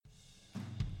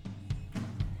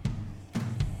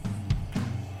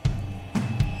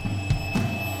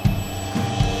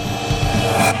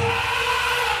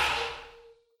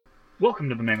Welcome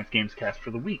to the Mammoth Gamescast for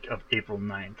the week of April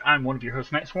 9th. I'm one of your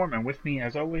hosts, Night Swarm, and with me,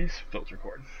 as always, Filter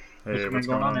Cord. Hey, What's what's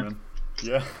going going on, on, man?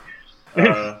 man? Yeah,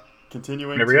 uh,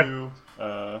 continuing There we go.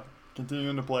 to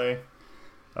continuing to play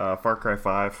Far Cry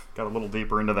 5. Got a little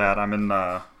deeper into that. I'm in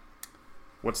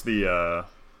what's the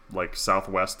like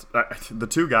southwest. The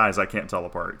two guys I can't tell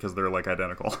apart because they're like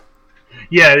identical.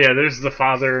 Yeah. There's the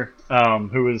father,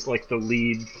 who is like the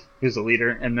lead, who's the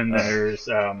leader, and then there's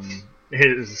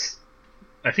his,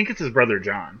 I think it's his brother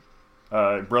John.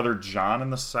 Brother John in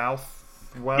the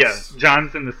southwest. Yeah,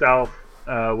 John's in the south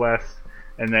west,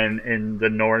 and then in the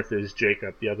north is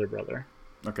Jacob, the other brother.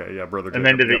 Okay, yeah, brother. And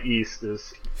Jacob, then to yep. the east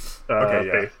is Okay,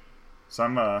 yeah. Faith. So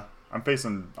I'm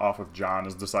facing off with John.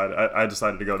 I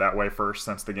decided to go that way first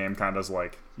since the game kind of is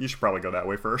like you should probably go that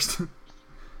way first.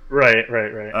 Right.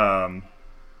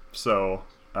 So,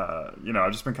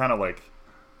 I've just been kind of like,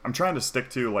 I'm trying to stick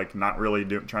to like not really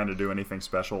trying to do anything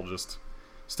special, just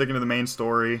sticking to the main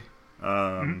story.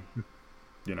 Trying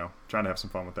to have some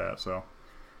fun with that. So,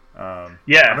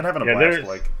 Yeah, I've been having a blast. there's-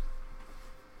 Like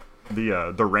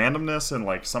the randomness and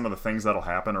like some of the things that'll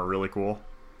happen are really cool.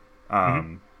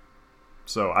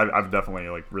 So I've definitely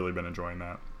like really been enjoying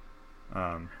that.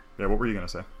 Yeah, what were you gonna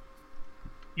say?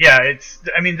 Yeah,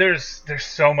 there's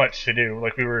so much to do.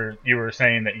 Like you were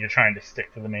saying that you're trying to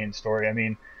stick to the main story. I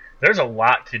mean, there's a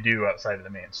lot to do outside of the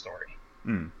main story.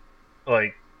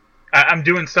 Like, I'm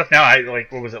doing stuff now.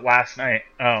 What was it last night?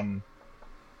 I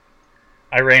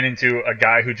ran into a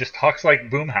guy who just talks like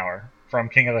Boomhauer from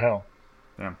King of the Hill.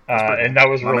 Yeah, and that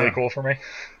was really cool for me.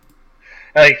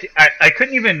 Like, I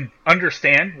couldn't even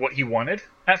understand what he wanted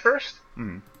at first.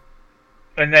 And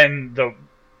then the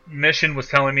mission was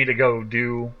telling me to go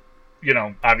do,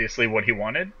 obviously what he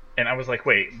wanted. And I was like,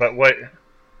 wait, but what?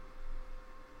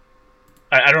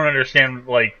 I don't understand,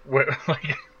 like, what,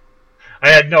 like, I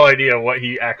had no idea what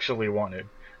he actually wanted.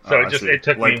 So it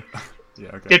took me, yeah,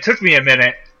 okay. it took me a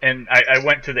minute, and I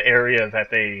went to the area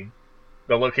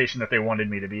the location that they wanted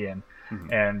me to be in.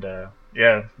 And,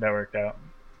 yeah, that worked out.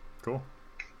 Cool.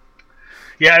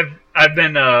 Yeah, I've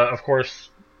been, of course,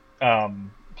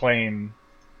 playing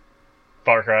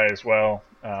Far Cry as well.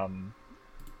 I've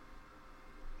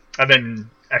been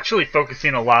actually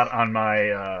focusing a lot on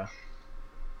my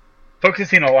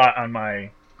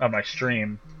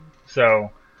stream.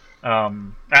 So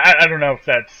I don't know if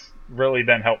that's really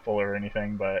been helpful or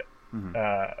anything, but been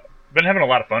having a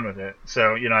lot of fun with it.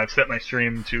 So I've set my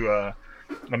stream to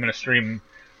I'm gonna stream.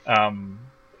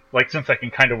 Since I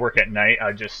can kind of work at night,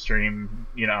 I just stream.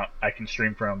 I can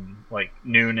stream from like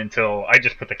noon until I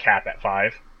just put the cap at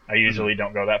 5. I usually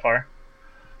don't go that far.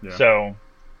 Yeah. So,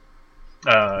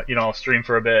 I'll stream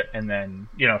for a bit and then,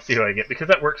 see who I get, because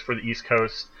that works for the East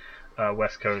Coast,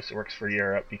 West Coast. It works for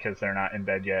Europe because they're not in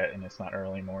bed yet and it's not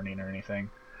early morning or anything.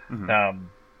 I've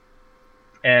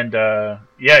kind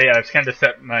of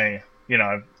set my,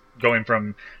 going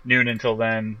from noon until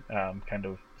then, kind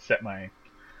of set my,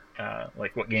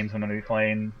 what games I'm going to be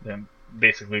playing. Then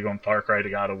basically going Far Cry to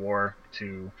God of War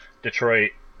to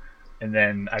Detroit. And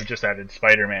then I've just added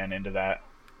Spider-Man into that.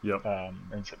 Yep.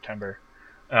 In September.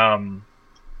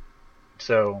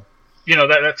 So,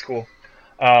 that's cool.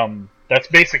 That's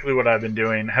basically what I've been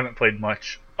doing. I haven't played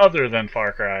much other than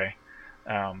Far Cry.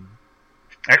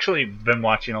 Actually been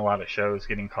watching a lot of shows,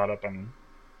 getting caught up on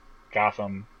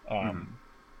Gotham. I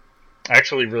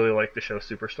actually really like the show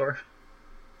Superstore.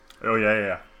 Oh,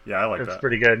 yeah. Yeah, I like that. It's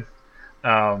pretty good.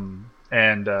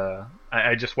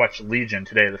 I just watched Legion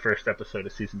today, the first episode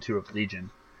of season 2 of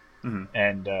Legion.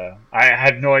 And I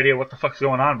have no idea what the fuck's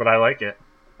going on, but I like it.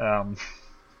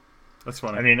 That's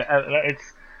funny. I mean,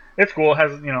 it's cool. It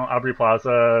has, Aubrey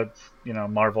Plaza. It's,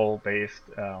 Marvel based.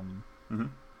 Yeah,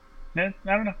 I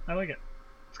don't know. I like it.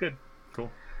 It's good. Cool.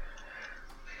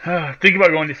 Think about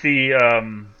going to see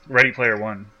Ready Player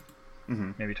One.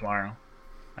 Maybe tomorrow.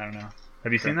 I don't know.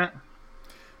 Have you seen that?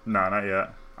 No, not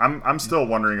yet. I'm still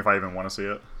wondering if I even want to see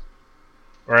it.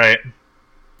 Right.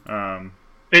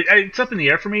 It's up in the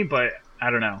air for me, but I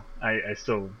don't know. I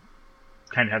still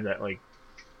kind of have that like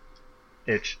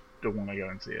itch to want to go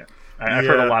and see it. I've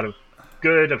heard a lot of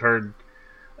good. I've heard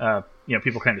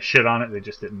people kind of shit on it. They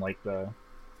just didn't like the.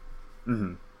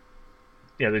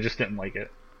 Yeah, they just didn't like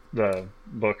it, the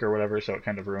book or whatever. So it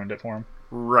kind of ruined it for them.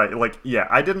 Right. Like, yeah,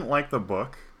 I didn't like the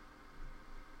book,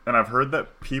 and I've heard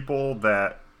that people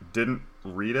that didn't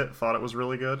read it thought it was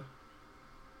really good.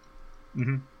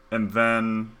 And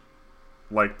then,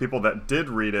 like, people that did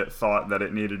read it thought that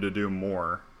it needed to do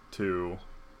more to,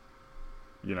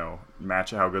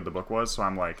 match how good the book was. So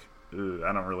I'm like, I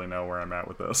don't really know where I'm at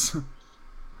with this.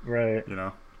 Right.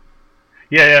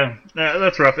 Yeah,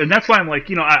 that's rough. And that's why I'm like,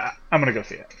 I'm going to go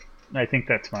see it. I think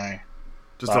that's my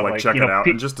Just to check it out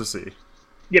and just to see.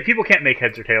 Yeah, people can't make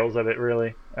heads or tails of it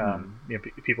really.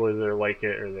 People either like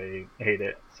it or they hate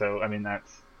it. So I mean that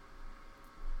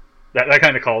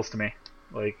kind of calls to me.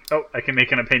 Like, oh, I can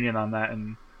make an opinion on that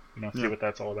and see what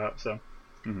that's all about. So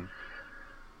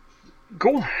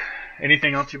cool.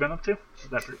 Anything else you've been up to?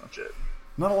 That's pretty much it.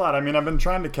 Not a lot. I mean, I've been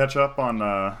trying to catch up on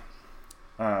I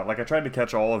tried to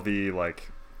catch all of the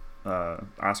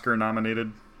Oscar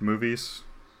nominated movies.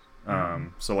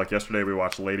 So yesterday we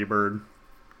watched Lady Bird.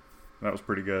 That was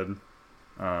pretty good.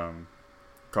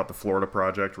 Caught The Florida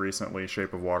Project recently.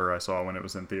 Shape of Water I saw when it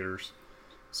was in theaters.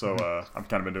 So I've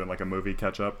kind of been doing a movie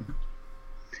catch up.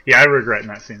 Yeah, I regret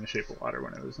not seeing The Shape of Water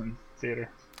when it was in theater.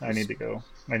 I need to go.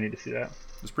 I need to see that.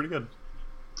 It's pretty good.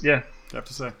 Yeah. I have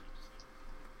to say.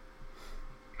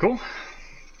 Cool.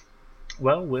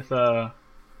 Well, with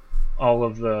all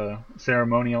of the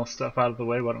ceremonial stuff out of the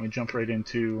way, why don't we jump right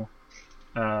into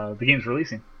the games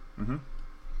releasing? Mm-hmm.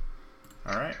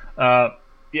 All right.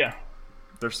 Yeah.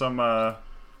 There's some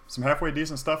halfway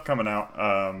decent stuff coming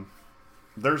out.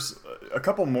 There's a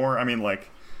couple more. I mean,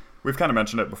 we've kind of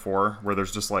mentioned it before, where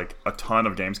there's just a ton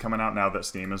of games coming out now that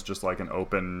Steam is just an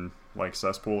open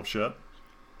cesspool of shit.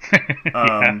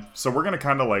 Yeah. So we're gonna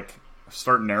kind of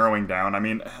start narrowing down. I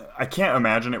mean, I can't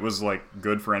imagine it was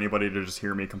good for anybody to just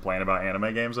hear me complain about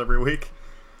anime games every week.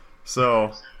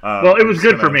 So well, it was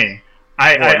good for me.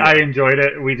 I enjoyed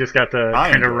it. We just got to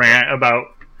kind of rant about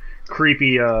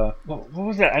creepy. What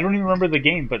was that? I don't even remember the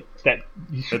game, but that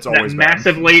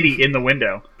massive lady in the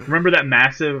window. Remember that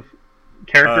massive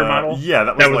character model? Yeah,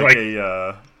 that was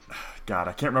a. God,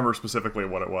 I can't remember specifically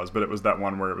what it was, but it was that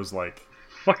one where it was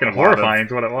fucking horrifying.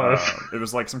 Is what it was. It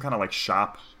was some kind of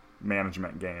shop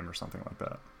management game or something like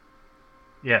that.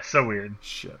 Yeah, so weird.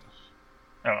 Shit.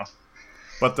 Oh.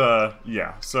 But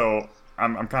yeah, so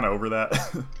I'm kind of over that.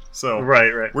 So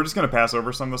right. We're just gonna pass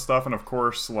over some of the stuff, and of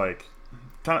course, kind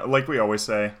of like we always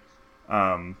say,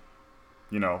 let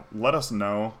us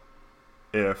know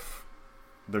if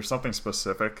there's something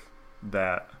specific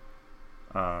that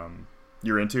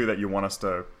you're into that you want us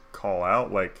to call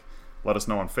out. Let us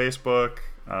know on Facebook.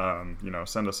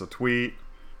 Send us a tweet.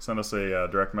 Send us a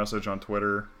direct message on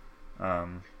Twitter.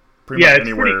 Pretty much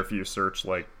anywhere. If you search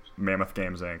Mammoth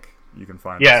Games Inc., you can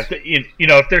find us. Yeah,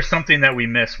 if there's something that we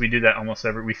miss, we do that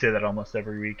we say that almost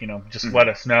every week. Just let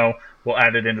us know. We'll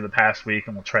add it into the past week,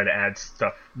 and we'll try to add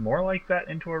stuff more like that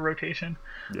into our rotation.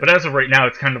 Yeah. But as of right now,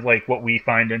 it's kind of what we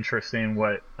find interesting,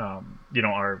 what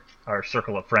our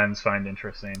circle of friends find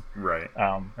interesting. Right.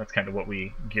 That's kind of what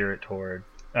we gear it toward.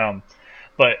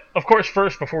 But of course,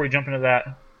 first, before we jump into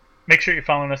that, make sure you're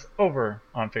following us over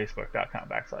on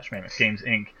Facebook.com/Mammoth Games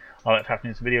Inc. All that top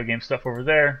news video game stuff over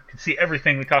there. You can see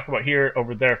everything we talk about here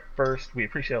over there first. We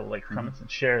appreciate all the likes, comments,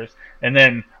 and shares. And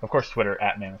then, of course, Twitter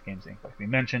 @Mammoth Games Inc., like we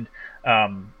mentioned.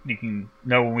 You can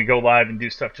know when we go live and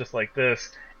do stuff just like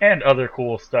this and other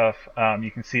cool stuff. You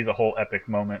can see the whole epic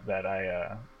moment that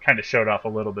I kind of showed off a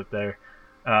little bit there.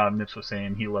 Nips was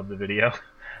saying he loved the video.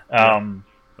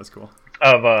 That's cool.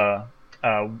 Of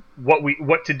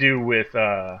what to do with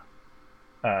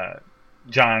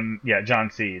John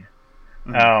Seed.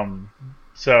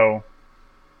 So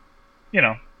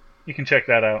you can check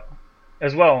that out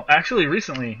as well. Actually,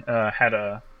 recently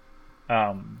had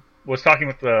was talking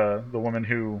with the woman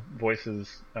who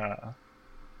voices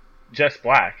Jess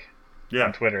Black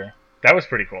on Twitter. That was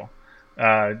pretty cool.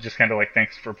 Just kind of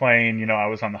thanks for playing. I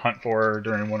was on the hunt for her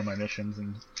during one of my missions,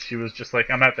 and she was just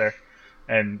I'm out there.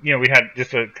 And we had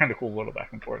just a kind of cool little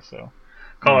back and forth. So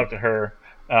call out to her.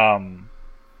 Call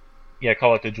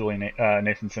out to Julie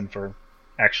Nathanson for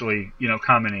actually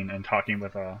commenting and talking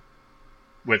with the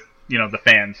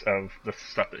fans of the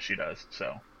stuff that she does.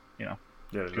 So yeah,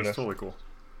 it's totally cool.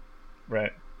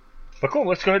 Right. But cool.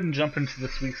 Let's go ahead and jump into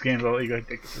this week's games. I'll let you guys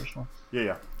take the first one.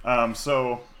 Yeah.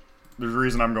 So there's a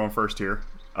reason I'm going first here.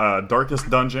 Darkest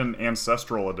Dungeon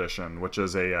Ancestral Edition, which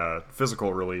is a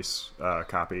physical release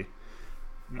copy.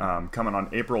 Coming on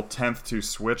April 10th to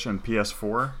Switch and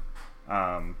PS4.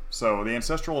 So the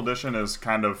Ancestral Edition is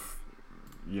kind of,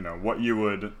 what you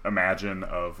would imagine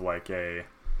of a,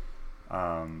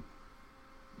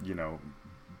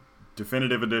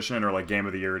 definitive edition or Game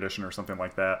of the Year edition or something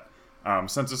like that.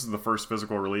 Since this is the first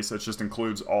physical release, it just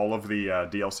includes all of the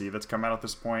DLC that's come out at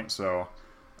this point. So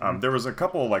there was a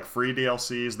couple free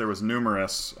DLCs. There was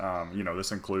numerous.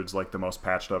 This includes the most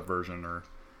patched up version or.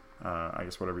 I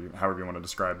guess however you want to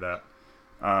describe that.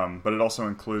 But it also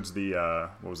includes the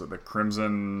the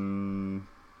Crimson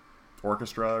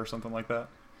Orchestra or something like that.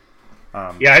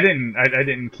 I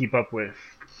didn't keep up with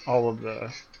all of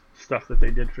the stuff that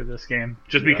they did for this game,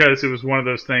 just because it was one of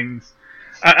those things.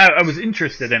 I was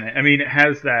interested in it. I mean, it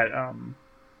has that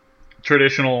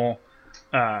traditional,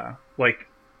 like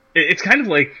it's kind of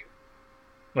like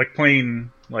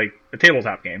playing like a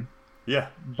tabletop game. Yeah,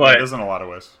 but it is in a lot of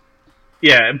ways.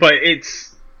 Yeah, but it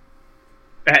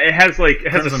has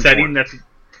a setting Court. that's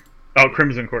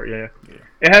Crimson Court. Yeah,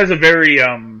 it has a very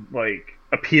like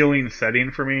appealing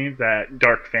setting for me, that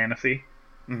dark fantasy.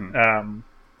 Mm-hmm.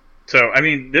 So I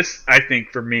mean, this, I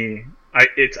think, for me,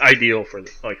 it's ideal for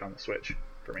like on the Switch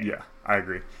for me. Yeah, I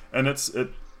agree, and it's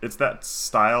that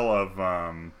style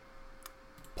of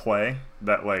play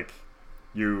that like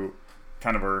you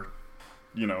kind of are,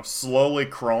 slowly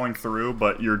crawling through,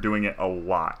 but you're doing it a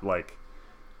lot, like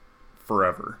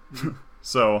forever.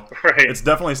 So right. It's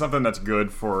definitely something that's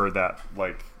good for that,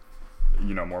 like,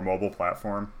 more mobile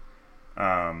platform.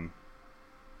 Definitely.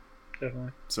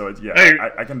 So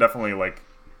I can definitely, like,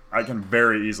 I can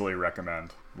very easily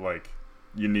recommend, like,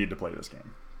 you need to play this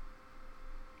game.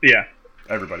 Yeah.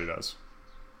 Everybody does.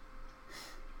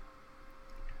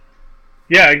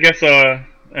 Yeah, I guess, I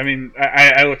mean,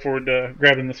 I look forward to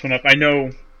grabbing this one up. I know,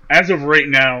 as of right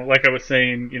now, like I was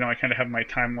saying, I kind of have my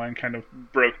timeline kind of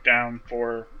broke down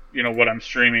for, what I'm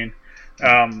streaming.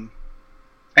 And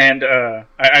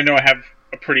I know I have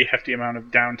a pretty hefty amount of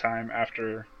downtime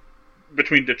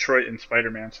between Detroit and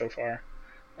Spider-Man so far.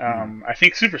 I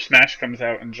think Super Smash comes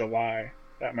out in July.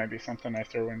 That might be something I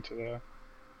throw into the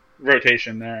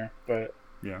rotation there. But,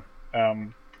 yeah.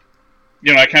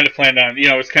 I kind of planned on,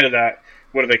 it's kind of that,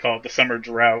 what do they call it, the summer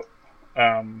drought.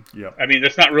 Yeah. I mean,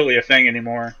 that's not really a thing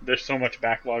anymore. There's so much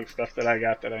backlog stuff that I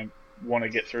got that I want to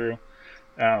get through,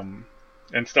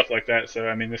 and stuff like that. So,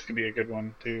 I mean, this could be a good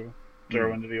one to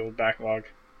throw into the old backlog.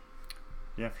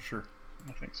 Yeah, for sure.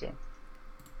 I think so.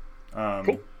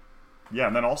 Cool. Yeah,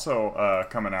 and then also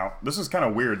coming out, this is kind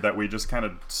of weird that we just kind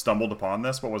of stumbled upon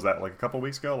this. What was that, like a couple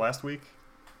weeks ago, last week?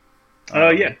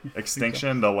 Yeah.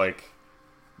 Extinction, the, like,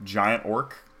 giant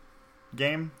orc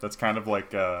game that's kind of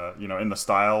like in the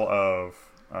style of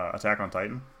Attack on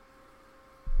Titan.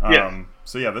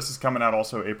 So yeah, this is coming out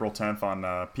also April 10th on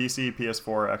PC,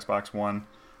 PS4, Xbox One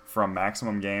from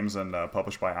Maximum Games and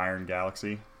published by Iron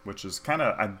Galaxy, which is kind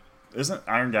of isn't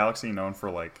Iron Galaxy known for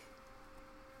like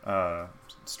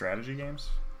strategy games?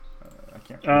 I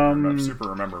can't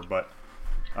remember, but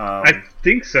I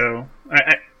think so.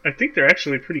 I think they're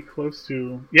actually pretty close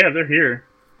to. Yeah, they're here.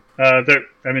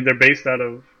 They're based out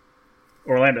of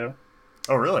Orlando.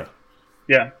 Oh, really?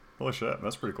 Yeah. Holy shit,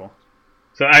 that's pretty cool.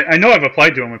 So I know I've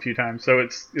applied to them a few times, so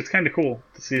it's kind of cool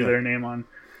to see their name on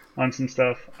some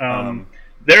stuff.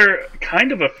 They're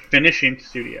kind of a finishing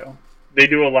studio. They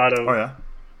do a lot of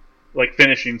like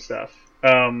finishing stuff.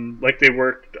 Like they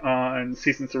worked on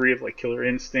season 3 of like Killer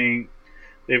Instinct.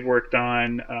 They've worked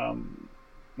on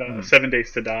 7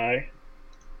 Days to Die.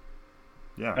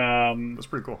 Yeah, that's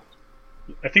pretty cool.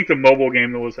 I think the mobile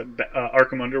game that was at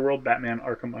Arkham Underworld, Batman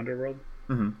Arkham Underworld.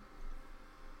 Mm-hmm.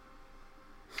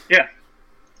 Yeah.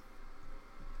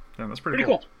 Yeah, that's pretty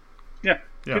cool. Yeah.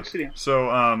 Good studio. So,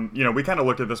 we kind of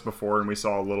looked at this before, and we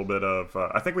saw a little bit of.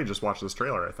 I think we just watched this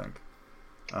trailer. I think.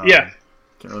 Yeah.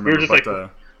 Can't remember. We were just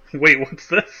wait, what's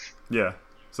this? Yeah.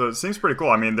 So it seems pretty cool.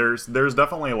 I mean, there's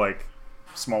definitely like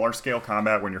smaller scale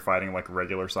combat when you're fighting like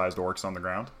regular sized orcs on the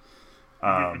ground.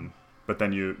 But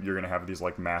then you're going to have these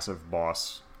like massive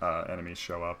boss enemies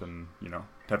show up, and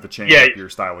have to change up your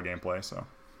style of gameplay. So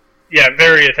yeah,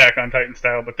 very Attack on Titan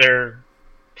style, but they're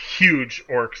huge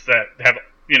orcs that have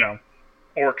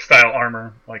orc style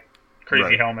armor, like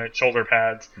crazy helmet, shoulder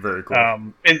pads. Very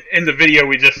cool. In the video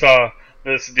we just saw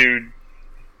this dude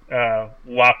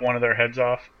lop one of their heads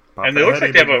off, and it looks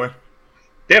like they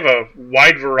have a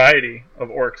wide variety of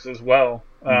orcs as well.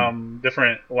 A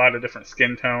lot of different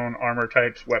skin tone, armor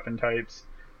types, weapon types.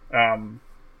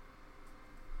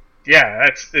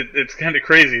 It's kind of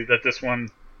crazy that this one.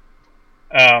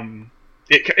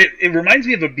 It reminds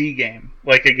me of a B game,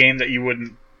 like a game that you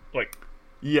wouldn't like.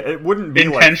 Yeah, it wouldn't be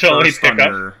intentionally like pick on up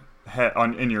your head,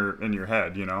 in your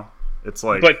head. It's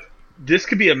like. But this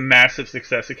could be a massive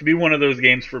success. It could be one of those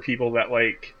games for people that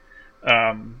like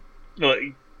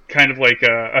kind of like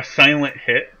a silent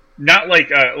hit, not like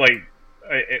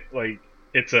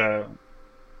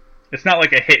it's not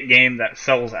like a hit game that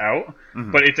sells out,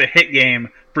 but it's a hit game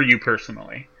for you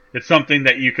personally. It's something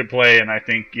that you could play, and I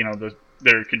think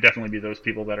there could definitely be those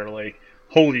people that are like,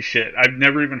 holy shit, I've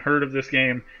never even heard of this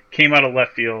game, came out of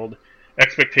left field,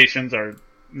 expectations are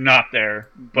not there,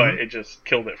 but it just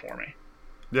killed it for me.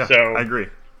 Yeah, so, I agree.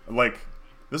 Like,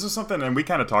 this is something, and we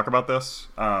kind of talk about this,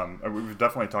 we've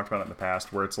definitely talked about it in the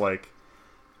past, where it's like,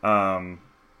 when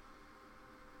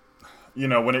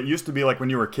it used to be like when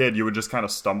you were a kid, you would just kind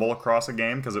of stumble across a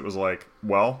game because it was like,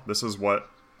 well, this is what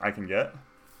I can get.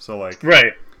 So like,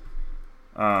 right.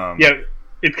 Yeah,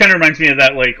 it kind of reminds me of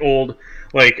that like old,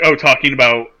 like, talking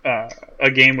about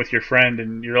a game with your friend,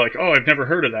 and you're like, I've never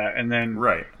heard of that, and then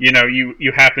Right.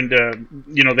 you happen to,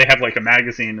 they have like a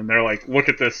magazine, and they're like, look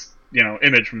at this,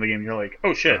 image from the game. You're like,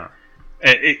 oh shit,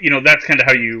 that's kind of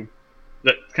how you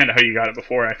got it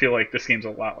before. I feel like this game's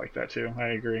a lot like that too. I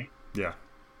agree. Yeah.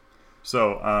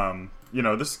 So,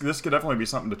 this could definitely be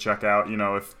something to check out.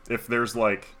 If there's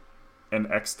like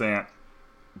an extant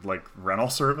like rental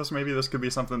service, maybe this could be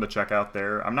something to check out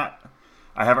there.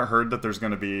 I haven't heard that there's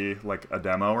going to be like a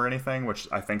demo or anything, which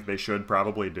I think they should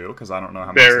probably do, because I don't know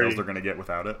how much sales they're going to get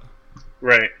without it.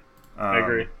 Right. I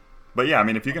agree. But yeah, I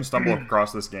mean, if you can stumble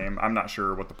across this game, I'm not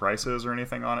sure what the price is or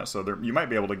anything on it, so you might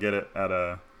be able to get it at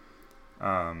a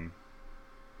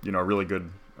a really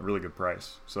good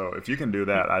price. So if you can do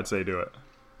that, I'd say do it.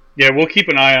 Yeah, we'll keep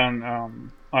an eye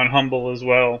on Humble as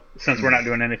well, since we're not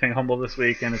doing anything Humble this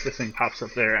week, and if this thing pops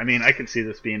up there, I mean, I could see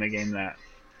this being a game that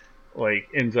like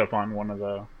ends up on one of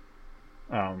the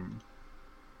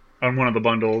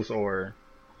bundles, or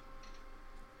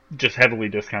just heavily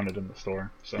discounted in the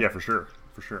store. So yeah, for sure.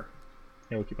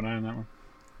 Yeah, we'll keep an eye on that one.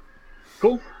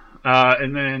 Cool.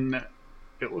 And then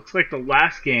it looks like the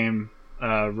last game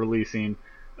releasing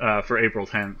for April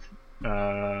 10th.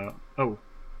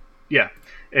 Yeah,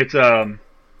 it's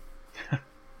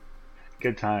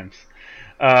good times.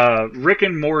 Rick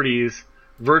and Morty's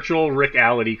Virtual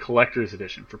Rickality Collector's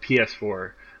Edition for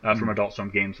PS4 from Adult Swim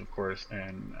Games, of course,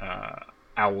 and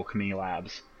Alchemy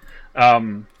Labs.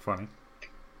 Funny.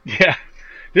 Yeah,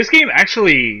 this game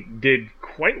actually did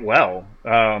quite well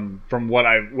from what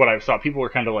I saw. People were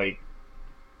kind of like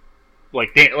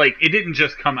it didn't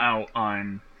just come out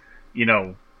on,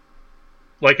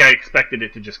 like I expected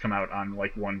it to just come out on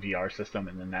like one VR system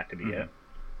and then that to be it.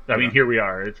 I mean, here we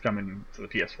are. It's coming to the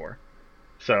PS4.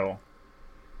 So,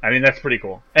 I mean, that's pretty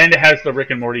cool. And it has the Rick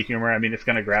and Morty humor. I mean, it's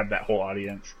going to grab that whole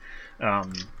audience. I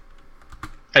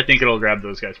think it'll grab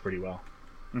those guys pretty well.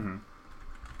 Mm-hmm.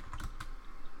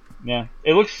 Yeah,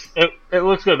 it looks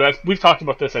good. We've talked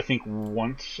about this, I think,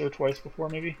 once or twice before,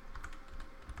 maybe.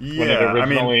 Yeah,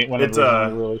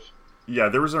 released. Yeah,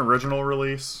 there was an original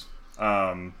release.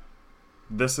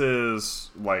 This is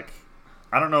like,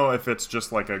 I don't know if it's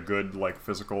just like a good like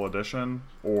physical edition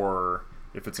or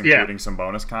if it's including some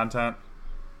bonus content.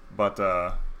 But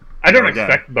I don't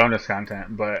expect bonus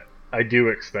content, but I do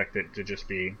expect it to just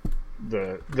be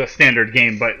the standard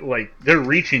game. But like, they're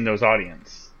reaching those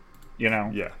audience,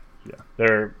 Yeah.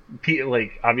 They're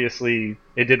like, obviously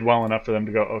it did well enough for them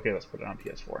to go, okay, let's put it on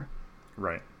PS4.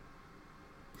 Right.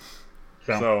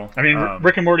 So I mean,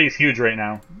 Rick and Morty is huge right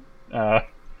now.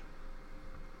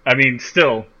 I mean,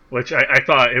 still, which I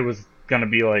thought it was gonna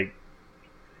be like,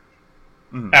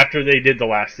 after they did the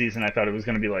last season, I thought it was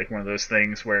gonna be like one of those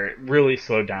things where it really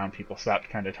slowed down. People stopped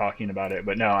kind of talking about it,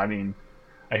 but no, I mean,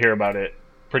 I hear about it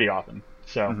pretty often.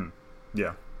 So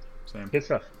yeah, same. Good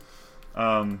stuff.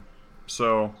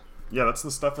 So yeah, that's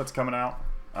the stuff that's coming out.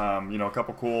 A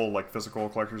couple cool like physical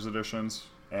collector's editions,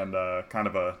 and kind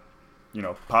of a,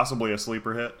 possibly a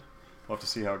sleeper hit. We'll have to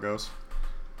see how it goes.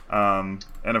 And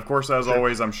of course, as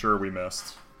always, I'm sure we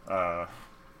missed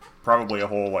probably a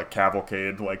whole like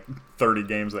cavalcade, like 30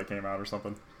 games that came out or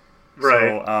something.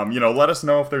 Right. So let us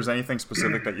know if there's anything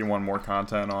specific that you want more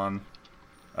content on.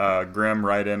 Grim,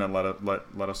 write in and let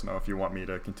us know if you want me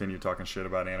to continue talking shit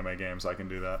about anime games. I can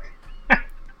do that.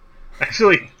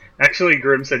 Actually,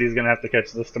 Grim said he's gonna have to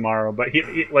catch this tomorrow, but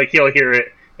he'll hear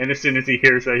it, and as soon as he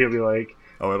hears that, he'll be like,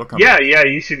 "Oh, it'll come." Yeah, back. Yeah,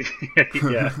 you should.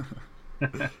 Yeah.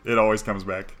 It always comes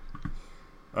back.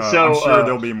 So I'm sure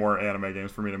there'll be more anime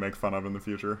games for me to make fun of in the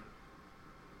future.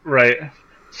 Right.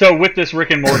 So with this Rick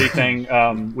and Morty thing,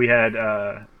 we had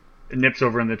Nips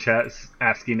over in the chat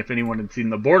asking if anyone had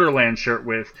seen the Borderlands shirt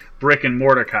with Brick and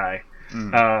Mordecai.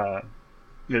 I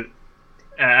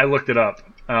looked it up,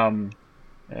 and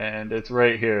it's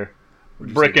right here.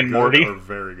 Brick and Morty. Or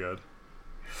very good.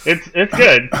 It's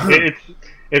good.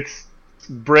 It's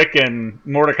Brick and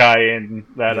Mordecai in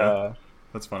that. Yeah,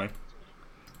 that's funny.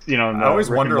 I always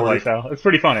wonder, like, style. It's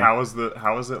pretty funny. How is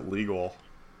it legal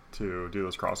to do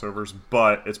those crossovers?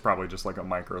 But it's probably just like a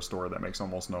micro store that makes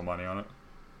almost no money on it.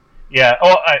 Yeah.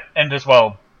 And as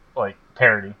well, like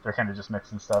parody. They're kind of just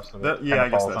mixing stuff. So that I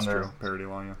guess that's true. Parody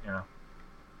law, yeah.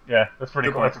 Yeah, that's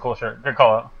pretty cool. That's a cool shirt. Good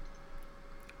call out.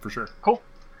 For sure. Cool.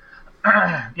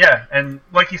 Yeah, and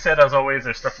like you said, as always,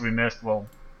 there's stuff we missed. Well,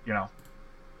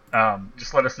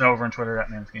 just let us know over on Twitter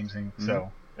 @MansGamesing. Mm-hmm.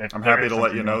 So I'm happy to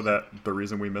let you know that the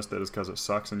reason we missed it is because it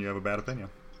sucks and you have a bad opinion.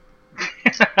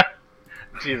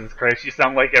 Jesus Christ, you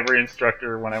sound like every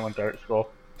instructor when I went to art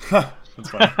school. That's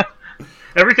funny.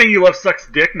 Everything you love sucks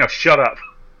dick. Now shut up.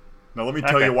 Now let me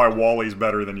tell you why Wally's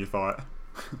better than you thought.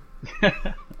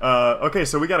 Okay,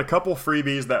 so we got a couple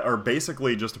freebies that are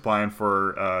basically just applying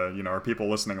for our people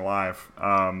listening live.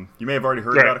 You may have already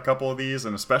heard about a couple of these,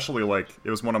 and especially it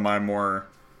was one of my more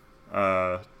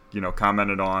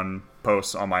commented on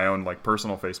posts on my own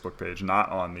personal Facebook page, not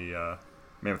on the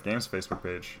Mammoth Games Facebook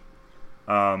page.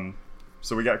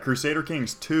 So we got Crusader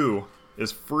Kings 2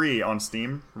 is free on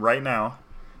Steam right now,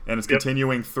 and it's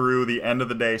continuing through the end of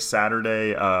the day,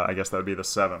 Saturday. I guess that would be the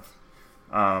 7th.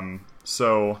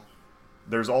 So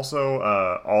there's also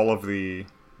all of the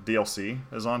DLC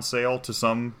is on sale to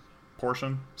some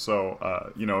portion.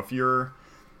 So if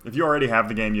you already have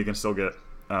the game, you can still get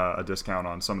a discount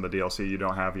on some of the DLC you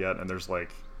don't have yet. And there's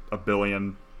a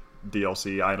billion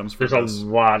DLC items for There's a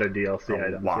lot of DLC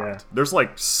items. Yeah. There's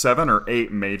 7 or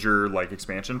 8 major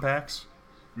expansion packs,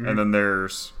 and then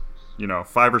there's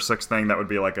 5 or 6 thing that would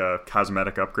be a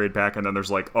cosmetic upgrade pack, and then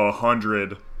there's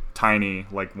 100 tiny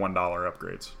 $1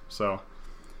 upgrades. So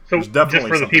there's definitely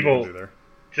just for the people, to do there.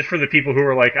 Just for the people who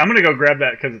are I'm going to go grab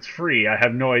that because it's free. I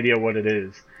have no idea what it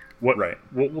is. What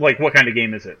kind of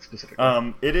game is it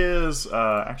specifically? It is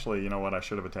actually, you know what? I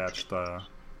should have attached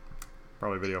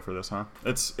probably video for this, huh?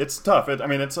 It's tough.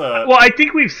 It's a. Well, I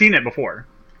think we've seen it before.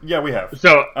 Yeah, we have.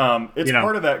 So it's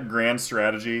part of that grand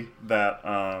strategy that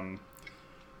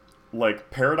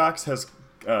Paradox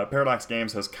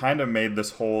Games has kind of made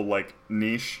this whole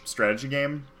niche strategy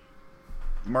game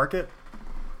market,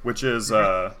 which is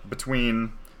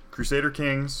between Crusader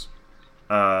Kings,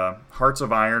 Hearts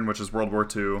of Iron, which is World War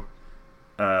II,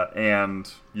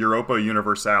 and Europa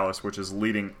Universalis, which is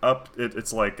leading up.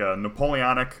 It's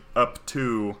Napoleonic up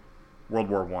to World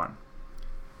War One.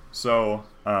 So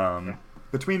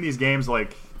between these games,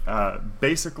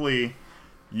 basically,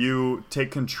 you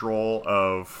take control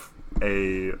of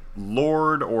a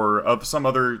lord or of some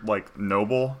other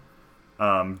noble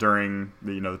during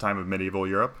the time of medieval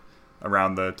Europe,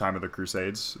 around the time of the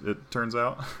Crusades, it turns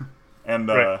out,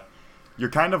 and you're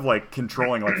kind of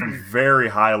controlling from very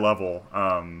high level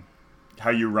how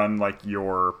you run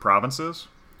your provinces,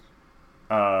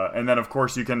 and then of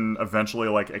course you can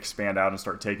eventually expand out and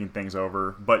start taking things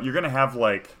over. But you're gonna have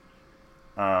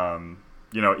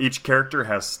each character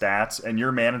has stats, and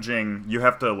you're managing. You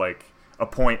have to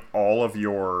appoint all of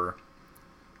your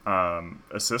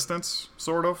assistants,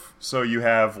 sort of. So you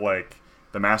have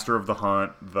the master of the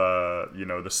hunt,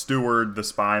 the steward, the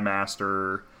spy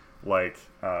master.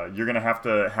 You're gonna have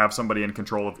to have somebody in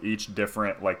control of each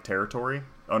different territory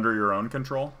under your own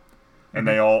control, and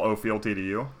they all owe fealty to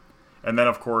you. And then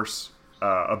of course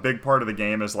a big part of the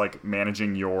game is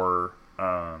managing your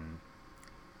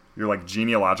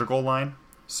genealogical line.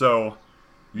 So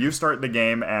you start the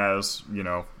game as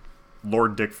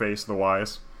Lord Dickface the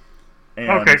Wise. And,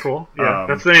 okay, cool. Yeah,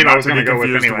 that's the name I was going to go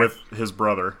with anyway. With his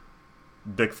brother,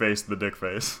 Dickface the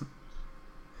Dickface.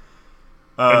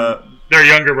 Their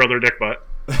younger brother, Dickbutt.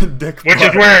 Dick Which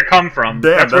is where it come from.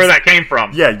 Damn, that's where that came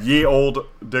from. Yeah, ye old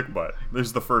Dickbutt. This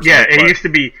is the first. Yeah, Dickbutt. It used to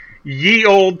be ye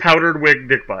old powdered wig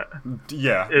Dickbutt.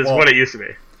 Yeah, is what it used to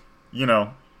be.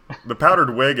 The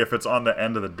powdered wig, if it's on the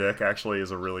end of the dick, actually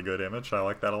is a really good image. I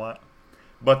like that a lot.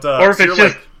 But or if it's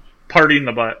just partying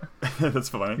the butt. That's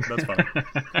funny. That's funny.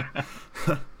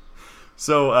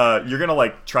 So you're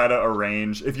gonna try to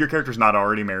arrange, if your character's not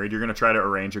already married, you're gonna try to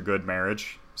arrange a good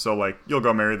marriage. So you'll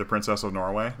go marry the Princess of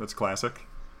Norway. That's classic.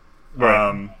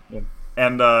 Right.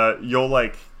 And you'll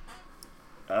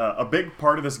a big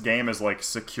part of this game is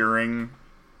securing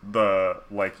the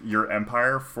your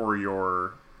empire for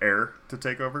your heir to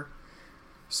take over.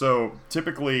 So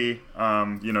typically,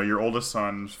 your oldest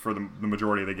son for the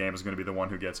majority of the game is going to be the one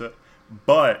who gets it.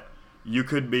 But you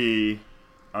could be,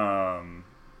 you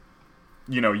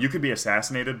could be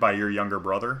assassinated by your younger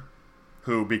brother,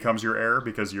 who becomes your heir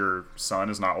because your son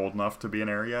is not old enough to be an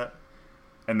heir yet.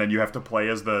 And then you have to play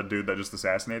as the dude that just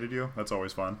assassinated you. That's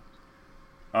always fun.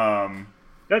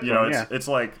 That's fun, it's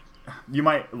you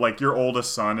might your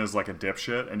oldest son is a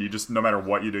dipshit, and you just, no matter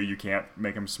what you do, you can't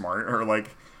make him smart or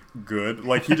good.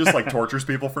 He just tortures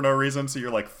people for no reason. So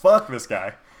you're fuck this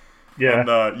guy. Yeah.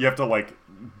 And you have to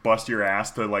bust your ass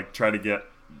to try to get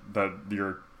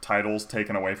your titles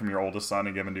taken away from your oldest son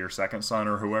and given to your second son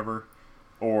or whoever.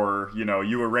 Or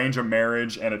you arrange a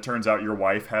marriage, and it turns out your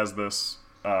wife has this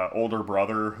older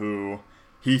brother who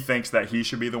he thinks that he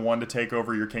should be the one to take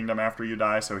over your kingdom after you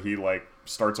die. So he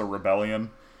starts a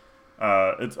rebellion.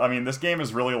 This game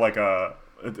is really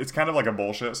it's kind of like a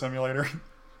bullshit simulator.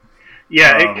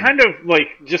 Yeah, it kind of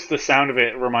just the sound of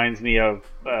it reminds me of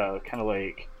kind of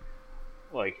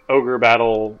like Ogre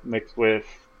Battle mixed with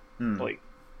like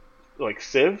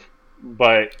Civ,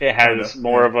 but it has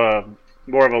more of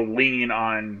a lean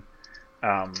on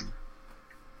um,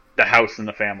 the house and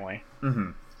the family.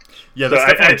 Mm-hmm. Yeah, so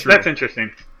that's definitely true. That's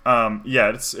interesting. Yeah,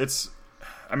 it's.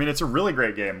 I mean, it's a really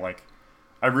great game. Like,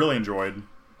 I really enjoyed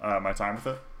my time with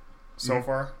it so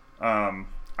far.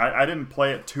 I didn't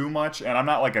play it too much, and I'm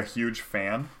not like a huge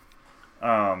fan.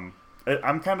 I'm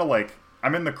kind of like,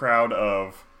 I'm in the crowd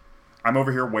of, I'm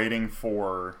over here waiting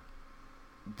for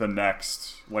the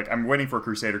next, like, I'm waiting for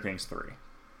Crusader Kings 3.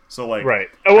 So, like, right.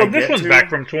 Oh, well, this one's back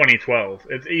from 2012.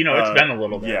 It's, you know, it's been a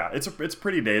little bit. Yeah, it's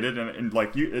pretty dated, and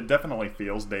like, it definitely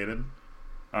feels dated.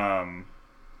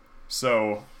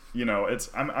 So, you know,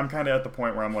 I'm kind of at the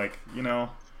point where I'm like, you know,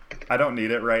 I don't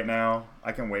need it right now.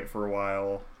 I can wait for a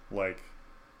while. Like,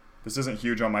 this isn't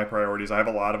huge on my priorities. I have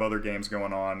a lot of other games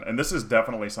going on, and this is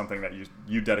definitely something that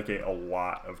you dedicate a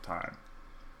lot of time.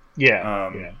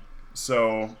 Yeah. Yeah.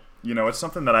 So, you know, it's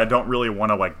something that I don't really want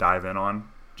to like dive in on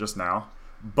just now,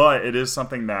 but it is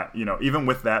something that, you know, even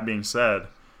with that being said,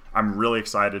 I'm really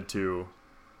excited to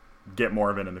get more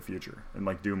of it in the future and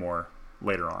like do more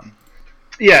later on.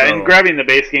 Yeah, so, and grabbing the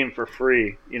base game for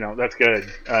free, you know, that's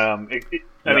good. I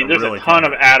mean, there's really a ton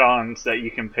of add-ons that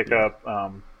you can pick up.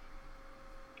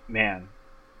 Man.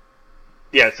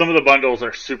 Yeah, some of the bundles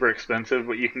are super expensive,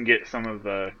 but you can get some of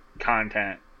the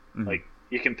content. Mm-hmm. Like,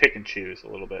 you can pick and choose a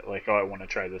little bit. Like, oh, I want to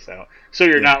try this out. So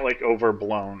you're not, like,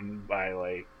 overblown by,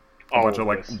 like, a bunch of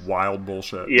like, wild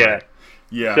bullshit. Yeah. Right?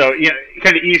 Yeah. So, you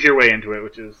kind of ease your way into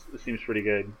it, it seems pretty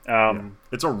good.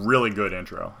 It's a really good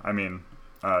intro. I mean,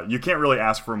 you can't really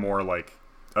ask for more, like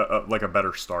a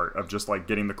better start of just, like,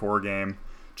 getting the core game,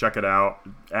 check it out,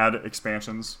 add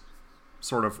expansions,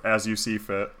 sort of as you see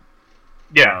fit.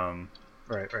 Yeah.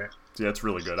 Right. Yeah, it's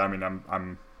really good. I mean,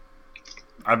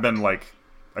 I've been like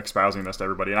espousing this to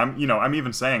everybody, and I'm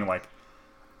even saying like,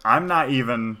 I'm not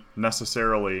even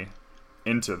necessarily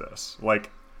into this.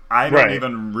 Like, I don't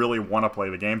even really want to play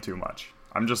the game too much.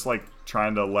 I'm just like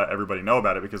trying to let everybody know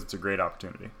about it because it's a great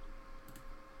opportunity.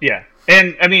 Yeah,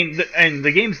 and I mean,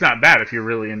 the game's not bad if you're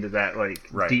really into that like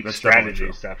deep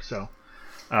strategy stuff. So,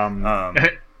 yeah,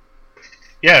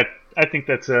 I think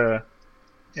that's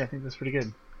pretty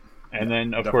good. And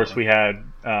then, of course, we had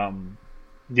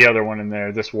the other one in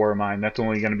there, This War of Mine. That's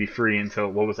only going to be free until,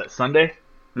 what was that, Sunday?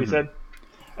 We said.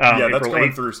 Yeah, that's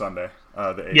going through Sunday, the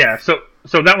 8th. Yeah, so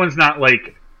that one's not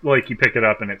like you pick it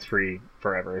up and it's free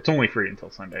forever. It's only free until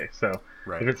Sunday. So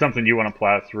if it's something you want to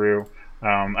plow through,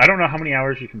 I don't know how many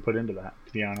hours you can put into that,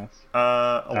 to be honest.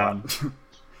 A lot.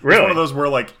 Really? It's one of those where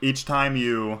like each time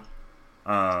you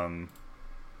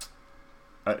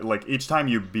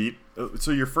beat,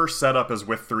 so your first setup is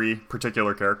with 3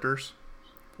 particular characters,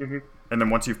 and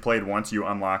then once you've played once, you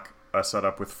unlock a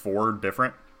setup with 4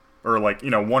 different, or like,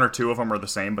 1 or 2 of them are the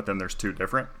same, but then there's 2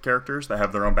 different characters that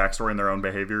have their own backstory and their own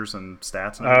behaviors and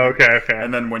stats. And okay.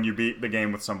 And then when you beat the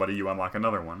game with somebody, you unlock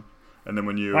another one, and then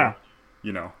when you,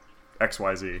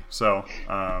 XYZ. So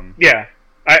yeah,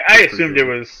 I assumed it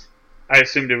was. I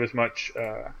assumed it was much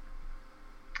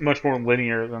more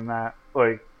linear than that.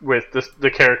 Like with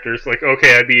the characters, like,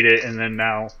 okay, I beat it, and then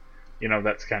now,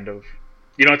 that's kind of,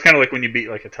 it's kind of like when you beat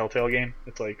like a Telltale game.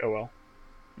 It's like, oh well,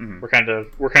 we're kind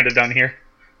of done here.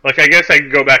 Like, I guess I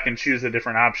could go back and choose a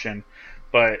different option,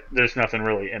 but there's nothing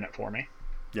really in it for me.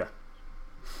 Yeah.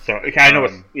 So I know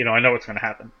I know what's going to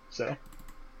happen. So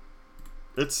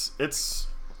it's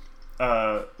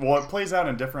well, it plays out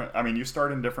in different. I mean, you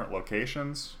start in different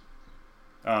locations.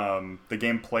 The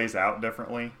game plays out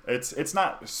differently. It's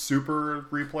not super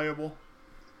replayable,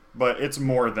 but it's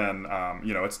more than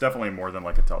it's definitely more than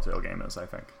like a Telltale game is, I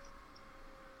think.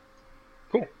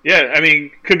 Cool. Yeah, I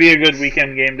mean, could be a good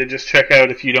weekend game to just check out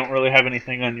if you don't really have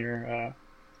anything on your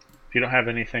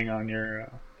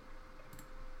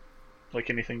like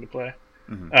anything to play.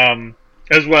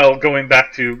 As well, going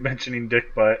back to mentioning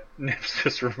Dick Butt, Nips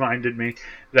just reminded me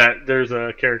that there's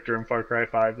a character in Far Cry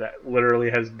 5 that literally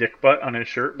has Dick Butt on his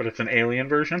shirt, but it's an alien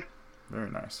version.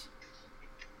 Very nice.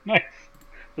 Nice.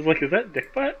 I was like, is that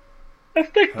Dick Butt?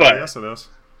 That's Dick Butt. Yes, it is.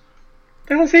 What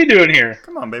the hell's he doing here?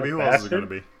 Come on, baby. Who else is it going to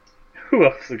be? Who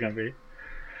else is it going to be?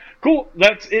 Cool.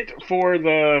 That's it for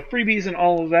the freebies and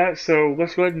all of that. So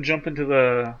let's go ahead and jump into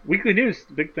the weekly news.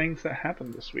 The big things that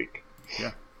happened this week.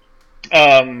 Yeah.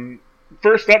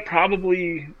 First up,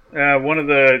 probably one of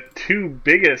the two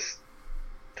biggest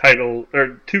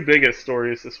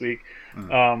stories this week.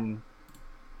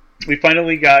 We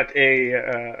finally got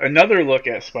another look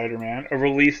at Spider-Man, a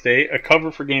release date, a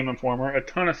cover for Game Informer, a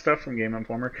ton of stuff from Game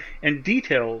Informer, and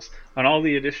details on all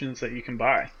the editions that you can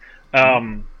buy.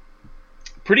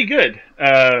 Pretty good.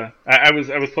 I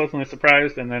was pleasantly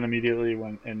surprised, and then immediately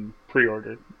went and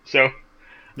pre-ordered. So,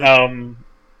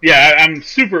 yeah, I'm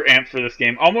super amped for this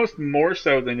game, almost more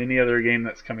so than any other game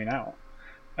that's coming out.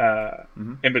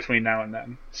 in between now and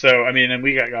then. So, I mean, and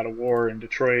we got God of War in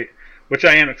Detroit, which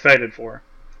I am excited for.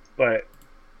 But,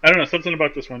 I don't know, something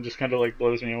about this one just kind of, like,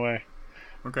 blows me away.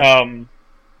 Okay.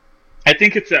 I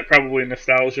think it's that probably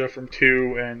nostalgia from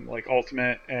 2 and, like,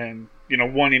 Ultimate and, you know,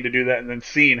 wanting to do that and then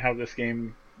seeing how this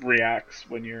game reacts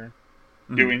when you're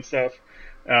doing stuff.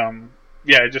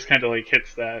 Yeah, it just kind of, like,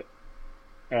 hits that,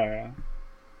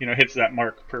 hits that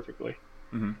mark perfectly.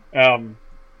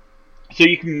 So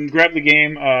you can grab the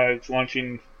game. It's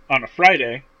launching on a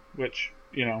Friday, which,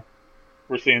 you know,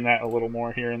 we're seeing that a little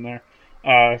more here and there.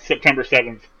 September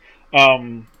 7th.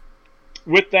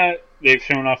 With that, they've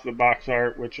shown off the box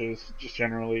art, which is just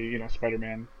generally, you know,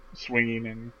 Spider-Man swinging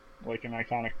in, like, an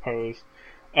iconic pose.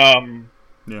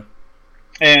 Yeah.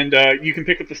 And you can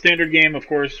pick up the standard game, of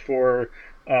course, for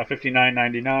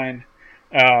 $59.99.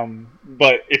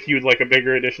 But if you'd like a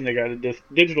bigger edition, they got a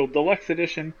digital deluxe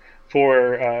edition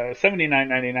for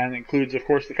 $79.99. It includes, of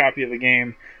course, the copy of the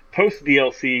game, post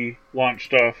DLC launch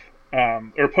stuff,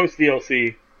 or post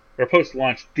DLC or post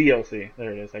launch DLC.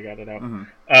 There it is. I got it out.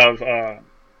 Of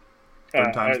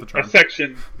third time's the charm. A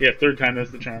section. Yeah, third time is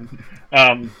the charm.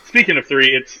 Speaking of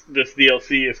 3, this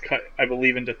DLC is cut, I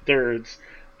believe, into thirds,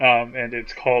 and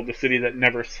it's called The City That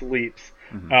Never Sleeps.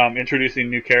 Introducing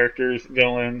new characters,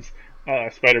 villains,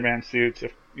 Spider-Man suits,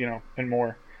 and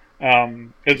more.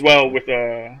 As well with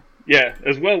a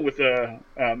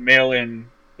mail-in,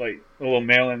 like a little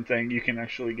mail-in thing, you can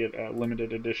actually get a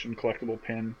limited edition collectible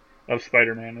pin of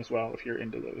Spider-Man as well if you're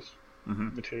into those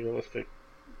materialistic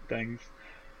things.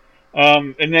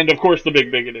 And then of course the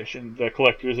big edition, the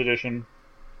collector's edition,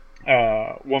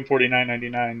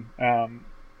 $149.99.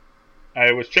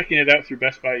 I was checking it out through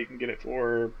Best Buy. You can get it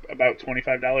for about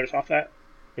 $25 off that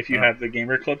if you have the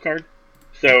Gamer Club card.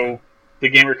 So the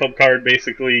Gamer Club card,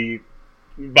 basically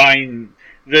buying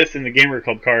this and the Gamer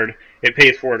Club card, it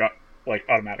pays for it like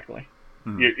automatically.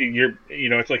 You're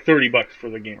it's like $30 for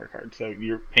the Gamer card, so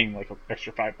you're paying like an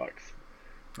extra $5. That's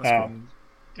cool.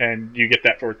 And you get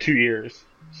that for 2 years.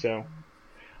 So,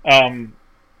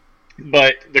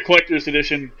 but the collector's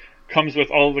edition comes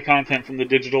with all of the content from the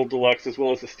digital deluxe, as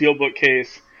well as a steelbook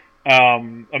case, a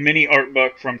mini art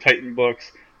book from Titan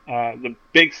Books, the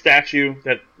big statue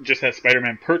that just has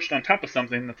Spider-Man perched on top of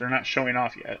something that they're not showing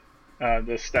off yet.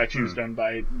 The statue's done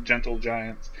by Gentle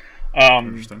Giants.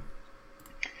 Interesting.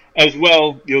 As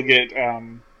well, you'll get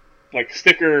like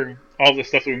sticker, all the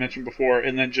stuff that we mentioned before,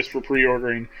 and then just for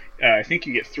pre-ordering, I think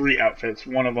you get 3 outfits.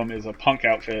 One of them is a punk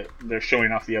outfit. They're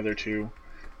showing off the other 2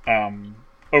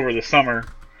 over the summer.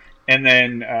 And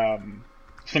then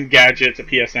some gadgets, a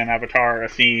PSN avatar, a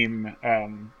theme,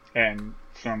 and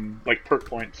some like perk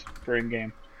points for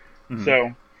in-game.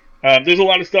 So there's a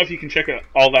lot of stuff. You can check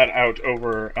all that out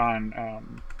over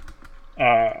on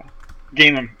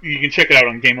Game. You can check it out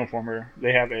on Game Informer.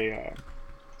 They have a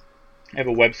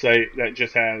website that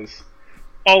just has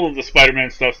all of the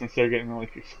Spider-Man stuff, since they're getting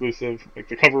like exclusive, like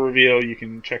the cover reveal. You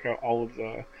can check out all of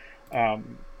the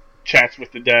chats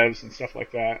with the devs and stuff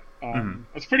like that.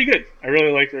 It's pretty good. I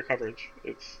really like their coverage.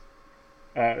 It's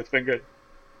been good.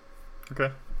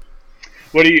 Okay.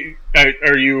 What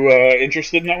are you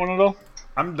interested in that one at all?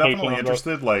 I'm definitely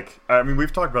interested. Like, I mean,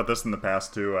 we've talked about this in the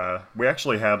past too. We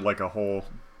actually had like a whole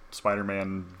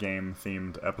Spider-Man game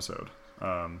themed episode.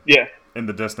 In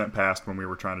the distant past, when we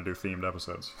were trying to do themed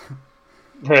episodes.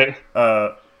 Right.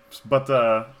 But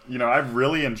I've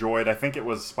really enjoyed. I think it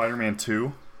was Spider-Man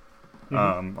 2.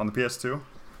 On the PS2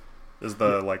 is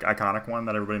the like iconic one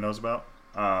that everybody knows about.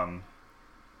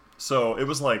 So it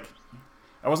was like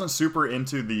I wasn't super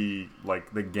into the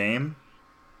game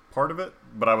part of it,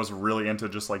 but I was really into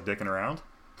just like dicking around.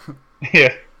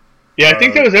 Yeah, I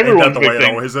think that was everyone's big thing. It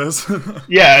always is.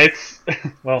 Yeah, it's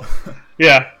well,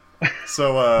 yeah.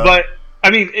 So, but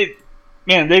I mean,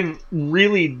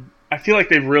 I feel like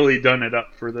they've really done it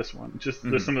up for this one. Just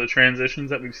some of the transitions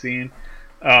that we've seen,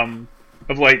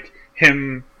 of like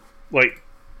him, like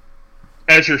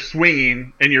as you're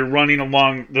swinging and you're running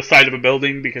along the side of a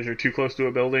building because you're too close to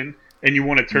a building and you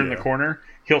want to turn the corner,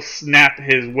 he'll snap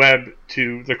his web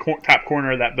to the top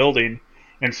corner of that building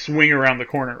and swing around the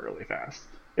corner really fast.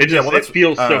 It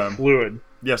feels so fluid.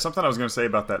 Yeah, something I was going to say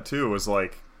about that too was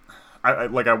like,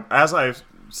 as I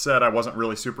said, I wasn't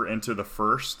really super into the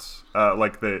first,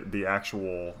 like the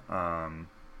actual, I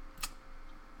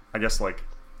guess like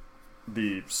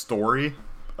the story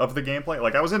of the gameplay.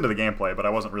 Like, I was into the gameplay, but I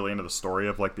wasn't really into the story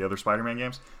of like the other Spider-Man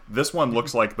games. This one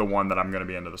looks like the one that I'm going to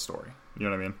be into the story. You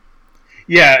know what I mean?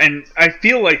 Yeah, and I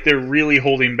feel like they're really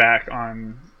holding back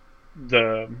on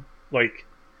the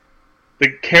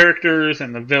characters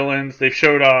and the villains. They've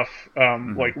showed off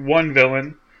like one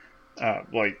villain,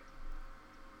 like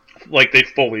like they've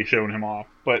fully shown him off,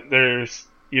 but there's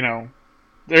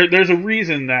there's a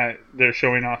reason that they're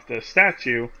showing off the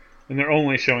statue and they're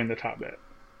only showing the top bit.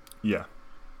 Yeah.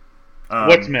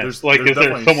 What's missed? Like, is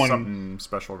there someone something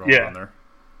special going on there?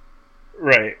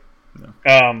 Right.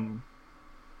 Yeah.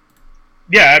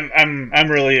 Yeah, I'm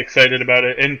really excited about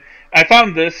it, and I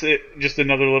found this just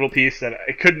another little piece that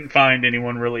I couldn't find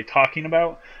anyone really talking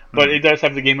about, but it does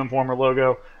have the Game Informer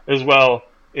logo as well.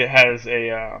 It has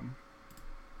a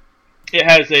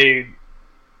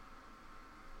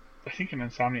I think an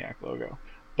Insomniac logo,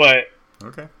 but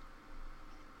okay,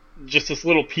 just this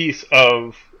little piece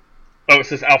of it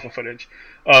says alpha footage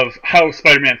of how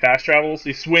Spider-Man fast travels.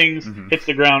 He swings, hits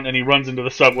the ground, and he runs into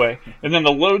the subway. And then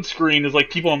the load screen is like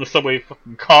people on the subway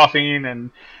fucking coughing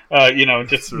and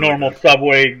just really normal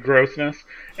subway grossness.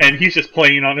 And he's just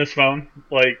playing on his phone.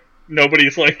 Like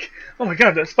nobody's like, oh my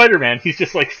god, that's Spider-Man. He's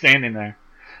just like standing there.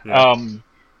 Yeah.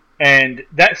 And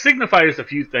that signifies a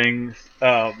few things.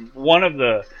 One of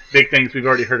the big things we've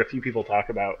already heard a few people talk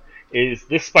about is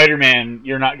this Spider-Man,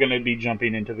 you're not going to be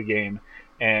jumping into the game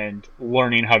and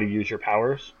learning how to use your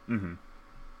powers. Mm-hmm.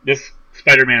 This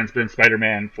Spider-Man's been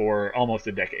Spider-Man for almost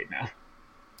a decade now.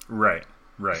 Right.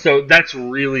 So that's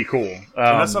really cool. And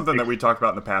that's something that we talked about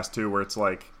in the past, too, where it's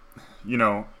like,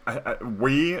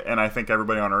 we, and I think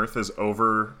everybody on Earth is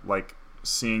over, like,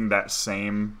 seeing that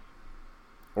same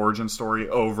origin story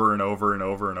over and over and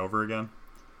over and over again.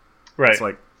 Right. It's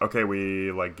like, okay,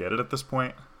 we, like, get it at this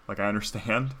point. Like, I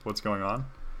understand what's going on.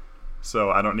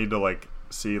 So I don't need to, like,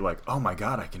 see like, oh my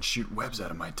god, I can shoot webs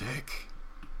out of my dick.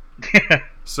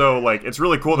 So like it's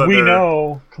really cool that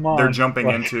they're jumping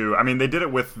into, I mean, they did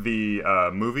it with the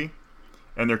movie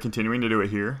and they're continuing to do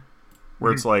it here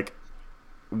where it's like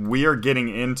we are getting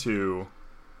into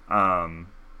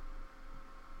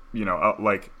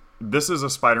like this is a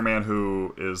Spider-Man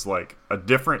who is like a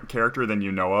different character than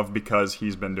you know of because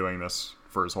he's been doing this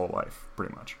for his whole life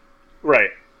pretty much. Right.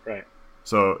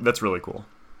 So that's really cool.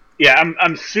 Yeah,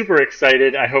 I'm super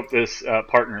excited. I hope this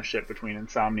partnership between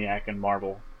Insomniac and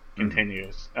Marvel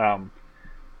continues.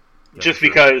 Just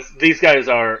because these guys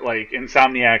are, like,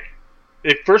 Insomniac,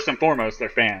 first and foremost, they're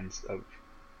fans of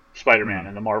Spider-Man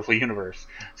and the Marvel Universe.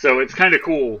 So it's kind of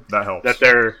cool that helps. That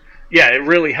they're... Yeah, it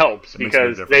really helps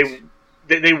because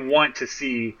they want to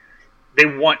see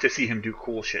him do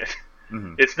cool shit.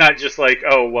 Mm-hmm. It's not just like,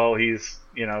 oh, well, he's,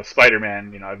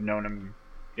 Spider-Man, I've known him,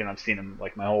 I've seen him,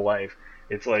 like, my whole life.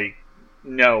 It's like,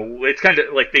 no, it's kind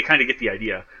of like they kind of get the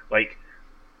idea. Like,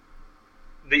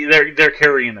 they're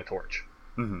carrying the torch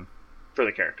for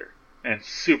the character, and it's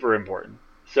super important.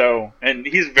 So, and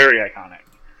he's very iconic.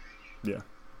 Yeah.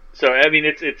 So, I mean,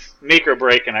 it's make or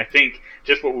break, and I think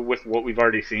just with what we've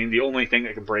already seen, the only thing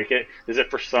that could break it is if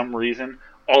for some reason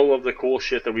all of the cool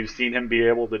shit that we've seen him be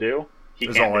able to do,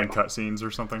 is all in cutscenes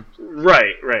or something.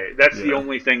 Right. That's the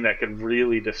only thing that could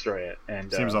really destroy it.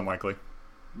 And seems unlikely.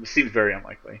 Seems very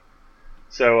unlikely.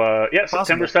 So,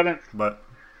 September 7th. But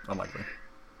unlikely.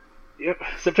 Yep.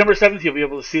 September 7th, you'll be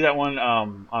able to see that one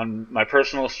on my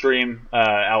personal stream.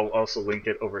 I'll also link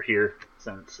it over here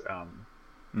since,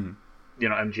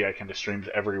 MGI kind of streams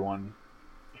everyone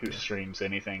who streams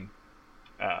anything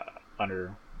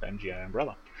under the MGI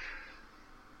umbrella.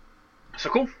 So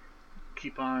cool.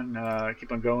 Keep on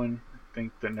going. I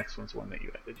think the next one's one that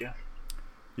you added, yeah.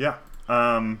 Yeah.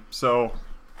 So...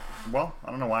 Well,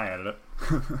 I don't know why I added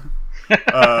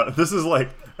it. This is like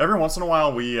every once in a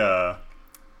while we'll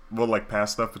like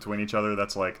pass stuff between each other.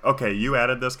 That's like, okay, you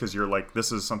added this because you're like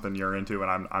this is something you're into,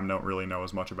 and I don't really know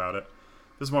as much about it.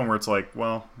 This one where it's like,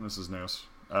 well, this is news.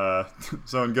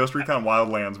 So in Ghost Recon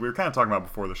Wildlands, we were kind of talking about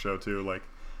before the show too. Like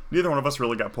neither one of us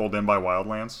really got pulled in by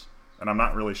Wildlands, and I'm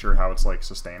not really sure how it's like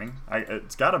sustaining.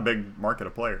 It's got a big market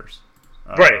of players.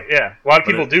 Right. Yeah. A lot of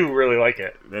people do really like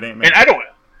it. It ain't. And I don't.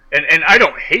 And I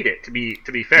don't hate it, to be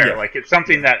fair. Yeah. Like, it's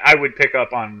something that I would pick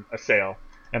up on a sale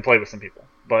and play with some people.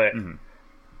 But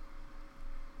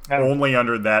only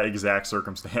under that exact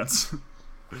circumstance.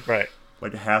 Right.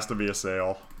 Like, it has to be a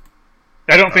sale.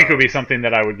 I don't think it would be something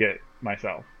that I would get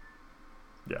myself.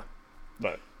 Yeah.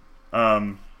 But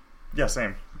yeah,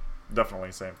 same.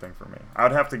 Definitely same thing for me. I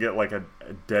would have to get, like, a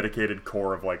dedicated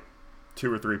core of, like,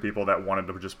 2 or 3 people that wanted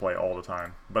to just play all the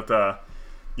time. But,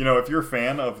 if you're a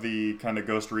fan of the kind of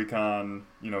Ghost Recon,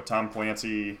 Tom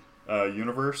Clancy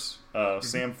universe,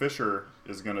 Sam Fisher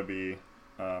is going to be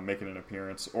making an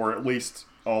appearance, or at least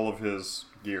all of his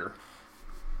gear.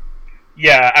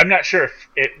 Yeah, I'm not sure if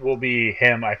it will be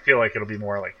him. I feel like it'll be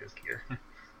more like his gear.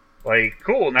 Like,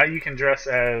 cool, now you can dress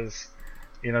as,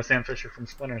 Sam Fisher from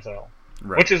Splinter Cell.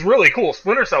 Right. Which is really cool.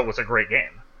 Splinter Cell was a great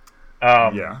game.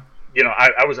 Yeah.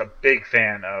 I was a big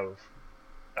fan of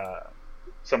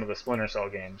some of the Splinter Cell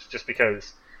games, just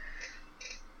because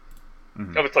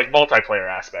of its like multiplayer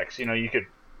aspects. You know, you could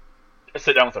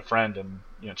sit down with a friend and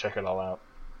check it all out.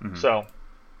 So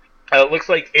it looks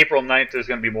like April 9th there's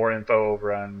going to be more info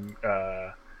over on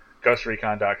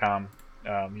GhostRecon.com.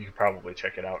 You could probably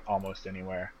check it out almost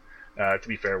anywhere. To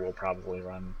be fair, we'll probably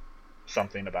run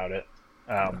something about it.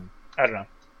 I don't know.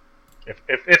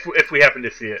 If we happen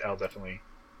to see it, I'll definitely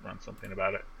run something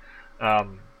about it.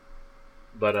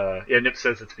 But Nip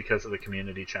says it's because of the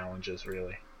community challenges,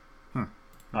 really.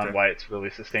 On why it's really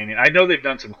sustaining. I know they've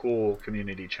done some cool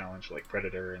community challenge like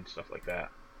Predator and stuff like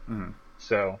that.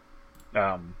 So,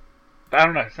 I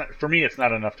don't know. For me, it's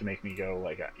not enough to make me go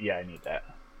like, yeah, I need that.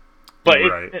 But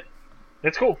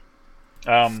it's cool.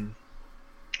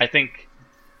 I think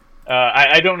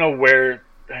I don't know where.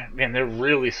 Man, they're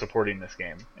really supporting this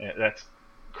game. That's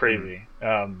crazy.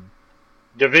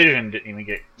 Division didn't even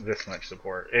get this much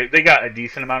support. They got a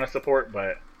decent amount of support,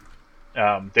 but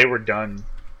they were done,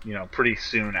 pretty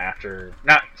soon after.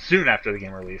 Not soon after the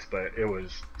game released, but it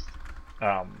was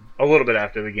a little bit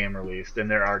after the game released, and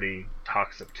they're already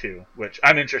talks of 2, which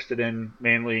I'm interested in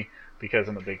mainly because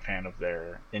I'm a big fan of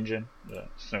their engine, the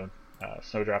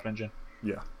Snowdrop engine.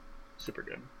 Yeah, super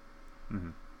good.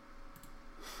 Mm-hmm.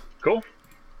 Cool.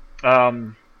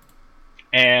 And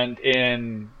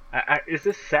in is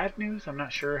this sad news? I'm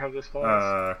not sure how this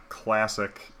falls.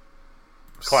 Classic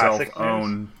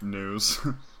self-owned news.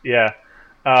 Yeah.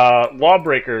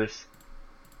 Lawbreakers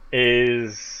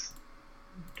is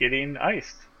getting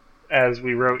iced, as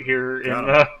we wrote here in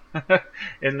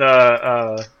in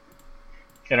our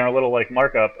little like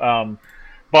markup.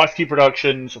 Boss Key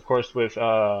Productions, of course, with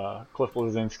Cliff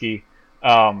Bleszinski.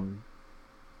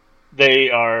 They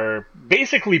are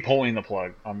basically pulling the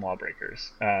plug on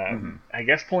Lawbreakers. I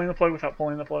guess pulling the plug without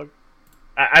pulling the plug.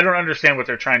 I don't understand what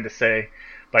they're trying to say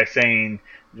by saying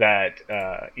that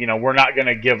we're not going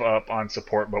to give up on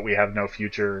support, but we have no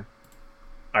future.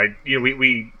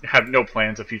 We have no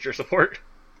plans of future support.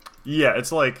 Yeah,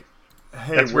 it's like,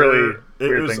 hey, that's really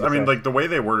it was. I mean, like the way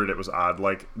they worded it was odd.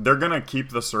 Like they're going to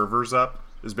keep the servers up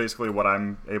is basically what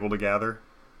I'm able to gather,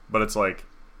 but it's like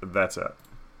that's it.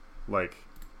 Like.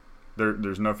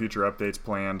 There's no future updates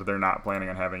planned. They're not planning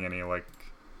on having any like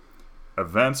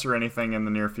events or anything in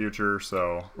the near future.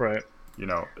 So right,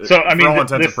 so I mean, for all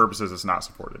intents and purposes, it's not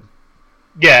supported.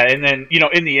 Yeah, and then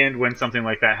in the end, when something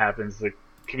like that happens, the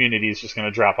community is just going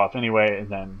to drop off anyway. And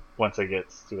then once it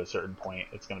gets to a certain point,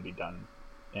 it's going to be done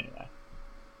anyway.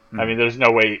 I mean, there's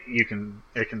no way it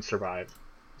can survive.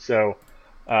 So,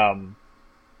 man,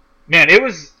 it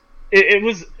was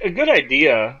a good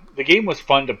idea. The game was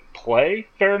fun to play,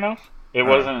 fair enough. It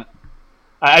wasn't...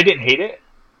 I didn't hate it,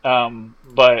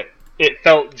 but it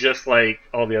felt just like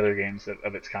all the other games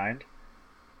of its kind,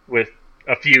 with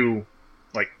a few,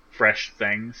 like, fresh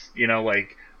things.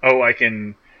 Like, I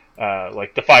can,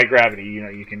 defy gravity.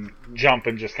 You can jump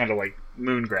and just kind of, like,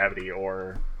 moon gravity,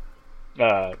 or,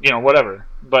 whatever.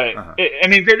 But, I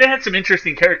mean, they had some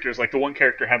interesting characters. Like, the one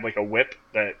character had, like, a whip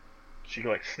that she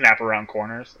could, like, snap around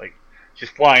corners, like... She's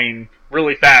flying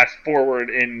really fast forward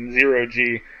in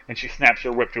 0G, and she snaps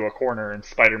her whip to a corner, and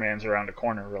Spider-Man's around a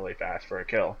corner really fast for a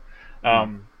kill.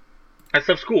 That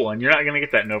stuff's cool, and you're not going to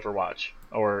get that in Overwatch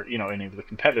or any of the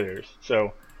competitors.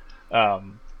 So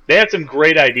they had some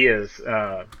great ideas,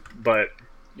 but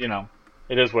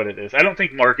it is what it is. I don't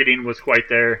think marketing was quite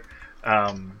there,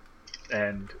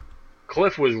 and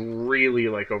Cliff was really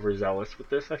like overzealous with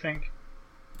this, I think.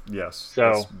 Yes,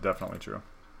 so that's definitely true.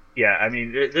 Yeah, I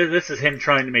mean, this is him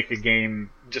trying to make a game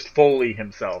just fully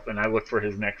himself, and I look for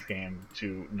his next game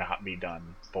to not be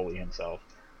done fully himself.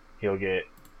 He'll get,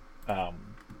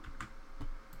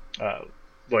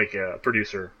 like a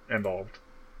producer involved.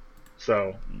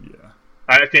 So, yeah,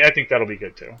 I think that'll be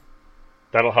good too.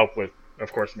 That'll help with,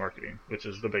 of course, marketing, which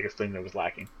is the biggest thing that was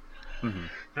lacking.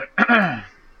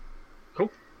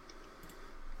 Cool.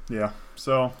 Yeah.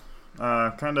 So,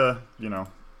 kind of,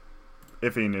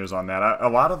 iffy news on that. A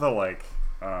lot of the like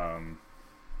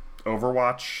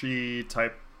Overwatch-y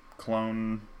type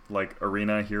clone like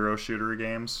arena hero shooter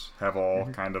games have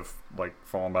all kind of like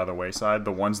fallen by the wayside.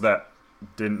 The ones that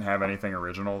didn't have anything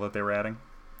original that they were adding.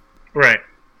 Right.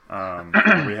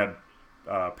 We had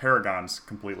Paragon's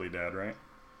completely dead, right?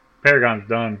 Paragon's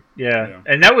done. Yeah.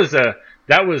 And that was the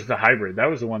hybrid. That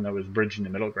was the one that was bridging the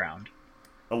middle ground.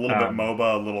 A little bit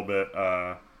MOBA, a little bit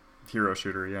hero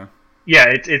shooter, yeah. Yeah,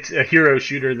 it's a hero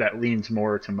shooter that leans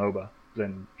more to MOBA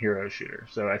than hero shooter.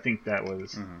 So I think that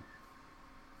was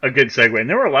a good segue. And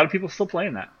there were a lot of people still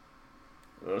playing that.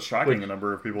 Shocking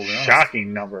number of people.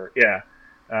 Shocking number, yeah.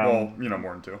 Well,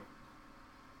 more than 2.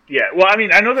 Yeah, well, I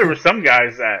mean, I know there were some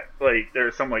guys that like there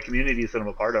were some like communities that I'm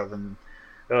a part of, and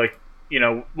they're like,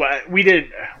 we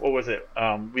did. What was it?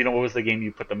 What was the game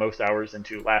you put the most hours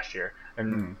into last year?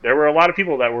 And there were a lot of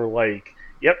people that were like,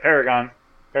 "Yep, Paragon."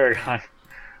 That's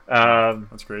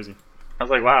crazy. I was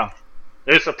like, "Wow,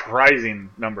 there's a surprising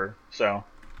number." So,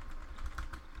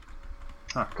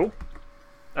 cool.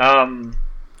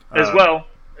 As well.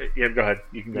 Yeah, go ahead.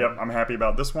 You can go. Yep, I'm happy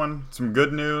about this one. Some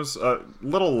good news. A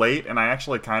little late, and I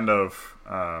actually kind of,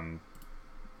 I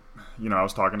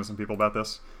was talking to some people about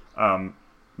this.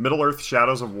 Middle-earth: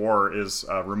 Shadows of War is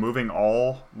removing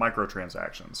all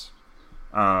microtransactions.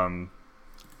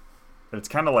 It's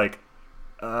kind of like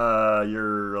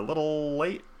you're a little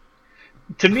late.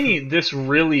 To me, this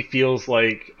really feels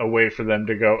like a way for them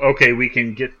to go, okay, we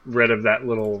can get rid of that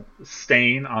little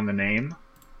stain on the name.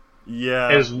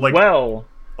 Yeah.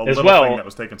 A little thing that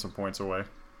was taking some points away.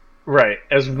 Right.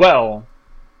 As well,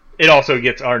 it also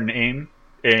gets our name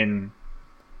in,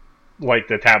 like,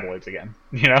 the tabloids again,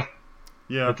 Yeah.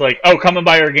 It's like, oh, come and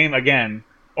buy our game again.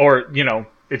 Or,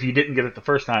 if you didn't get it the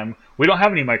first time, we don't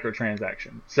have any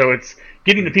microtransactions. So it's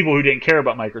getting the people who didn't care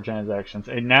about microtransactions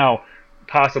and now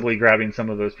possibly grabbing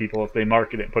some of those people if they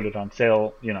market it and put it on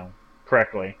sale,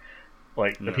 correctly.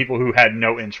 Like, the people who had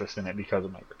no interest in it because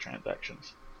of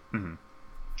microtransactions. Mm-hmm.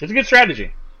 It's a good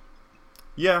strategy.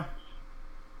 Yeah.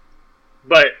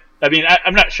 But, I mean,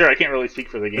 I'm not sure. I can't really speak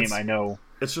for the game. I know.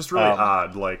 It's just really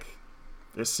odd. Like,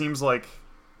 it seems like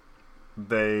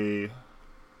they...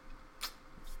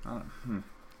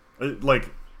 like,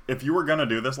 if you were going to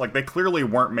do this, like, they clearly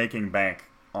weren't making bank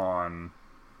on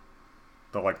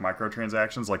the, like,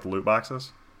 microtransactions, like the loot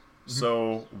boxes. Mm-hmm.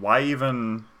 So, why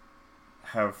even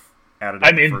have added it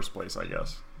in the first place, I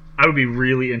guess? I would be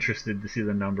really interested to see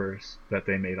the numbers that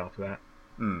they made off of that.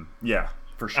 Yeah,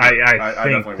 for sure. I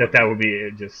think that would be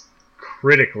just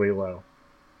critically low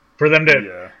for them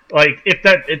to like. If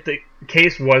the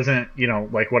case wasn't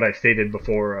like what I stated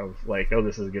before of like, oh,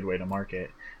 this is a good way to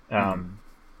market.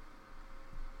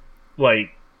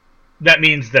 Like that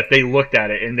means that they looked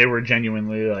at it and they were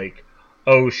genuinely like,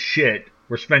 oh shit,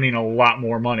 we're spending a lot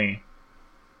more money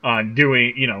on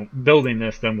doing building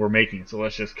this than we're making. So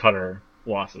let's just cut our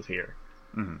losses here.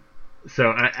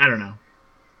 So I don't know.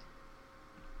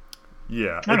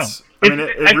 Yeah,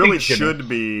 it really should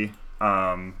be.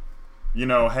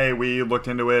 Hey, we looked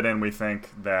into it and we think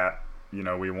that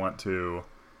we want to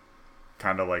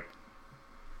kind of like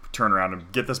turn around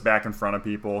and get this back in front of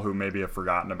people who maybe have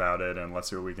forgotten about it, and let's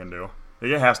see what we can do.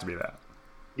 It has to be that.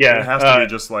 Yeah, it has to be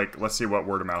just like, let's see what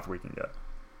word of mouth we can get.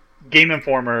 Game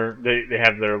Informer, they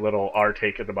have their little R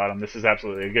take at the bottom. This is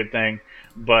absolutely a good thing,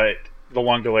 but the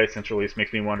long delay since release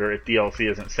makes me wonder if DLC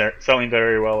isn't selling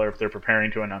very well or if they're preparing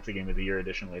to announce a Game of the Year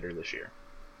edition later this year.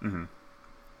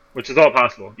 Which is all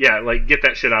possible. Yeah, like, get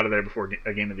that shit out of there before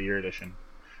a Game of the Year edition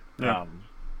yeah,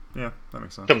 that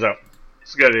makes sense. Comes out.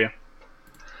 It's a good idea.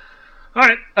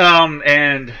 Alright,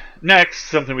 and next,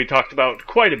 something we talked about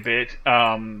quite a bit,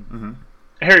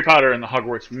 Harry Potter and the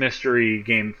Hogwarts Mystery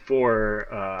game for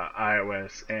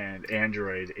iOS and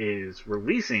Android is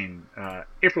releasing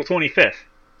April 25th.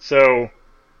 So,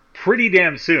 pretty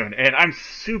damn soon. And I'm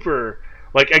super,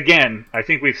 like, again, I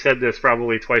think we've said this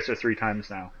probably twice or three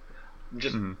times now.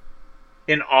 Just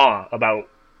in awe about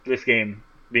this game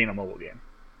being a mobile game.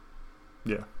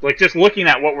 Yeah. Like, just looking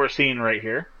at what we're seeing right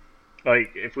here.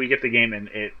 Like, if we get the game and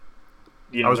it,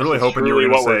 I was really hoping you were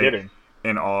going to say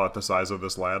in awe at the size of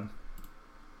this lad.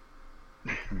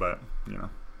 But,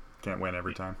 can't win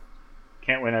every time.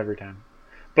 Can't win every time.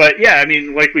 But yeah, I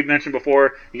mean, like we mentioned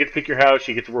before, you get to pick your house,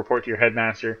 you get to report to your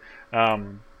headmaster,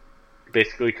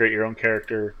 basically create your own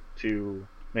character to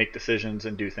make decisions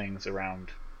and do things around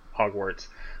Hogwarts.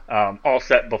 All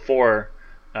set before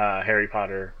Harry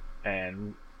Potter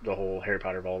and the whole Harry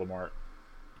Potter Voldemort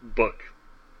book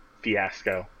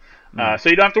fiasco. So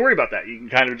you don't have to worry about that. You can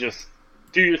kind of just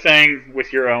do your thing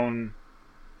with your own,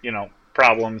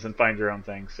 problems and find your own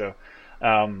thing. So,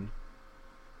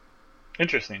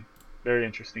 interesting. Very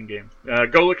interesting game.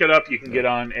 Go look it up. You can get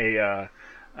on a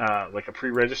like a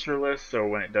pre-register list, so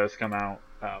when it does come out,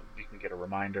 you can get a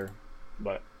reminder.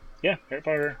 But yeah, Harry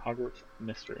Potter Hogwarts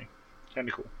Mystery, kind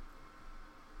of cool.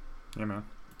 Yeah, man.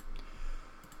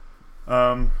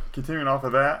 Continuing off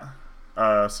of that,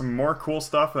 some more cool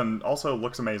stuff, and also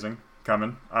looks amazing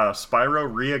coming.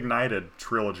 Spyro Reignited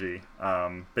Trilogy,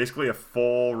 basically a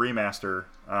full remaster.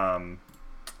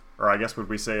 Or I guess would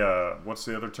we say what's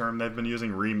the other term they've been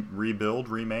using? Rebuild,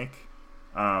 remake.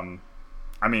 I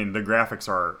mean, the graphics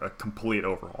are a complete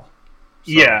overhaul.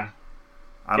 So, yeah.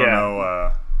 I don't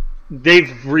know.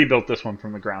 They've rebuilt this one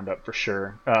from the ground up for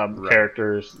sure. Right.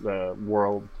 Characters, the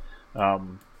world.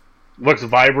 looks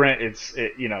vibrant.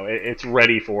 It's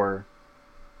ready for,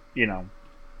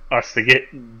 us to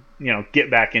get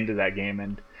back into that game,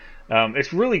 and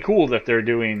it's really cool that they're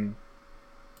doing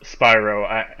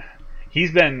Spyro.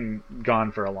 He's been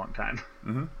gone for a long time.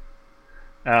 Mm-hmm.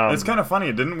 It's kind of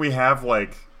funny. Didn't we have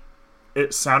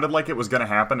it sounded like it was going to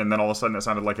happen, and then all of a sudden it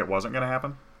sounded like it wasn't going to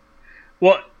happen?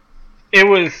 Well, it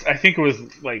was. I think it was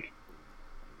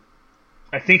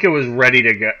ready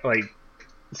to get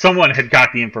someone had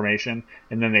got the information,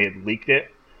 and then they had leaked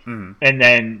it, mm-hmm. and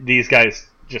then these guys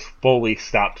just fully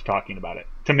stopped talking about it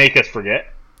to make us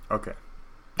forget. Okay.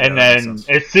 And then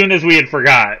as soon as we had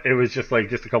forgot, it was just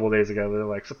a couple of days ago. They're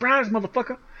like, "Surprise,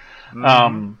 motherfucker!"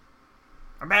 Mm-hmm.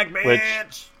 I'm back,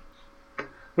 bitch.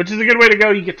 Which is a good way to go.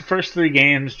 You get the first 3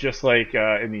 games, just like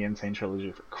in the Insane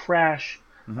Trilogy for Crash.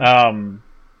 Mm-hmm.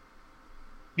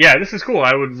 Yeah, this is cool.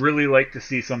 I would really like to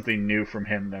see something new from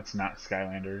him that's not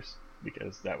Skylanders,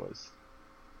 because that was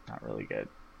not really good.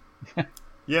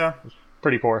 Yeah. It was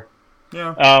pretty poor.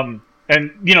 Yeah.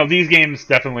 And these games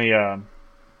definitely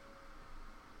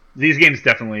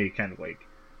kind of were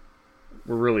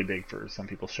really big for some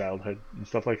people's childhood and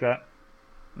stuff like that.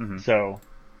 Mm-hmm. So,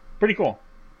 pretty cool.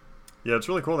 Yeah, it's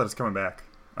really cool that it's coming back.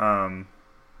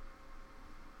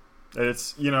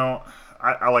 It's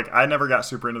I never got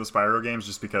super into the Spyro games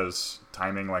just because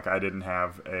timing. I didn't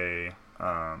have a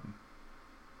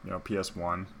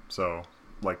PS1, so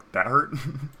that hurt.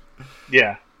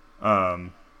 Yeah.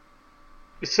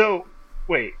 So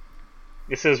wait,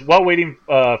 it says while waiting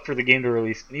for the game to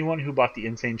release, anyone who bought the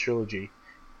Insane Trilogy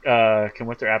can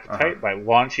whet their appetite by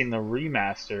launching the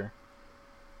remaster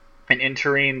and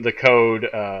entering the code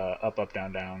up,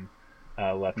 down, down,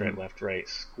 left, right, left, right,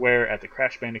 square at the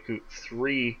Crash Bandicoot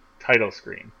 3 title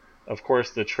screen. Of course,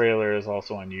 the trailer is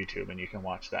also on YouTube, and you can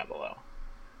watch that below,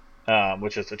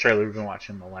 which is the trailer we've been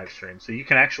watching in the live stream. So you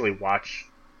can actually watch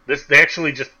this. They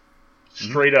actually just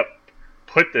straight up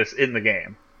put this in the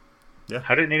game. Yeah.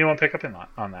 How didn't anyone pick up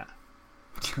on that?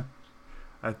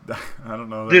 I don't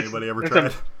know that anybody ever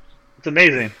tried. It's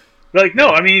amazing. No,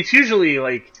 I mean, it's usually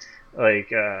like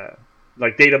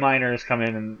data miners come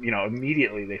in and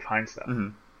immediately they find stuff. Mm-hmm.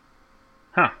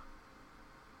 Huh.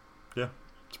 Yeah,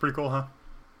 it's pretty cool, huh?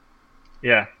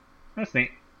 Yeah, that's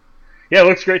neat. Yeah, it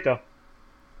looks great though.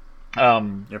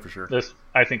 Yeah, for sure.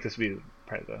 I think this would be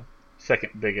probably the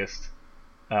second biggest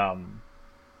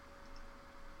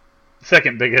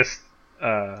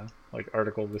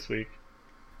article this week.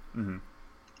 Mm-hmm.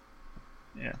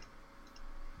 Yeah.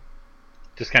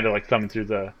 Just kind of thumbing through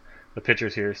the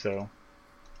pictures here, so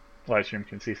live stream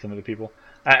can see some of the people.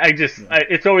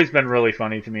 It's always been really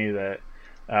funny to me that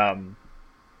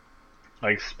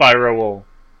Spyro will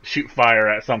shoot fire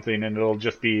at something and it'll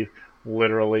just be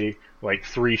literally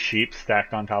 3 sheep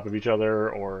stacked on top of each other,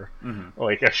 or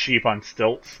a sheep on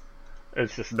stilts.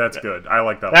 It's just that's good. I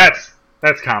like that.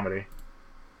 That's comedy.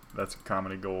 That's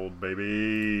comedy gold,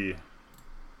 baby.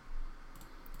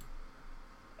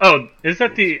 Oh, is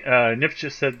that the Nip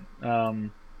just said?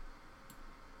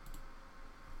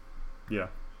 Yeah.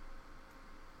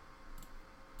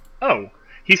 Oh,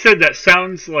 he said that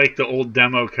sounds like the old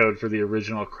demo code for the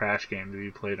original Crash game to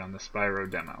be played on the Spyro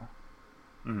demo.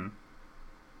 Mm-hmm.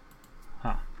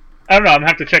 Huh. I don't know. I'm gonna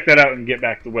have to check that out and get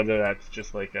back to whether that's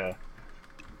just a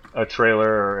trailer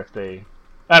or if they.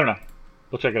 I don't know.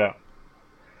 We'll check it out.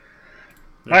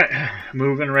 Yeah. All right,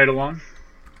 moving right along.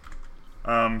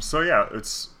 So yeah,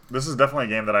 this is definitely a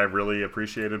game that I really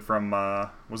appreciated from.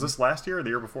 Was this last year or the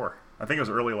year before? I think it was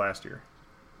early last year.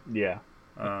 Yeah.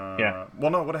 Yeah. Well,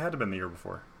 no, it would have had to have been the year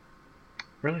before.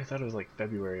 Really, I thought it was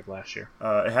February of last year.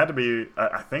 It had to be.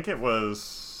 I think it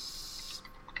was.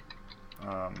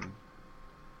 I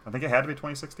think it had to be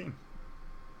 2016.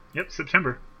 Yep,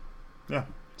 September. Yeah.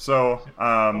 So,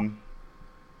 coming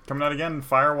out again,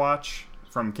 Firewatch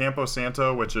from Campo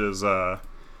Santo, which is a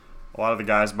lot of the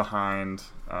guys behind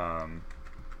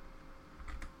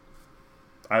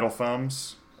Idle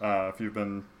Thumbs, if you've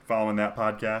been following that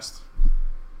podcast.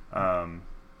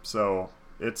 So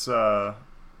it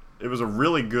was a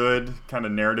really good kind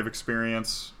of narrative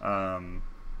experience. You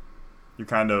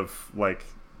kind of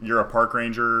you're a park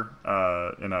ranger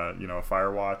in a a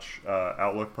Firewatch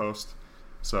Outlook post.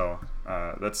 So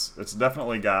it's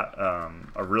definitely got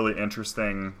a really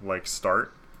interesting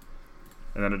start,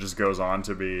 and then it just goes on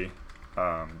to be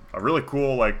a really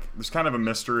cool there's kind of a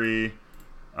mystery.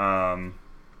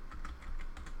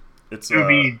 It would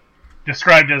be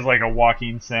described as a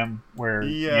walking sim where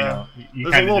you there's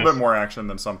a little bit more action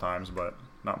than sometimes, but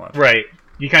not much. Right.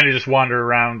 You kind of just wander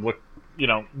around, look,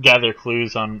 gather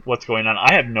clues on what's going on.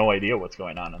 I have no idea what's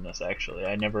going on in this. Actually,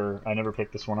 I never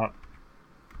picked this one up.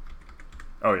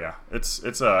 Oh yeah,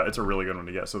 it's a really good one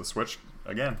to get. So the Switch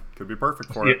again could be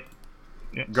perfect for it.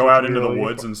 Yeah, Go out into the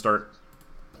woods and start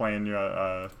playing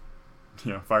firefighter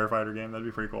game. That'd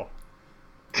be pretty cool.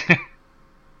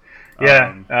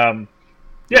 Yeah.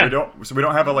 Yeah. We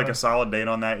don't have a solid date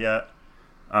on that yet.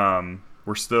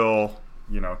 We're still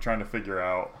trying to figure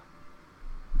out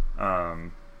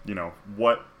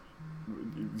what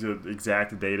the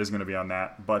exact date is going to be on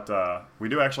that. But we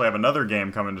do actually have another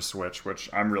game coming to Switch, which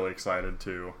I'm really excited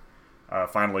to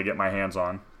finally get my hands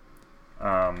on.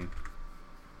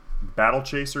 Battle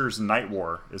Chasers Night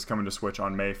War is coming to Switch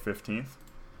on May 15th.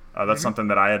 That's something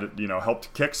that I had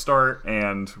helped kickstart,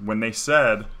 and when they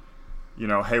said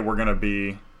hey, we're going to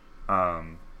be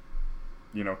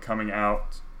coming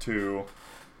out to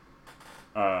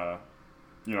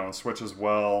Switch as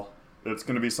well, it's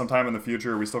going to be sometime in the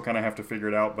future. We still kind of have to figure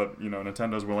it out, but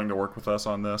Nintendo's willing to work with us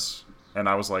on this, and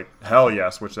I was like, hell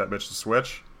yeah, switch that bitch to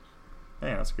Switch.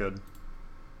 Hey, that's good.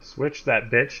 Switch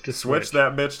that bitch to Switch. Switch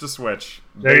that bitch to Switch.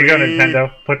 There you go,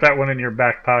 Nintendo. Put that one in your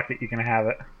back pocket. You can have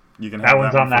it. You can have that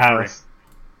one's on the house. Free.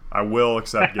 I will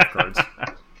accept gift cards.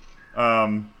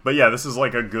 But yeah, this is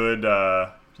like a good,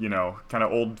 kind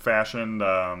of old-fashioned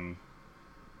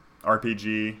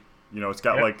RPG. It's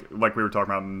got like we were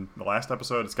talking about in the last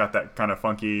episode. It's got that kind of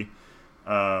funky,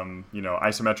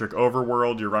 isometric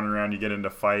overworld. You're running around, you get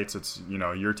into fights. It's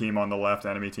your team on the left,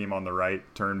 enemy team on the right,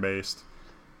 turn-based.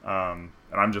 And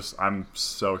I'm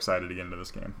so excited to get into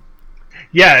this game.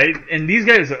 Yeah, and these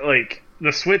guys, like,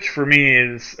 the Switch for me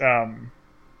is I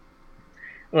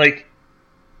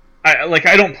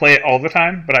don't play it all the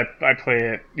time, but I play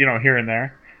it here and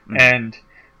there. Mm-hmm. And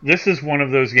this is one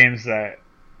of those games that,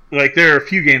 like, there are a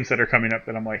few games that are coming up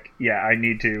that I'm like, yeah, I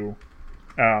need to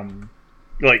I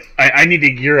need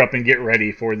to gear up and get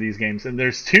ready for these games. And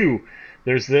there's two.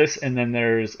 There's this, and then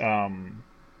there's the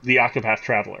Octopath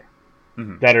Traveler.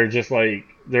 Mm-hmm. That are just like,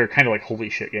 they're kind of like holy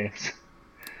shit games.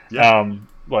 Yeah.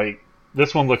 Like,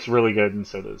 this one looks really good, and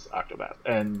so does Octopath.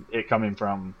 And it coming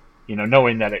from,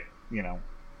 knowing that it,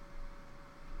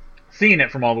 seeing it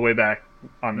from all the way back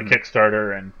on the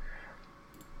Kickstarter and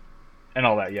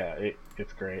all that, yeah,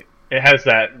 it's great. It has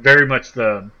that very much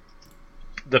the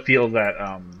feel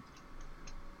that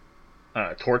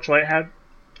Torchlight had.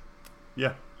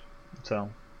 Yeah. So,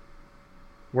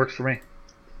 works for me.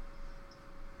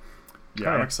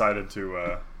 Yeah, I'm excited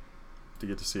to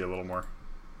get to see a little more.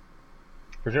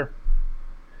 For sure.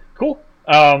 Cool.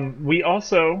 We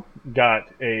also got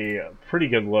a pretty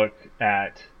good look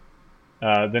at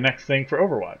the next thing for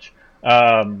Overwatch.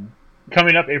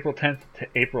 Coming up April 10th to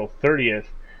April 30th,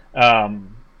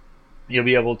 you'll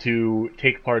be able to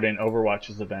take part in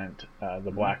Overwatch's event,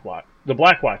 the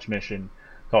Blackwatch mission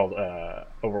called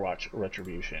Overwatch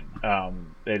Retribution.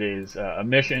 It is a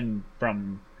mission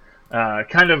from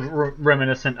kind of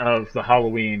reminiscent of the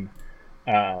Halloween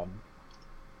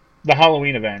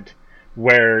event,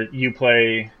 where you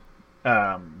play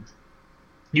one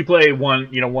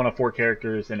of four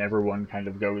characters, and everyone kind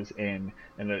of goes in,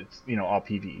 and it's all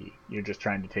PvE. You're just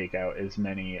trying to take out as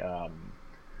many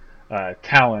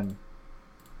Talon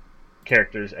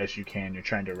characters as you can. You're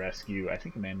trying to rescue, I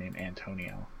think, a man named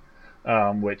Antonio,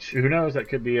 which, who knows, that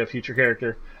could be a future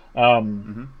character.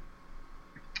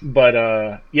 But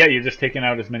yeah, you're just taking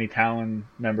out as many Talon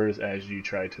members as you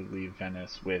try to leave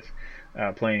Venice, with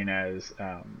playing as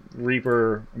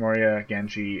Reaper, Moria,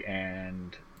 Genji,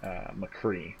 and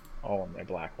McCree, all in their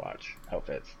Blackwatch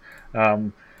outfits.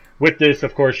 With this,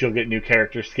 of course, you'll get new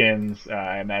character skins,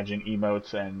 I imagine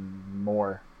emotes, and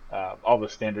more. All the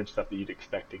standard stuff that you'd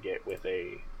expect to get with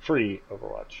a free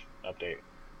Overwatch update.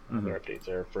 Their updates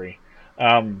are free.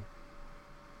 And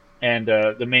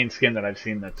the main skin that I've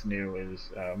seen that's new is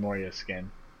Moria's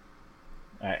skin.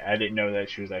 I didn't know that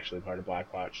she was actually part of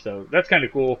Blackwatch, so that's kind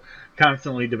of cool.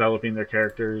 Constantly developing their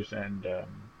characters and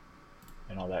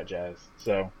all that jazz.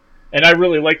 So, and I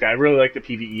really like that. I really like the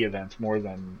PvE events more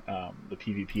than the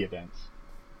PvP events.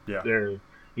 Yeah, they're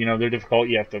difficult.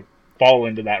 You have to fall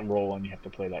into that role, and you have to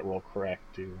play that role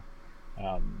correct to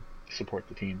support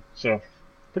the team. So,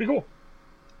 pretty cool.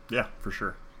 Yeah, for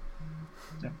sure.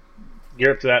 Yeah.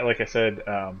 Gear up to that, like I said.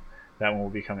 That one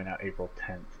will be coming out April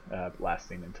 10th,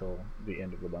 lasting until the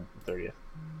end of the month, the 30th.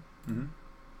 Mm-hmm.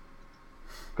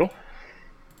 Cool.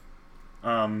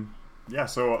 Yeah,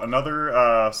 so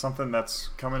another something that's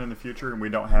coming in the future and we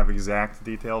don't have exact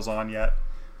details on yet.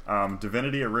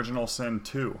 Divinity Original Sin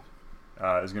 2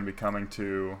 is going to be coming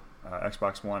to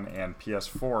Xbox One and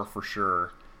PS4 for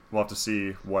sure. We'll have to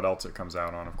see what else it comes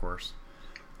out on, of course.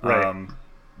 Right.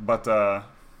 But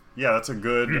yeah, that's a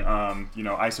good,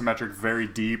 isometric, very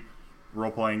deep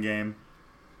role-playing game.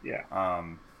 Yeah.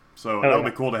 So that'll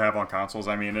be cool to have on consoles.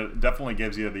 I mean, it definitely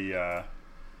gives you the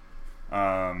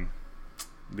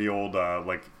old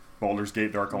like Baldur's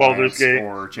Gate Dark Alliance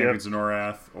or Champions of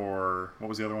Norath, or what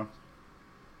was the other one?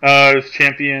 It was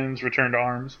Champions Return to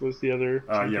Arms was the other.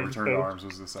 Return to Arms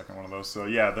was the second one of those. So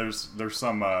yeah, there's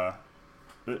some.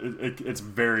 It's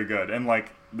very good, and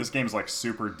like this game's like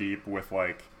super deep with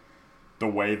like the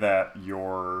way that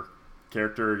your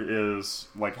character is,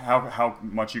 like how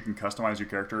much you can customize your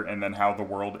character, and then how the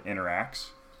world interacts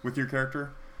with your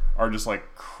character are just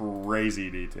like crazy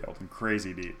detailed and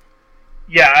crazy deep.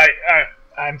 Yeah,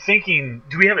 I'm thinking.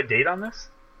 Do we have a date on this?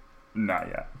 Not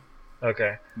yet.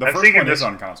 Okay. The first one is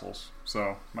on consoles,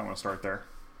 so might want to start there.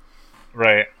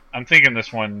 Right. I'm thinking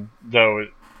this one though it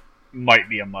might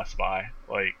be a must buy.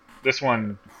 Like this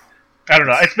one, I don't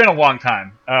know. It's been a long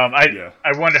time. I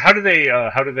wonder how do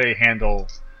they handle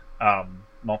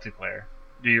multiplayer?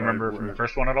 Do you remember from the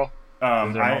first one at all?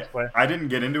 I didn't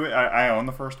get into it. I own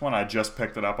the first one. I just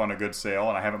picked it up on a good sale,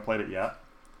 and I haven't played it yet.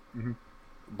 Mm-hmm.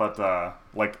 But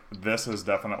like this has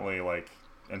definitely like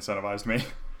incentivized me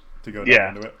to go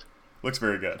down into it. Looks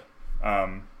very good.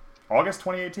 August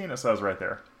 2018 it says right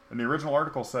there. And the original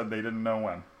article said they didn't know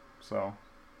when. So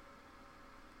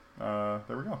there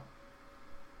we go.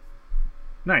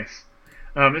 Nice.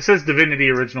 It says Divinity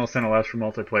Original Sin allows for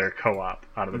multiplayer co-op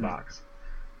out of the box.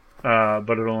 But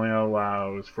it only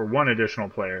allows for one additional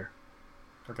player.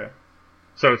 Okay.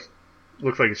 So it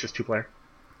looks like it's just 2-player.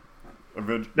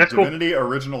 That's Divinity cool.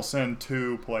 Original Sin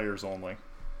 2 players only.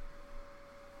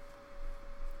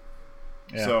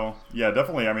 Yeah. So, yeah,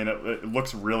 definitely. I mean, it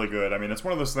looks really good. I mean, it's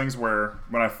one of those things where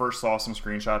when I first saw some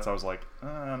screenshots, I was like,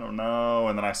 I don't know.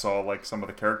 And then I saw, like, some of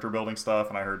the character building stuff,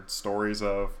 and I heard stories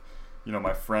of,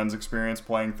 my friend's experience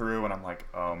playing through, and I'm like,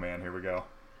 oh, man, here we go.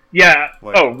 Yeah.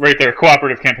 Like, right there.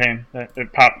 Cooperative campaign.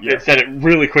 It popped. Yeah. It said it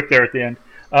really quick there at the end.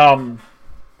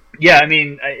 Yeah, I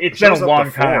mean, it's been a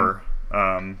long time.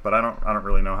 But I don't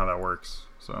really know how that works.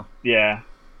 So yeah.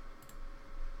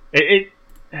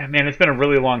 Man, it's been a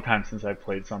really long time since I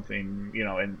played something,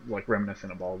 in like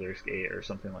reminiscent of Baldur's Gate or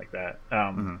something like that.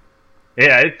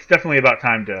 Yeah, it's definitely about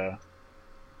time to,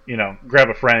 grab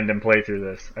a friend and play through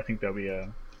this. I think that'll be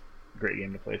a great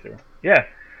game to play through. Yeah,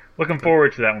 looking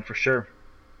forward to that one for sure.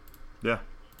 Yeah.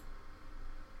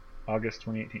 August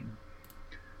 2018.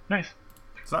 Nice.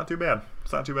 It's not too bad.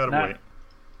 It's not too bad of wait.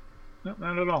 No,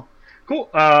 not at all. Cool.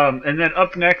 And then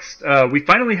up next, we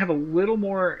finally have a little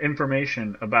more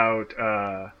information about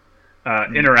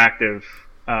interactive.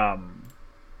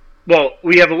 Well,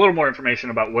 we have a little more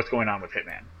information about what's going on with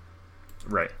Hitman.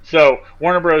 Right. So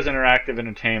Warner Bros. Interactive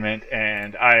Entertainment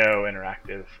and IO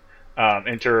Interactive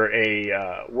enter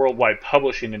a worldwide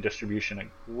publishing and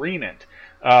distribution agreement.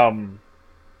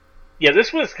 Yeah,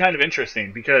 this was kind of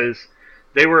interesting because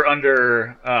they were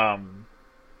under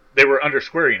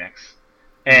Square Enix.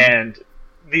 And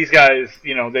these guys,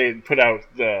 they put out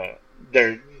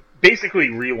they're basically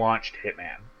relaunched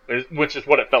Hitman, which is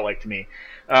what it felt like to me.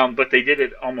 But they did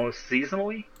it almost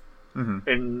seasonally,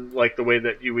 in like the way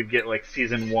that you would get like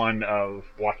season 1 of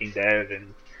Walking Dead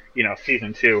and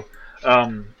season 2.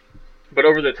 But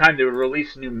over the time, they would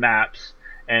release new maps,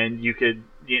 and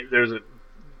there's a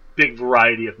big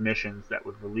variety of missions that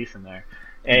would release in there,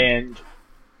 and.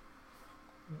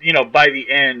 By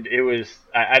the end, it was,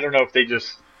 I don't know if they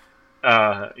just,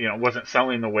 wasn't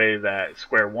selling the way that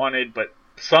Square wanted, but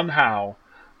somehow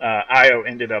IO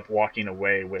ended up walking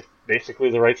away with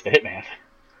basically the rights to Hitman.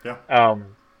 Yeah.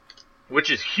 Which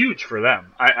is huge for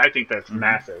them. I think that's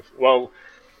massive. Well,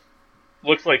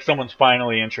 looks like someone's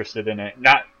finally interested in it.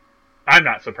 I'm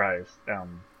not surprised.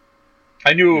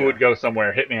 I knew it would go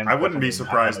somewhere. Hitman. I wouldn't be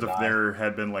surprised if there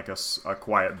had been like a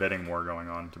quiet bidding war going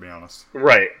on, to be honest.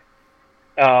 Right.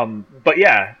 But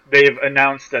yeah, they've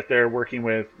announced that they're working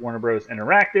with Warner Bros.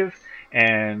 Interactive,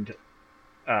 and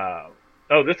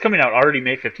that's coming out already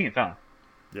May 15th, huh?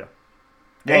 Yeah.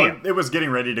 Well, it was getting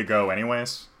ready to go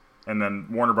anyways, and then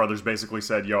Warner Brothers basically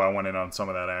said, "Yo, I want in on some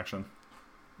of that action."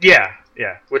 Yeah,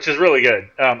 which is really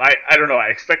good. I don't know. I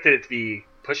expected it to be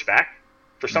pushed back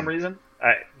for some reason,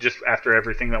 just after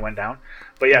everything that went down.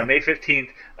 But yeah, May 15th,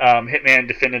 Hitman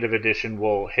Definitive Edition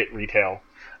will hit retail.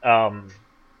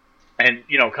 And,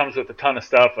 comes with a ton of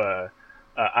stuff,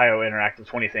 IO Interactive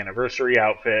 20th Anniversary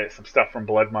outfit, some stuff from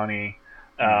Blood Money,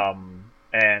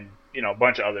 and, a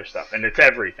bunch of other stuff. And it's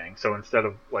everything. So instead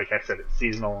of, like I said, it's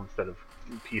seasonal, instead of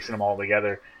piecing them all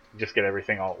together, you just get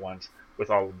everything all at once with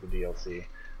all of the DLC.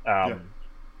 Yeah,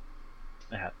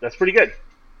 that's pretty good.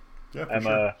 Yeah, for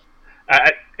sure.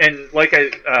 I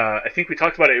think we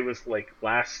talked about it, it was like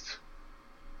I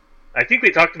think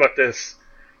we talked about this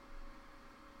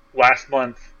last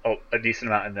month a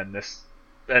decent amount, and then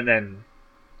and then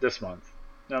this month.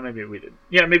 No, maybe we did.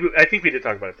 Yeah, maybe I think we did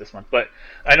talk about it this month. But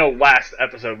I know last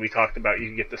episode we talked about you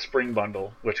can get the spring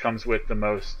bundle, which comes with the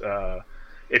most.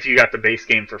 If you got the base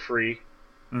game for free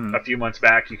a few months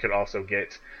back, you could also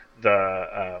get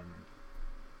the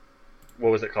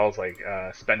what was it called, like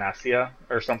Spenacia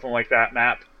or something like that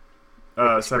map.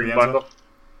 Spring bundle.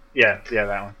 Yeah,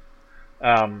 that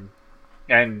one.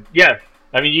 And yeah,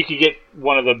 I mean, you could get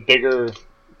one of the bigger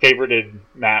favorited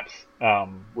maps,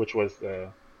 which was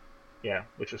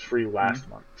free last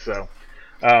month. So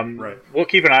we'll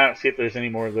keep an eye out, see if there's any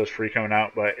more of those free coming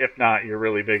out. But if not, you're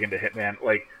really big into Hitman.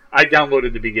 Like, I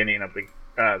downloaded the beginning of the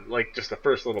like just the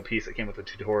first little piece that came with the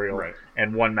tutorial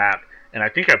and one map, and I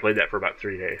think I played that for about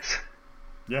 3 days.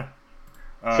 Yeah.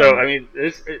 So I mean,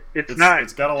 it's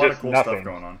got a lot of cool stuff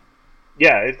going on.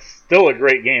 Yeah, it's still a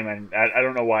great game, and I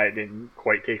don't know why it didn't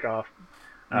quite take off.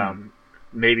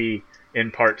 Maybe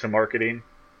in part to marketing.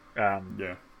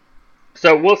 Yeah.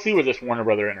 So we'll see where this Warner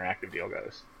Brother Interactive deal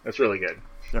goes. That's really good.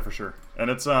 Yeah, for sure. And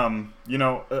it's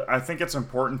I think it's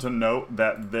important to note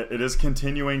that it is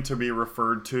continuing to be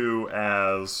referred to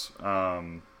as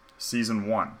season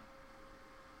 1,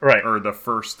 right? Or the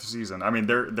first season. I mean,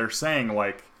 they're saying,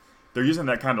 like, they're using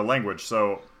that kind of language.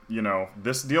 So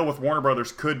this deal with Warner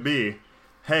Brothers could be,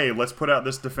 hey, let's put out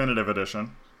this definitive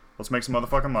edition. Let's make some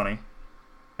motherfucking money,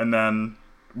 and then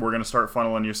we're gonna start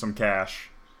funneling you some cash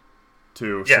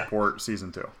to support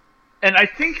season 2. And I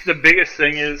think the biggest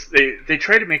thing is they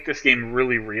try to make this game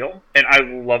really real, and I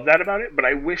love that about it, but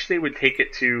I wish they would take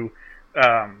it to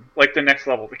like the next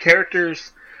level. The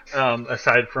characters,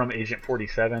 aside from Agent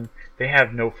 47, they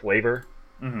have no flavor.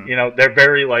 Mm-hmm. They're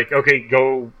very like, okay,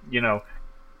 go,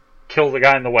 kill the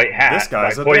guy in the white hat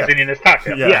by poisoning his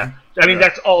cocktail. Yeah. I mean,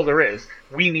 that's all there is.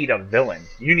 We need a villain.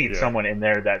 You need someone in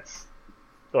there that's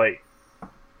like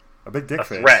a big dick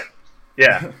face. Threat.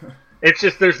 Yeah. It's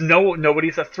just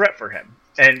nobody's a threat for him,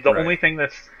 and the only thing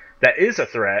that is a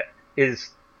threat is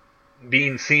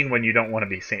being seen when you don't want to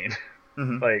be seen.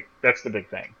 Mm-hmm. Like, that's the big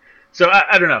thing. So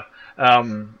I don't know.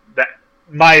 That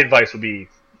my advice would be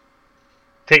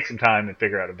take some time and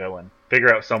figure out a villain.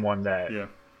 Figure out someone that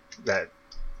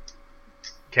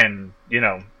can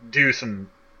do some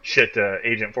shit to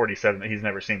Agent 47 that he's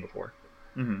never seen before.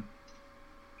 Mm-hmm.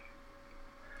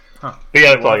 Huh. But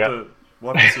yeah, that's all I got.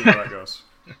 We'll have to see how that goes.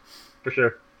 For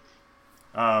sure.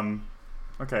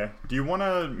 Okay. Do you want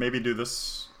to maybe do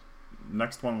this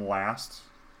next one last?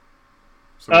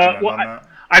 So we can end on that?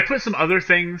 I put some other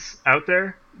things out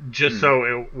there just so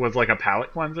it was like a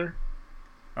palate cleanser.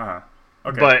 Uh-huh.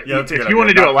 Okay. But if you want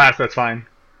to do it last, that's fine.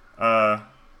 I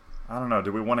don't know.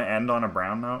 Do we want to end on a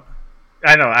brown note?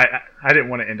 I know. I didn't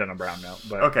want to end on a brown note.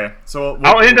 But okay. So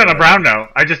I'll end on a brown note.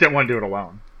 I just didn't want to do it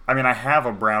alone. I mean, I have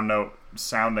a brown note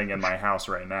sounding in my house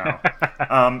right now.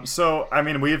 So, I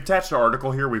mean, we attached an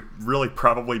article here. We really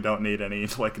probably don't need any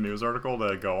news article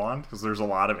to go on because there's a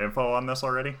lot of info on this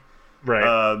already.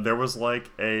 Right. There was a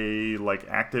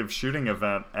active shooting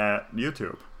event at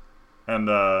YouTube, and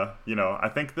I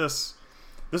think this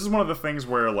is one of the things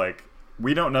where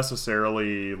we don't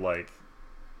necessarily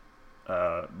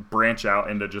branch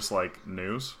out into just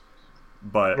news,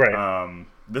 but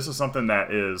this is something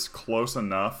that is close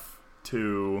enough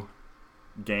to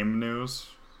game news.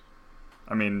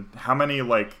 I mean, how many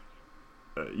one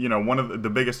of the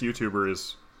biggest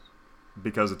YouTubers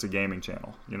because it's a gaming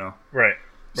channel, Right.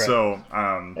 So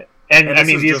and I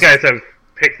mean these guys have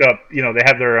picked up, they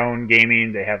have their own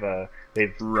gaming,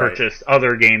 they've purchased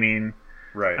other gaming.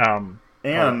 Right.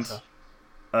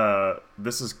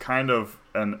 This is kind of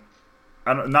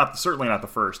certainly not the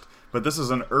first, but this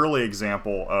is an early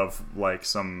example of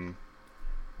some,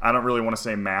 I don't really want to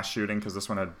say mass shooting because this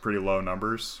one had pretty low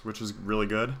numbers, which is really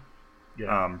good.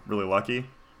 Yeah. Really lucky.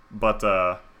 But,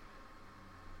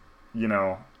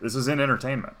 this is in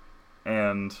entertainment.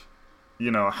 And,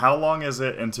 how long is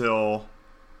it until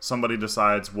somebody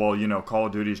decides, well, Call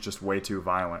of Duty is just way too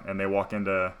violent, and they walk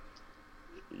into,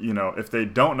 if they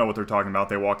don't know what they're talking about,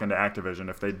 they walk into Activision.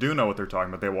 If they do know what they're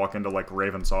talking about, they walk into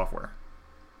Raven Software.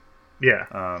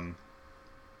 Yeah.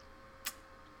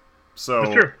 So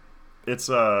that's true. It's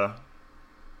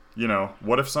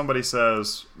what if somebody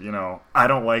says, I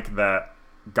don't like that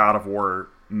God of War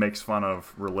makes fun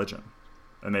of religion,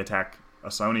 and they attack a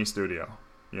Sony studio,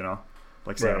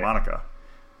 like Santa Monica.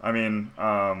 I mean,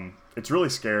 it's really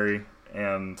scary,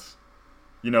 and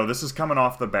this is coming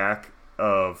off the back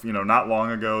of not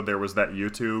long ago there was that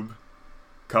YouTube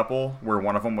couple where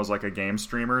one of them was a game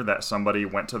streamer that somebody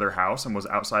went to their house and was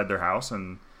outside their house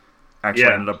and actually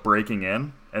ended up breaking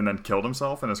in and then killed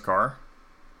himself in his car.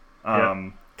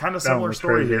 Kind of similar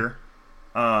story here.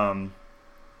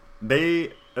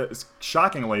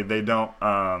 shockingly, they don't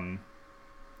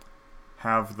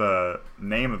have the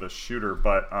name of the shooter,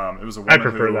 but it was a woman I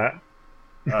prefer that.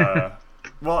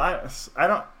 Well, I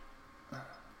don't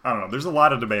know. There's a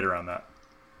lot of debate around that.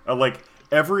 Like,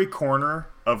 every corner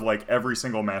of, like, every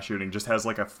single mass shooting just has,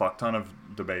 like, a fuck ton of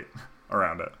debate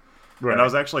around it. Right. And I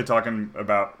was actually talking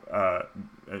about,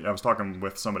 I was talking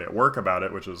with somebody at work about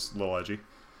it, which is a little edgy.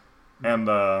 And,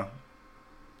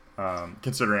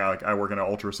 considering I work in an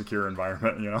ultra secure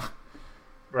environment, you know?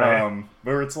 Right.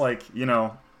 Where it's like, you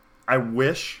know, I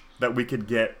wish that we could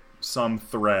get some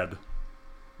thread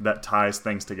that ties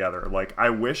things together. Like, I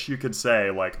wish you could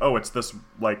say, like, oh, it's this,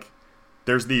 like,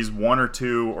 there's these 1 or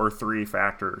 2 or 3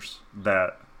 factors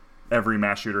that every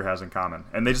mass shooter has in common.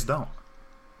 And they just don't.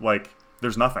 Like,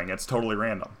 there's nothing. It's totally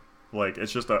random. Like,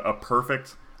 it's just a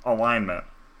perfect alignment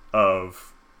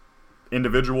of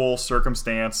individual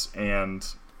circumstance and,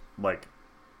 like,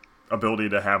 ability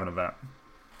to have an event,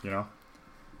 you know?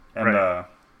 And, right.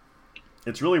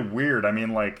 It's really weird. I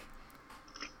mean, like,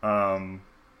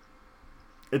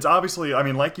 it's obviously, I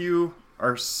mean, like you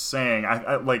are saying,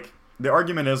 I like, the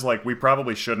argument is, like, we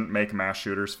probably shouldn't make mass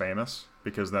shooters famous,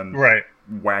 because then right.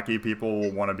 wacky people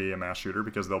will want to be a mass shooter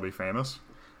because they'll be famous.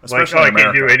 Especially like, oh, I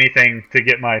can't do anything to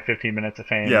get my 15 minutes of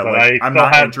fame. Yeah, but like, I'm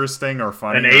not interesting or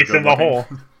funny. An ace in the hole.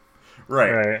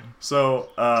 Right. So,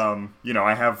 you know,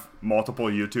 I have multiple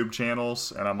YouTube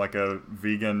channels, and I'm like a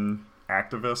vegan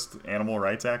activist, animal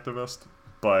rights activist,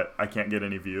 but I can't get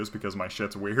any views because my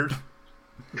shit's weird.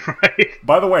 Right.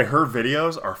 By the way, her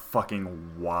videos are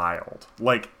fucking wild.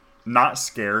 Like, not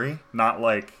scary, not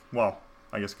like, well,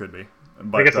 I guess could be,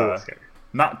 but I guess a little scary.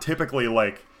 Not typically,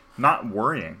 like, not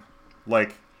worrying.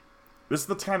 Like, this is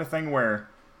the kind of thing where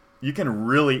you can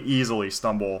really easily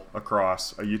stumble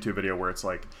across a YouTube video where it's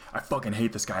like, I fucking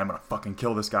hate this guy, I'm gonna fucking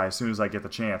kill this guy as soon as I get the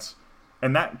chance.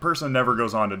 And that person never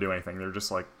goes on to do anything. They're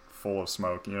just, like, full of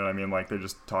smoke, you know what I mean? Like, they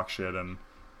just talk shit and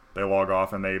they log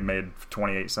off and they made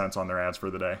 28 cents on their ads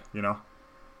for the day, you know?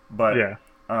 But, yeah.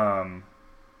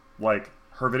 Like,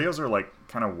 her videos are, like,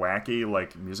 kind of wacky.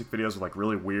 Like, music videos are, like,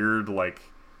 really weird, like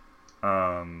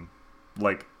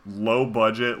low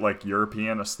budget, like,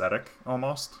 European aesthetic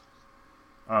almost.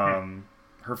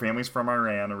 Her family's from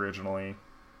Iran originally.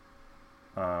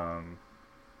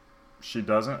 She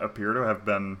doesn't appear to have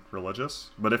been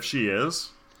religious, but if she is,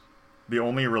 the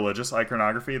only religious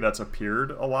iconography that's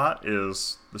appeared a lot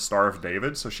is the Star of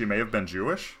David, so she may have been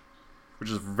Jewish, which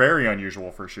is very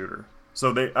unusual for a shooter.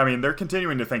 So they're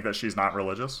continuing to think that she's not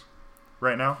religious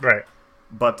right now. Right.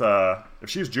 But if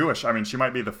she's Jewish, I mean, she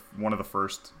might be one of the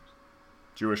first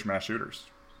Jewish mass shooters.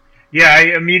 Yeah,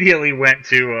 I immediately went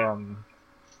to,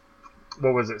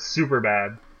 what was it,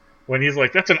 Superbad, when he's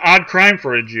like, that's an odd crime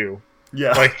for a Jew.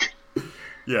 Yeah. Like,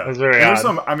 yeah. It was very odd.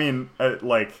 Some, I mean,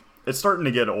 like, it's starting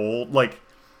to get old. Like,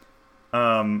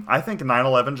 I think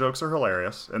 9/11 jokes are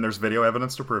hilarious, and there's video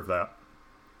evidence to prove that.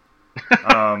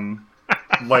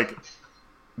 Like,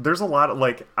 there's a lot of,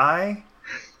 like, I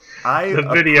the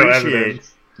video appreciate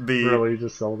evidence really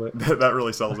just sold it. That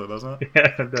really sells it, doesn't it?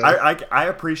 Yeah, it does. I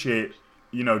appreciate,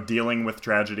 you know, dealing with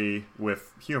tragedy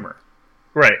with humor.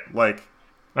 Right. Like,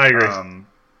 I agree.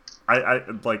 I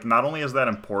like, not only is that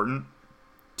important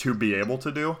to be able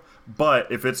to do,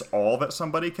 but if it's all that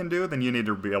somebody can do, then you need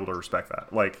to be able to respect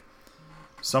that. Like,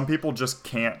 some people just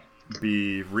can't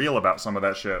be real about some of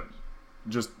that shit,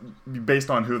 just based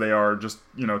on who they are, just,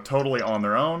 you know, totally on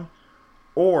their own,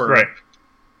 or right.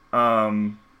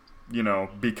 You know,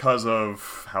 because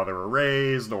of how they were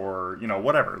raised, or, you know,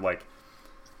 whatever. Like,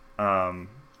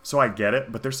 so I get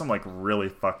it, but there's some, like, really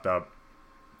fucked up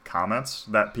comments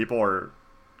that people are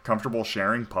comfortable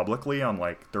sharing publicly on,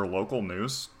 like, their local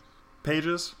news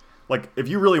pages. Like, if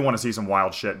you really want to see some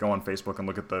wild shit, go on Facebook and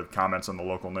look at the comments on the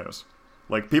local news.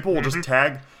 Like, people will just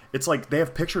tag, it's like they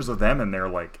have pictures of them and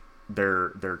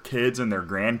their kids and their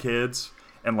grandkids,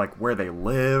 and, like, where they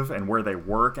live and where they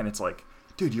work, and it's like,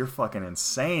 dude, you're fucking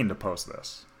insane to post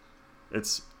this.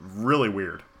 It's really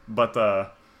weird. But,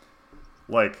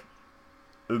 like,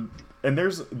 and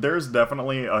there's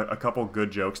definitely a couple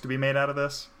good jokes to be made out of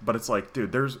this, but it's like,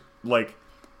 dude, there's, like,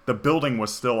 the building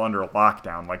was still under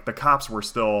lockdown. Like, the cops were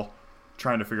still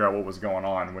trying to figure out what was going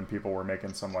on when people were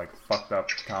making some, like, fucked up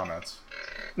comments.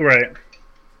 Right.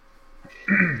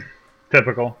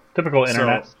 Typical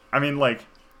internet. So, I mean, like,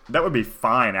 that would be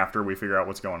fine after we figure out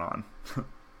what's going on.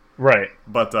 Right.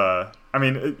 But, I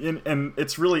mean, and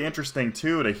it's really interesting,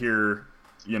 too, to hear,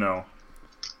 you know,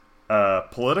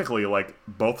 politically, like,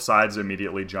 both sides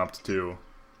immediately jumped to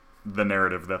the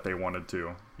narrative that they wanted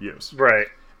to use. Right.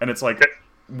 And it's like,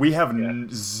 we have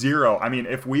zero. I mean,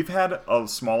 if we've had a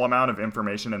small amount of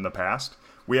information in the past,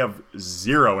 We have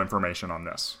zero information on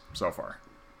this so far.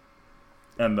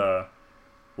 And,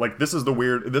 like, this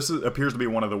appears to be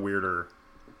one of the weirder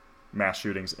mass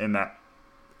shootings in that,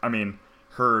 I mean,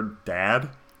 her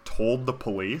dad told the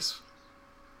police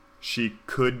she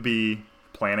could be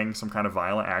planning some kind of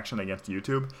violent action against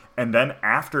YouTube. And then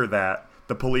after that,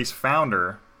 the police found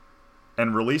her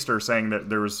and released her saying that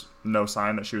there was no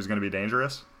sign that she was going to be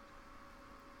dangerous.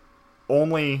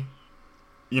 Only,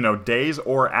 days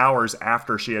or hours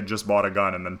after she had just bought a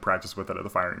gun and then practiced with it at the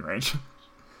firing range. A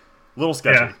little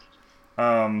sketchy.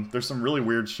 Yeah. There's some really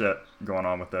weird shit going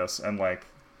on with this. And, like...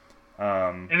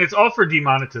 and it's all for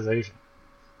demonetization.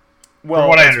 Well, from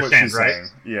what I understand, right? Saying.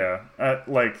 Yeah.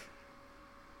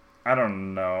 I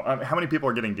don't know. How many people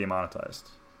are getting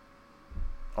demonetized?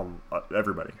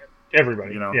 Everybody.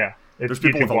 Everybody, yeah. There's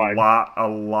people with a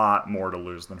lot more to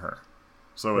lose than her.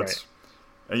 So it's,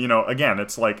 again,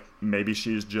 it's like maybe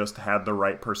she's just had the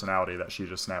right personality that she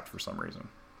just snapped for some reason.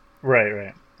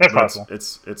 Right. That's possible.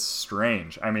 It's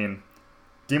strange. I mean,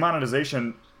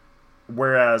 demonetization,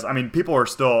 whereas, I mean, people are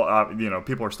still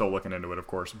looking into it, of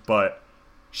course, but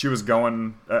she was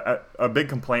going, a big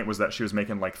complaint was that she was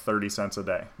making like 30 cents a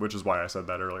day, which is why I said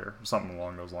that earlier, something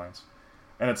along those lines.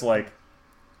 And it's like,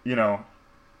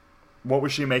 what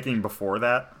was she making before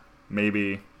that?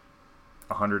 Maybe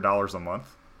 $100 a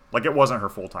month. Like, it wasn't her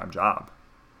full-time job.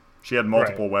 She had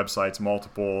multiple websites,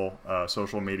 multiple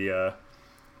social media,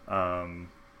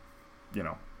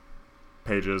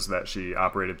 pages that she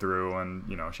operated through, and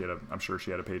I'm sure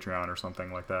she had a Patreon or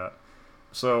something like that.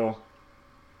 So,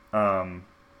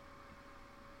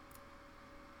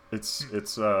 it's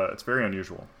very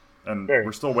unusual, and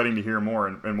we're still waiting to hear more.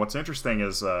 And what's interesting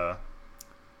is, I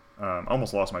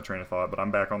almost lost my train of thought, but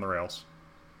I'm back on the rails.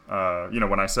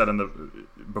 When I said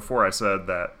before I said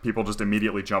that people just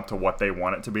immediately jump to what they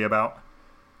want it to be about.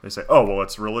 They say, oh, well,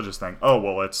 it's a religious thing. Oh,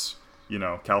 well, it's,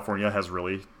 California has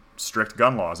really strict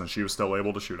gun laws and she was still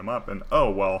able to shoot them up. And, oh,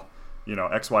 well,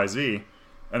 XYZ.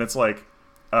 And it's like,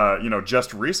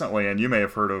 just recently, and you may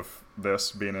have heard of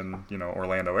this being in,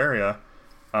 Orlando area,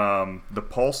 the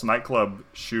Pulse nightclub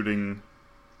shooter's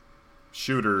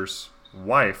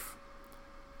wife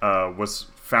was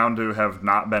found to have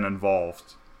not been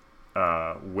involved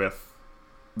with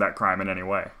that crime in any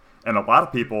way. And a lot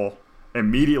of people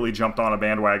immediately jumped on a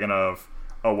bandwagon of,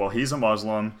 oh, well, he's a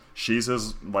Muslim, she's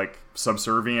his, like,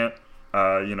 subservient,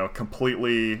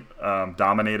 completely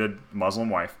dominated Muslim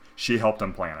wife. She helped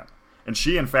him plan it. And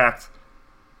she, in fact,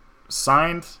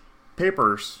 signed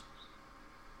papers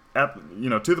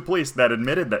to the police that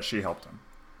admitted that she helped him.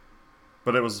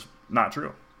 But it was not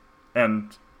true.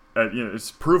 And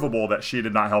it's provable that she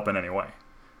did not help in any way.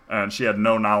 And she had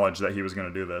no knowledge that he was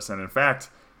going to do this. And in fact,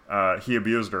 he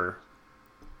abused her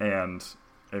and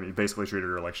basically treated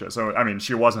her like shit. So, I mean,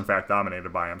 she was in fact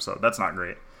dominated by him, so that's not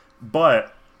great.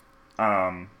 But,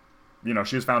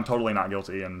 she was found totally not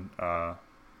guilty, and,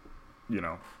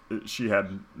 she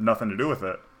had nothing to do with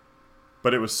it.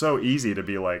 But it was so easy to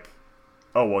be like,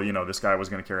 oh, well, this guy was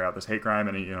going to carry out this hate crime,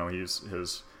 and,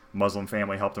 his Muslim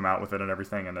family helped him out with it and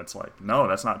everything. And it's like, no,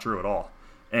 that's not true at all.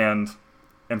 And,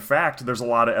 in fact, there's a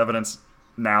lot of evidence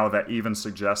now that even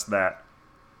suggests that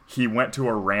he went to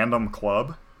a random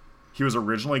club. He was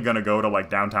originally going to go to, like,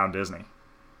 downtown Disney.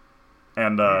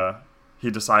 And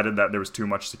he decided that there was too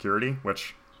much security,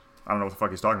 which I don't know what the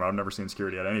fuck he's talking about. I've never seen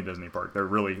security at any Disney park. They're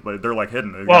really, they're like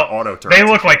hidden. They've got auto turrets. They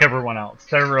look like everyone else.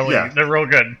 They're real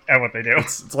good at what they do.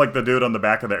 It's like the dude on the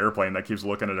back of the airplane that keeps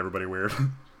looking at everybody weird.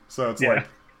 So it's like,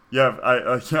 yeah,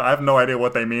 I have no idea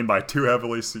what they mean by too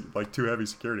heavy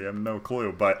security. I have no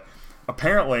clue. But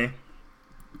apparently,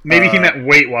 maybe he meant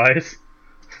weight-wise.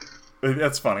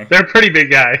 That's funny. They're pretty big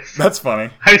guys. That's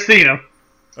funny. I've seen them.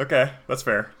 Okay, that's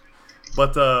fair.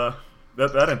 But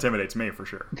that intimidates me for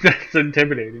sure. That's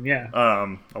intimidating, yeah.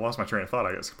 I lost my train of thought.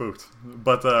 I got spooked.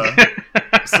 But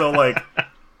so like,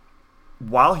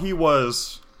 while he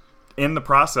was in the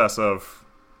process of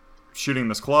shooting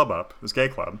this club up, this gay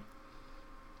club,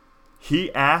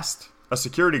 he asked a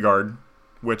security guard,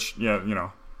 which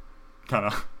kind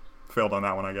of failed on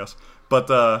that one, I guess.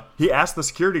 But he asked the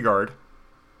security guard.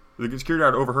 The security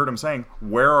guard overheard him saying,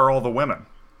 "Where are all the women?"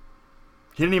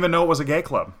 He didn't even know it was a gay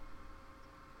club.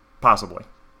 Possibly.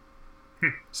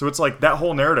 So it's like that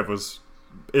whole narrative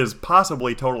is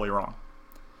possibly totally wrong.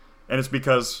 And it's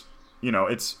because,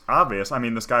 it's obvious. I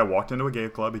mean, this guy walked into a gay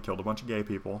club. He killed a bunch of gay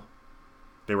people.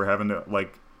 They were having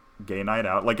gay night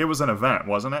out. Like, it was an event,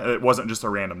 wasn't it? It wasn't just a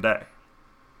random day.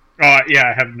 Yeah,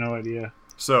 I have no idea.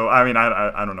 So, I mean,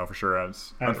 I don't know for sure.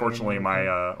 Unfortunately, my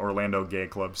Orlando gay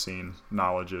club scene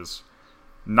knowledge is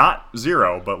not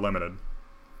zero, but limited.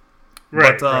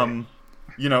 Right, but,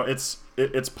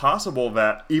 it's possible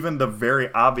that even the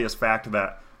very obvious fact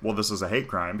that, well, this is a hate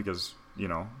crime because,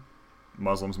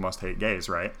 Muslims must hate gays,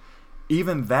 right?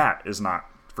 Even that is not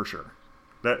for sure.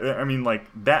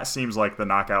 That seems like the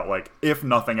knockout, like, if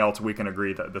nothing else, we can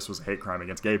agree that this was a hate crime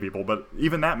against gay people, but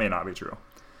even that may not be true.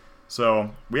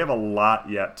 So we have a lot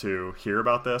yet to hear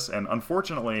about this, and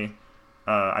unfortunately,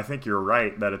 I think you're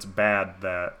right that it's bad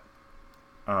that,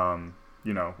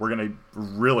 we're going to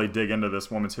really dig into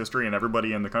this woman's history, and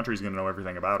everybody in the country is going to know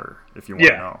everything about her, if you want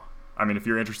to know. I mean, if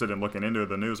you're interested in looking into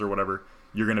the news or whatever,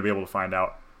 you're going to be able to find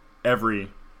out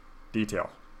every detail.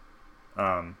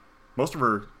 Most of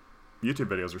her YouTube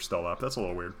videos are still up. That's a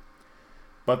little weird.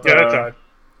 But, that's odd.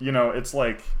 It's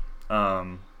like,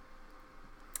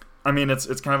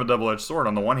 it's kind of a double-edged sword.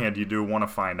 On the one hand, you do want to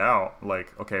find out,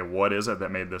 like, okay, what is it that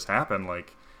made this happen?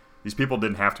 Like, these people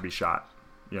didn't have to be shot.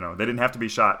 They didn't have to be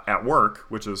shot at work,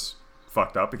 which is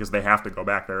fucked up because they have to go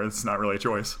back there. It's not really a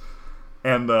choice.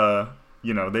 And, they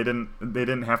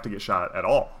didn't have to get shot at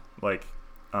all. Like,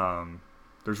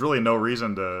 there's really no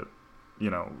reason to,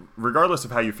 regardless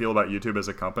of how you feel about YouTube as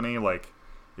a company, like,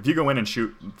 if you go in and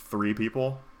shoot 3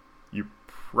 people, you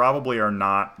probably are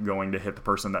not going to hit the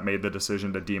person that made the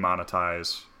decision to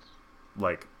demonetize,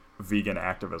 like, vegan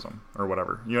activism or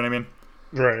whatever. You know what I mean?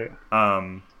 Right.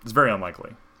 It's very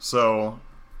unlikely. So,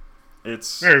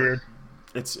 it's very weird.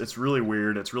 It's really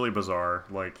weird. It's really bizarre.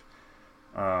 Like,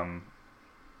 and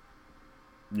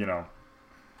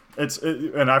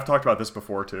I've talked about this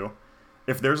before too.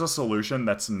 If there's a solution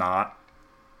that's not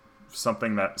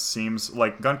something that seems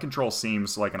like gun control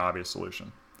seems like an obvious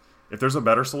solution. If there's a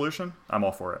better solution, I'm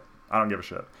all for it. I don't give a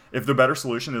shit. If the better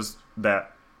solution is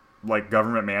that, like,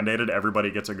 government mandated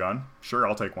everybody gets a gun, sure,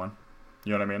 I'll take one.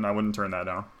 You know what I mean? I wouldn't turn that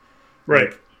down. Right.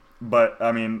 Like, but,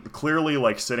 I mean, clearly,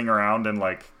 like, sitting around and,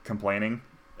 like, complaining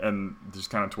and just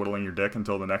kind of twiddling your dick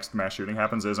until the next mass shooting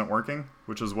happens isn't working,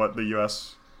 which is what the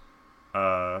U.S.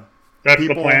 That's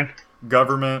people, the plan.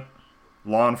 Government,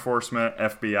 law enforcement,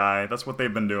 FBI, that's what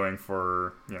they've been doing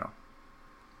for,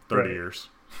 30 years.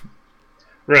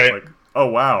 Right. Like, oh,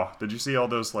 wow, did you see all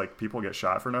those, like, people get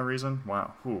shot for no reason?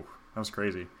 Wow, whew, that was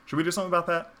crazy. Should we do something about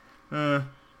that? And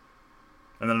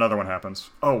then another one happens.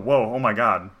 Oh, whoa, oh my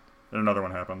god. And another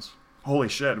one happens. Holy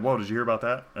shit, whoa, did you hear about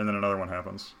that? And then another one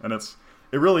happens. And it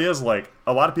really is, like,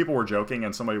 a lot of people were joking,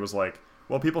 and somebody was like,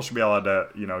 well, people should be allowed to,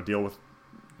 deal with,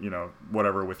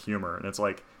 whatever with humor. And it's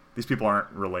like, these people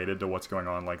aren't related to what's going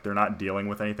on. Like, they're not dealing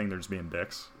with anything. They're just being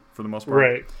dicks for the most part.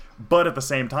 Right. But at the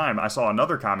same time, I saw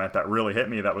another comment that really hit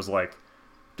me that was like,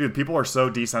 dude, people are so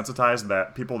desensitized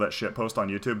that people that shitpost on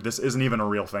YouTube, this isn't even a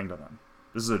real thing to them.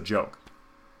 This is a joke.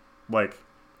 Like,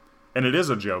 and it is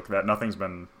a joke that nothing's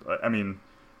been, I mean,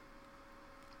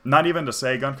 not even to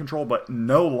say gun control, but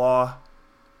no law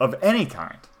of any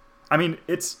kind. I mean,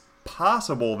 it's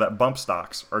possible that bump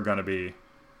stocks are going to be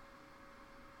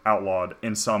outlawed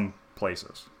in some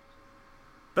places.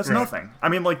 That's nothing. I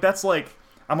mean, like, that's like,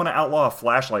 I'm going to outlaw a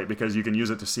flashlight because you can use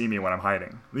it to see me when I'm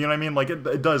hiding. You know what I mean? Like,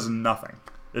 it does nothing.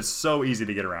 It's so easy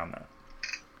to get around that.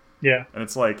 Yeah. And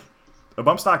it's like, a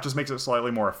bump stock just makes it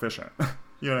slightly more efficient.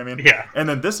 You know what I mean? Yeah. And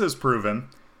then this is proven.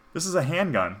 This is a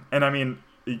handgun. And I mean,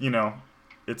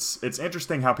 it's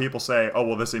interesting how people say, oh,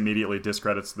 well, this immediately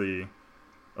discredits the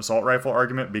assault rifle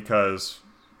argument because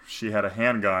she had a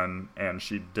handgun and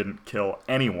she didn't kill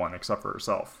anyone except for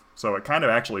herself. So it kind of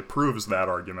actually proves that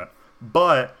argument.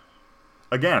 But,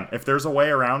 again, if there's a way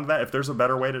around that, if there's a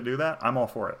better way to do that, I'm all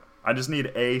for it. I just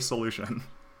need a solution.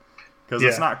 Because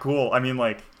it's not cool. I mean,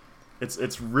 like,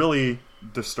 it's really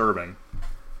disturbing.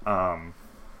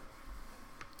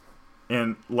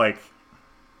 And, like,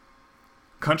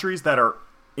 countries that are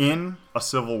in a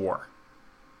civil war,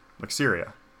 like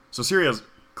Syria. So Syria is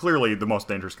clearly the most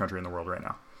dangerous country in the world right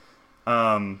now.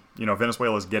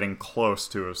 Venezuela is getting close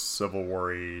to a civil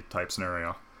war-y type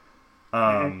scenario.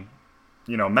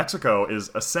 Mexico is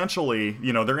essentially,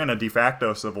 they're in a de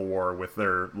facto civil war with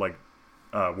their, like,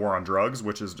 war on drugs,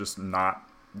 which is just not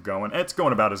going. It's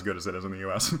going about as good as it is in the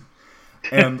U.S.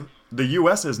 And the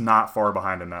U.S. is not far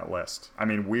behind in that list. I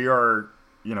mean, we are,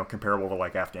 comparable to,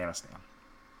 like, Afghanistan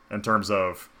in terms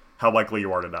of how likely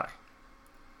you are to die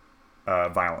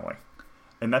violently.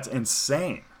 And that's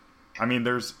insane. I mean,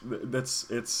 I've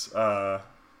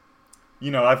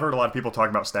heard a lot of people talk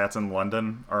about stats in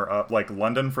London are up. Like,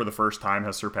 London for the first time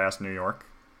has surpassed New York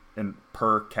in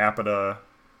per capita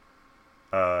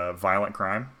violent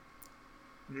crime.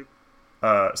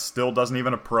 Still doesn't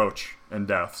even approach in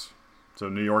deaths. So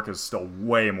New York is still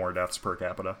way more deaths per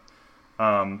capita.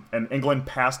 And England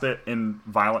passed it in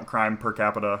violent crime per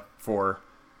capita for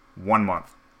 1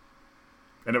 month.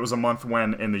 And it was a month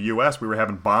when, in the U.S., we were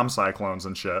having bomb cyclones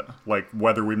and shit. Like,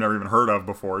 weather we've never even heard of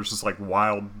before. It's just, like,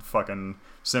 wild fucking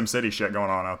SimCity shit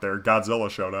going on out there. Godzilla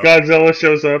showed up. Godzilla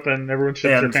shows up and everyone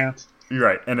shits their pants. You're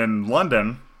right. And in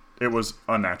London, it was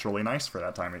unnaturally nice for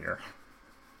that time of year.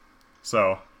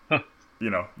 So,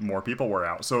 more people were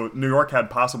out. So, New York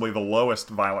had possibly the lowest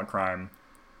violent crime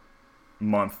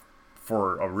month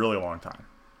for a really long time.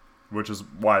 Which is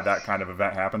why that kind of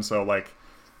event happened. So, like...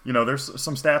 there's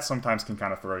some stats sometimes can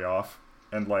kind of throw you off.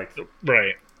 And, like,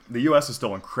 right. The U.S. is still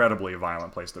an incredibly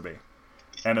violent place to be.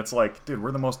 And it's like, dude,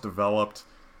 we're the most developed,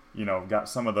 got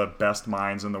some of the best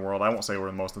minds in the world. I won't say we're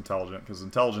the most intelligent, because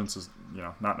intelligence is,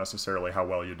 not necessarily how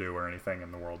well you do or anything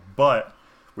in the world. But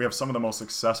we have some of the most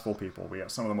successful people. We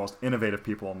have some of the most innovative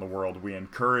people in the world. We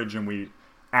encourage and we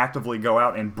actively go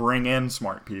out and bring in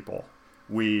smart people.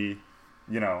 We,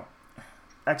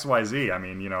 XYZ, I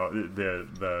mean,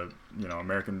 the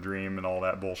American dream and all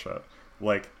that bullshit.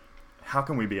 Like, how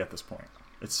can we be at this point?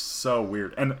 It's so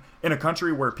weird. And in a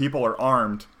country where people are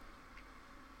armed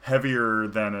heavier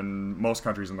than in most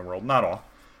countries in the world, not all,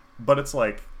 but it's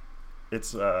like,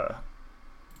 it's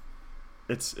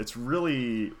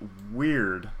really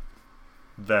weird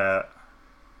that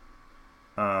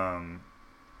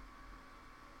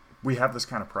we have this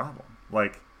kind of problem.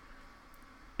 Like,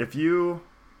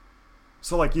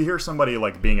 So, like, you hear somebody,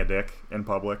 like, being a dick in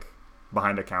public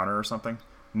behind a counter or something.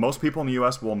 Most people in the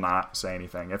U.S. will not say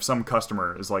anything. If some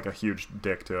customer is, like, a huge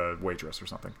dick to a waitress or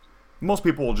something, most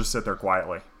people will just sit there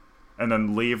quietly and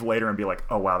then leave later and be like,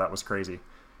 oh, wow, that was crazy.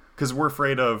 Because we're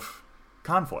afraid of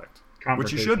conflict,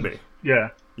 which you should be. Yeah.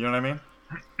 You know what I mean?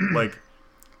 Like,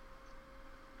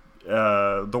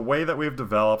 the way that we've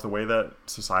developed, the way that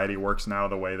society works now,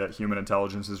 the way that human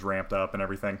intelligence is ramped up and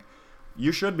everything...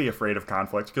 You should be afraid of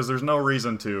conflict, because there's no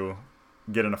reason to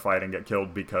get in a fight and get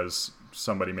killed because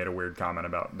somebody made a weird comment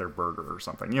about their burger or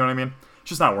something. You know what I mean? It's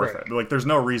just not worth it. Like, there's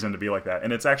no reason to be like that.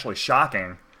 And it's actually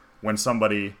shocking when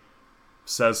somebody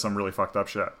says some really fucked up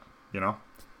shit, Yeah.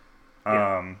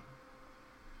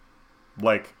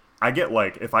 Like, I get,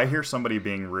 like, if I hear somebody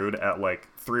being rude at, like,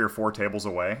 3 or 4 tables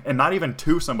away, and not even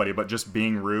to somebody, but just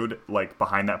being rude, like,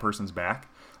 behind that person's back,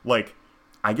 like...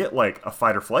 I get, like, a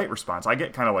fight or flight response. I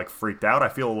get kind of, like, freaked out. I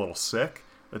feel a little sick.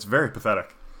 It's very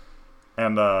pathetic.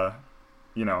 And,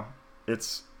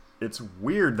 it's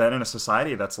weird that in a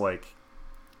society that's, like,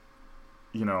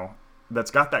 that's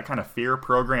got that kind of fear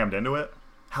programmed into it,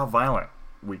 how violent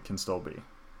we can still be.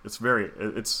 It's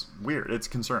weird. It's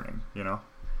concerning, Yeah.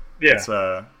 It's,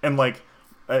 and, like,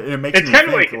 it makes me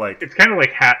think, like... It's kind of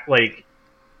like,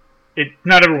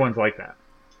 not everyone's like that.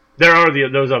 There are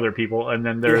those other people, and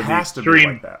then there's the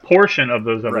extreme portion of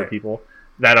those other people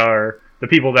that are the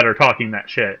people that are talking that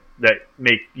shit that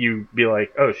make you be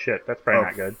like, oh shit, that's probably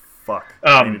not good. Fuck.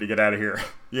 I need to get out of here.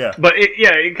 Yeah. But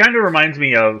it kind of reminds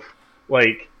me of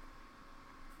kind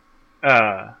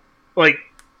of like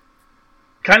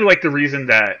the reason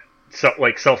that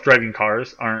self-driving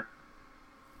cars aren't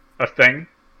a thing,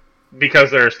 because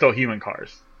there are still human driving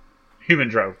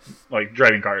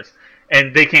cars.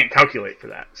 And they can't calculate for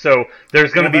that, so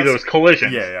there's going to be those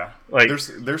collisions. Yeah. Like,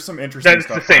 there's some interesting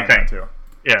stuff. That's the same thing too.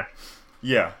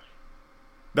 Yeah.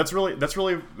 That's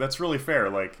really fair.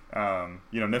 Like,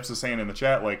 Nips is saying in the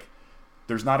chat, like,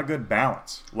 there's not a good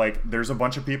balance. Like, there's a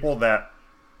bunch of people that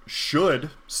should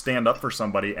stand up for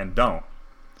somebody and don't.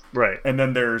 Right. And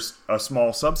then there's a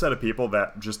small subset of people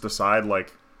that just decide,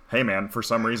 like, hey man, for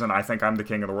some reason I think I'm the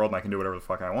king of the world and I can do whatever the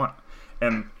fuck I want.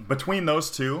 And between those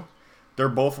two, they're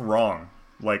both wrong.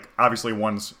 Like, obviously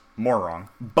one's more wrong,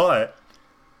 but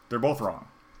they're both wrong.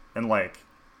 And, like,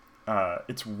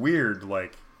 it's weird,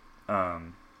 like, I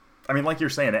mean, like you're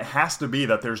saying, it has to be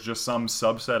that there's just some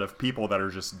subset of people that are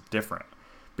just different.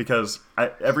 Because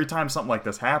every time something like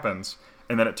this happens,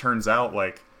 and then it turns out,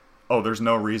 like, oh, there's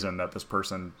no reason that this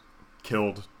person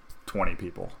killed 20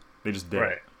 people. They just did.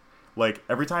 Right. Like,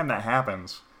 every time that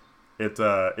happens,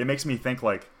 it makes me think,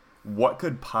 like, what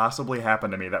could possibly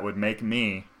happen to me that would make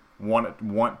me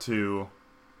want to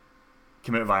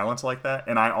commit violence like that?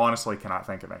 And I honestly cannot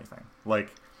think of anything. Like,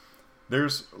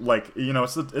 there's, like,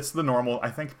 it's the normal.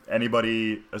 I think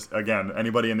anybody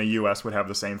in the U.S. would have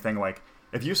the same thing. Like,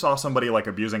 if you saw somebody, like,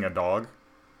 abusing a dog,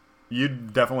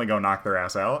 you'd definitely go knock their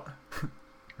ass out.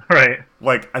 Right.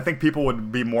 Like, I think people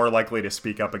would be more likely to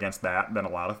speak up against that than a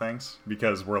lot of things,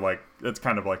 because we're, like, it's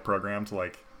kind of, like, programmed.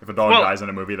 Like, if a dog dies in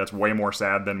a movie, that's way more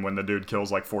sad than when the dude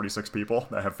kills, like, 46 people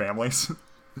that have families.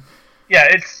 Yeah,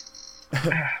 it's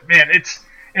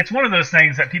one of those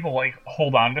things that people, like,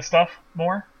 hold on to stuff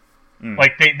more.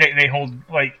 Like, they hold,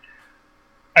 like,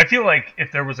 I feel like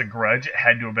if there was a grudge, it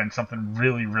had to have been something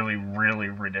really, really, really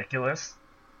ridiculous.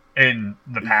 in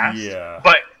the past. Yeah.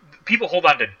 But people hold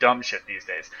on to dumb shit these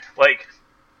days. Like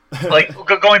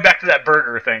going back to that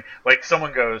burger thing. Like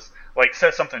someone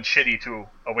says something shitty to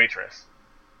a waitress.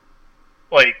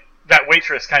 Like that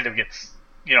waitress kind of gets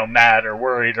mad or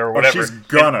worried or whatever. She's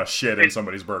gonna shit in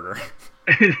somebody's burger.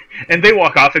 And they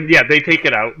walk off, and they take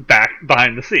it out back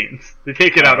behind the scenes. They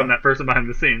take it out on that person behind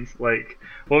the scenes. Like,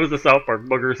 what was the South Park?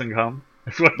 Boogers and cum?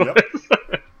 That's what it was.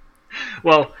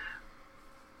 Well,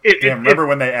 remember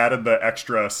when they added the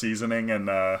extra seasoning and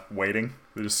waiting?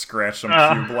 They just scratched some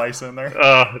cube lice in there?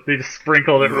 They just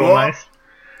sprinkled it real nice.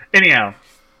 Anyhow,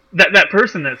 that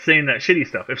person that's saying that shitty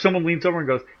stuff, if someone leans over and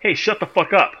goes, hey, shut the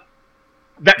fuck up,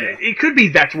 it could be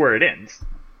that's where it ends.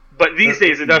 But these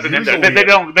days it doesn't end up. They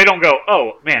don't go,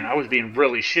 oh man, I was being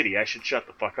really shitty, I should shut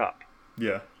the fuck up.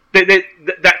 Yeah.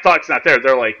 That thought's not there.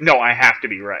 They're like, no, I have to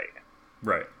be right.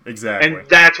 Right, exactly. And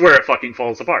that's where it fucking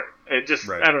falls apart. It just,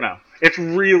 right. I don't know. It's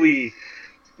really,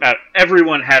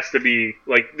 everyone has to be,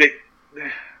 like,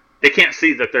 they can't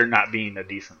see that they're not being a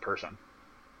decent person.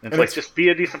 It's like, just be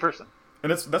a decent person.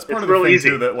 And that's part of the thing,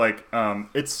 too, that, like,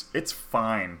 it's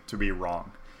fine to be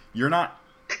wrong. You're not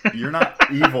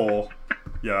evil.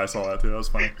 Yeah, I saw that, too. That was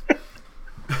funny.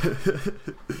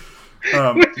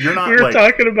 You're not, we were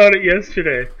talking about it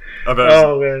yesterday.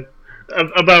 Man.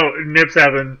 About Nips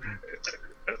having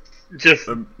just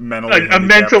a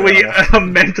mentally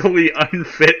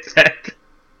unfit pet.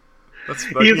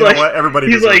 He's like, what? Everybody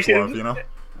deserves love,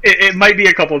 It might be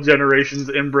a couple generations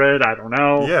inbred, I don't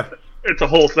know. Yeah. It's a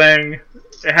whole thing.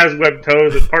 It has webbed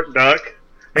toes, it's part duck.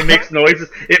 It makes noises.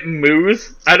 It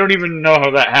moos. I don't even know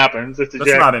how that happens. It's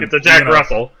a Jack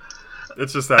Russell. It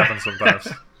just happens sometimes.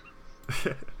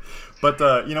 But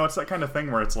it's that kind of thing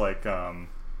where it's like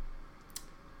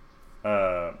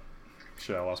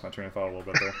shit, I lost my train of thought a little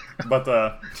bit there. But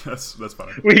that's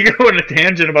funny. We go on a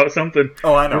tangent about something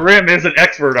I know. Grim is an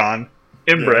expert on.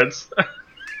 Inbreds.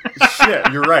 Yeah.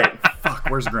 Shit, you're right. Fuck,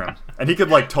 where's Grim? And he could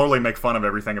totally make fun of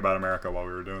everything about America while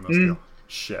we were doing this deal.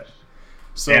 Shit.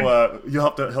 So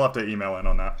he'll have to email in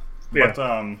on that. Yeah.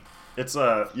 But it's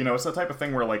it's that type of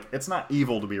thing where it's not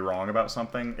evil to be wrong about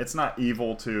something. It's not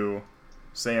evil to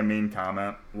say a mean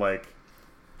comment.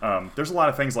 There's a lot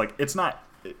of things it's not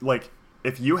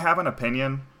if you have an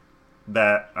opinion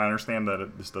that I understand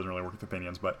that this doesn't really work with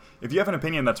opinions, but if you have an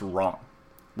opinion that's wrong,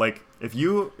 if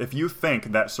you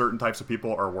think that certain types of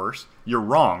people are worse, you're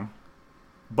wrong.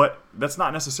 But that's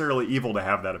not necessarily evil to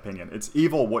have that opinion. It's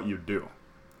evil what you do.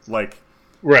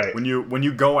 Right. When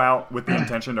you go out with the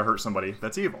intention to hurt somebody,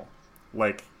 that's evil.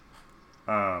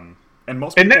 And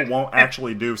most people won't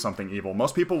actually do something evil.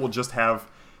 Most people will just have,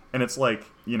 and it's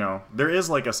there is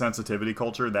a sensitivity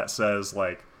culture that says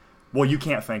well, you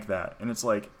can't think that. And it's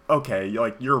okay,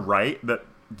 you're right that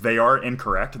they are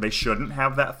incorrect. They shouldn't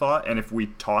have that thought. And if we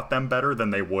taught them better,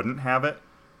 then they wouldn't have it.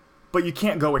 But you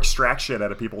can't go extract shit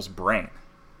out of people's brain.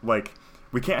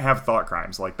 We can't have thought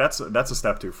crimes. That's a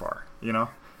step too far,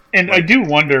 And I do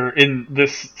wonder in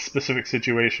this specific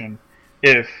situation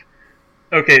if,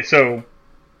 so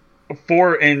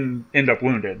 4 end up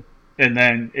wounded, and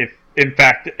then if in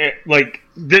fact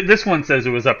this one says it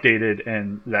was updated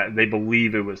and that they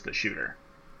believe it was the shooter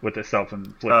with the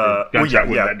self-inflicted gunshot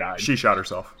wound that died. She shot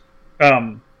herself.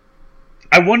 I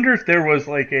wonder if there was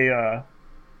a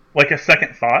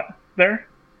second thought there.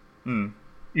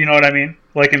 You know what I mean?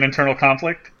 An internal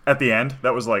conflict. At the end,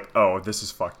 that was oh, this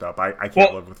is fucked up. I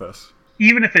can't live with this.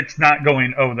 Even if it's not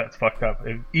going, oh, that's fucked up.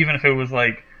 Even if it was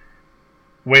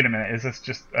wait a minute, is this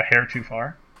just a hair too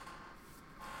far?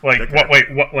 Wait,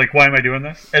 why am I doing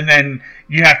this? And then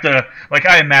you have to,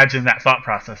 I imagine that thought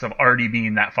process of already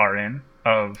being that far in.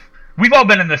 We've all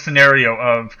been in the scenario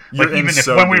of, even if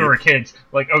when we were kids,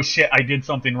 oh shit, I did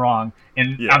something wrong,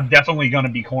 and I'm definitely going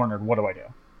to be cornered. What do I do?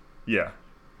 Yeah.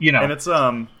 And it's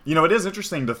it is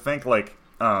interesting to think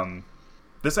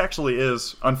this actually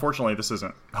is, unfortunately this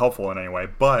isn't helpful in any way,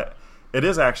 but it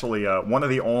is actually one of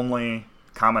the only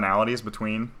commonalities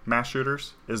between mass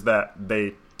shooters is that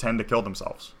they tend to kill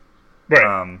themselves.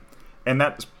 Right. And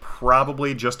that's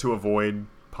probably just to avoid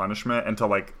punishment and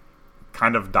to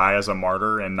kind of die as a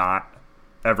martyr and not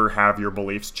ever have your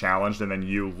beliefs challenged and then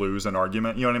you lose an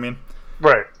argument, you know what I mean?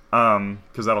 Right.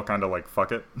 Because that'll kind of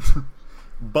fuck it.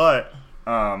 But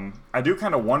I do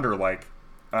kind of wonder,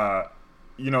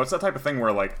 it's that type of thing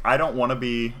where, I don't want to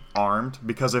be armed,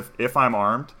 because if I'm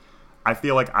armed, I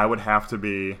feel like I would have to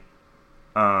be,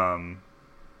 oh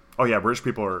yeah, British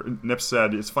people are, Nip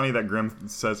said, it's funny that Grim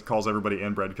calls everybody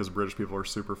inbred, because British people are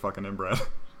super fucking inbred.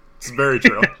 It's very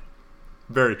true.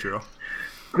 Very true.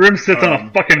 Grim sits on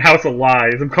a fucking house of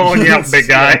lies. I'm calling you out, big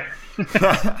guy.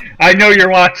 I know you're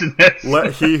watching this.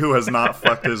 Let he who has not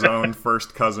fucked his own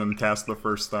first cousin cast the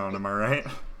first stone. Am I right?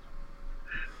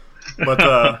 But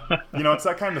it's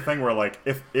that kind of thing where, like,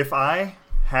 if I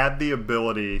had the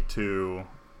ability to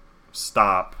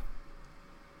stop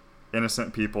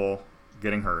innocent people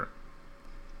getting hurt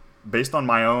based on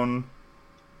my own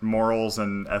morals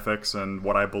and ethics and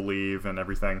what I believe and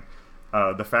everything,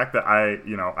 the fact that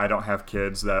I don't have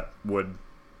kids that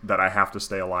I have to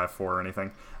stay alive for or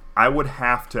anything, I would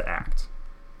have to act.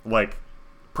 Like,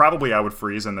 probably I would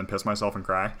freeze and then piss myself and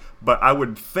cry, but I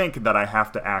would think that I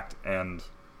have to act and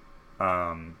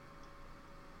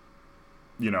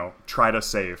try to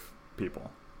save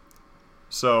people.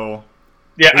 So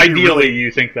yeah, ideally really,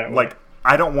 you think that way. Like,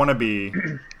 I don't want to be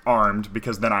armed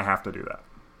because then I have to do that.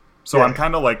 So yeah. I'm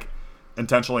kind of like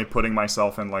intentionally putting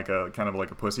myself in like a kind of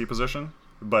like a pussy position,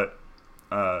 but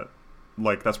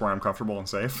like that's where I'm comfortable and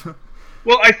safe.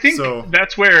 Well, I think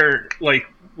that's where, like,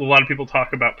 a lot of people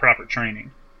talk about proper training,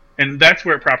 and that's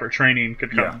where proper training could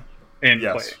come in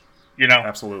play. You know,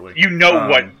 absolutely. You know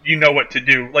what to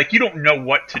do. Like, you don't know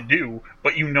what to do,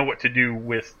 but you know what to do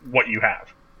with what you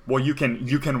have. Well,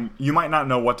 you might not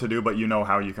know what to do, but you know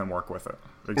how you can work with it.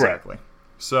 Exactly. Right.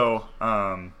 So,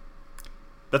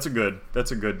 that's a good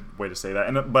way to say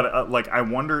that. But like, I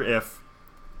wonder if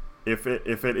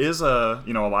it is a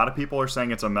lot of people are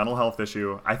saying it's a mental health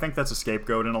issue. I think that's a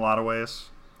scapegoat in a lot of ways.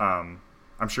 I'm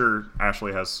sure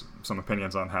Ashley has some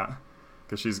opinions on that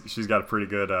because she's got a pretty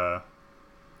good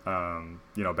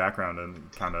background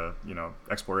and kind of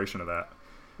exploration of that.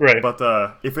 Right.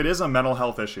 But if it is a mental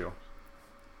health issue,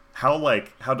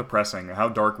 how depressing, how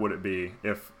dark would it be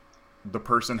if the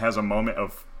person has a moment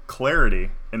of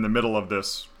clarity in the middle of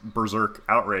this berserk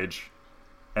outrage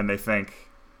and they think,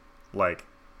 like,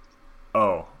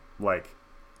 oh, like,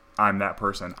 I'm that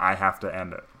person, I have to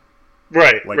end it.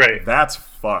 Right, like, right. That's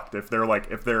fucked. If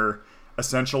they're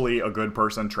essentially a good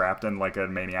person trapped in, like, a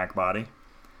maniac body.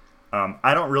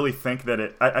 I don't really think that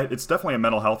it's definitely a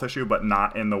mental health issue, but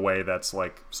not in the way that's,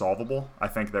 like, solvable. I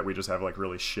think that we just have, like,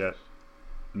 really shit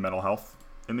mental health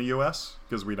in the U.S.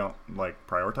 because we don't, like,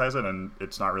 prioritize it, and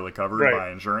it's not really covered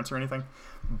by insurance or anything.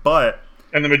 But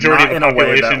and the majority of the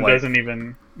population doesn't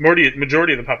even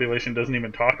majority of the population doesn't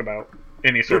even talk about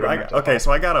any sort of mental health.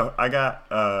 So I got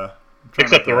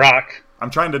except The Rock. I'm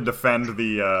trying to defend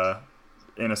the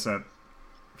innocent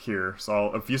here, so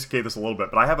I'll obfuscate this a little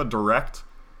bit. But I have a direct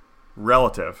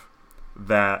relative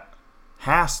that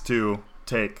has to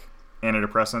take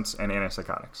antidepressants and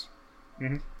antipsychotics.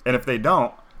 Mm-hmm. And if they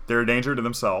don't, they're a danger to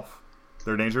themselves,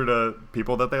 they're a danger to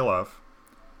people that they love,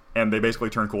 and they basically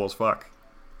turn cool as fuck,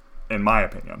 in my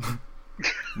opinion.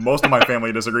 Most of my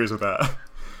family disagrees with that.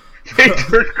 They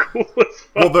turn cool as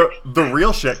fuck. Well, the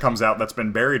real shit comes out that's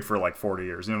been buried for like 40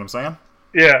 years, you know what I'm saying?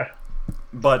 Yeah.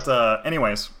 But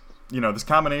anyways, this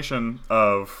combination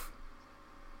of,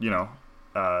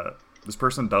 this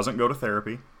person doesn't go to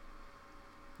therapy.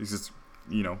 It's just,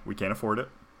 we can't afford it.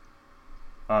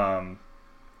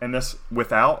 And this,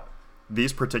 without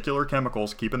these particular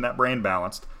chemicals keeping that brain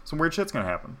balanced, some weird shit's going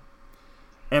to happen.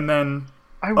 And then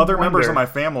other members of my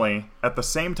family, at the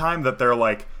same time that they're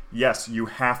like, yes, you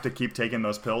have to keep taking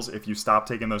those pills. If you stop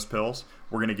taking those pills,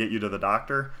 we're going to get you to the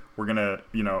doctor. We're going to,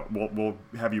 we'll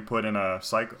have you put in a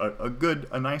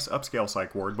nice upscale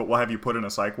psych ward, but we'll have you put in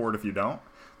a psych ward if you don't.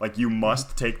 Like, you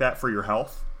must take that for your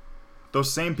health.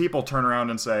 Those same people turn around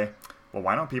and say, well,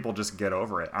 why don't people just get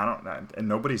over it? And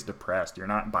nobody's depressed. You're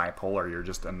not bipolar. You're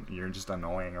just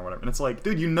annoying or whatever. And it's like,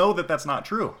 dude, that's not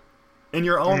true. In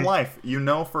your own life,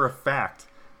 for a fact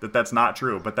that that's not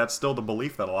true, but that's still the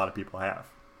belief that a lot of people have.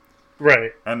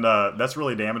 Right. And that's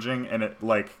really damaging. And it,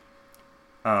 like,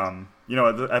 at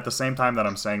the same time that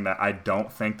I'm saying that, I don't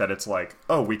think that it's like,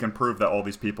 oh, we can prove that all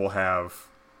these people have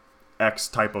X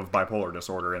type of bipolar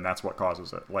disorder and that's what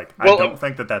causes it. Like, I don't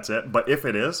think that that's it. But if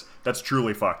it is, that's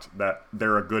truly fucked. That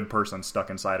they're a good person stuck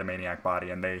inside a maniac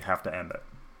body and they have to end it.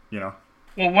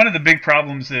 Well, one of the big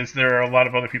problems is there are a lot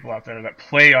of other people out there that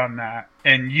play on that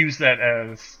and use that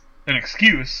as an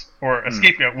excuse or a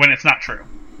scapegoat when it's not true.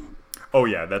 Oh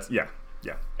yeah, yeah.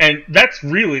 And that's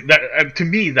really to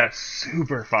me that's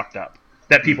super fucked up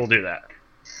that people do that.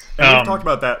 And we've talked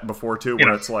about that before too,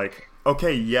 where it's like,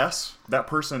 okay, yes, that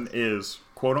person is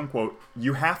quote unquote.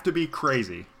 You have to be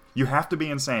crazy. You have to be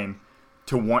insane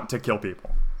to want to kill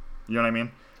people. You know what I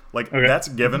mean? Like, that's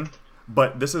given.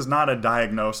 But this is not a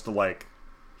diagnosed, like,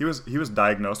 he was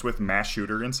diagnosed with mass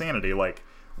shooter insanity. Like,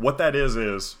 what that is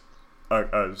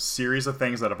a series of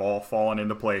things that have all fallen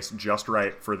into place just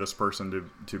right for this person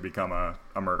to become a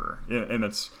murderer. And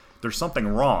there's something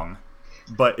wrong,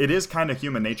 but it is kind of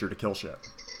human nature to kill shit.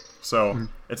 So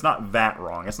it's not that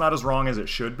wrong. It's not as wrong as it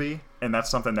should be, and that's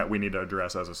something that we need to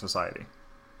address as a society.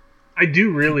 I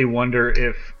do really wonder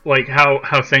if, like,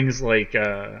 how things like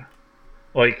gun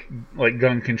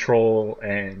control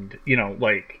and, you know,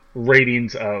 like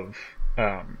ratings of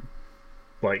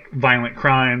like violent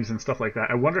crimes and stuff like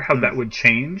that. I wonder how that would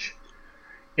change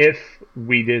if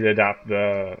we did adopt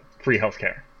the free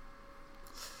healthcare.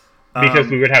 Because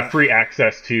we would have free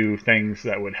access to things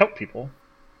that would help people.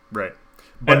 Right.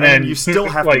 But and then you still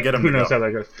have to get them to go. Who knows how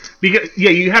that goes? Because, yeah,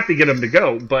 you have to get them to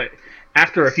go, but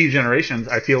after a few generations,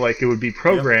 I feel like it would be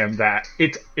programmed that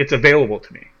it's available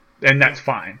to me, and that's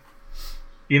fine.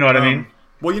 You know what I mean?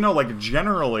 Well, you know, like,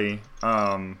 generally,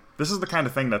 this is the kind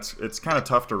of thing it's kind of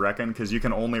tough to reckon, because you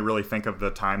can only really think of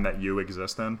the time that you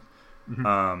exist in.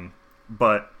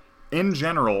 But in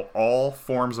general, all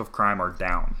forms of crime are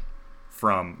down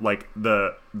from, like,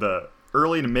 the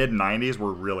early to mid 90s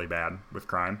were really bad with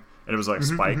crime. And it was like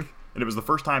spike. And it was the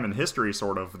first time in history,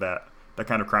 sort of, that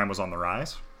kind of crime was on the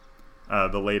rise.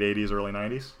 The late 80s, early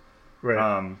 90s.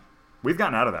 Right. We've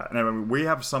gotten out of that. And I mean, we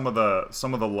have some of the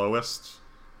lowest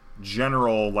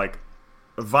general, like,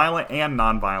 violent and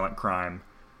non-violent crime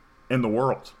in the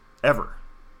world ever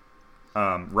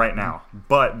right now.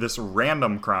 But this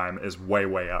random crime is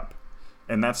way up.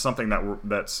 And that's something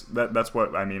that's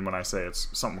what I mean when I say it's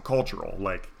something cultural.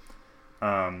 Like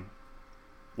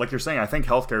you're saying, I think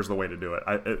healthcare is the way to do it.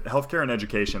 Healthcare and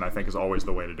education, I think, is always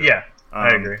the way to do it. Yeah, I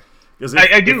agree. Because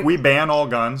if we ban all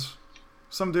guns,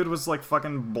 some dude was like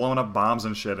fucking blowing up bombs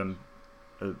and shit in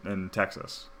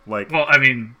Texas. Like, well, I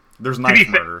mean, there's knife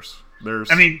murders.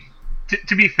 I mean,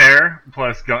 to be fair,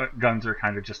 plus guns are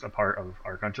kind of just a part of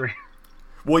our country.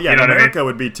 Well, yeah, in America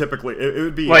would be typically it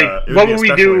would be like what would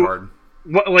we do? Hard.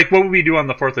 What would we do on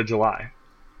the 4th of July?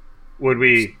 Would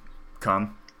we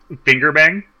come finger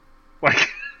bang? Like,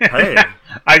 hey,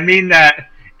 I mean that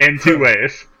in 2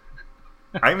 ways.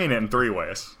 I mean it in 3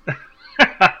 ways.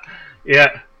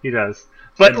 Yeah, he does.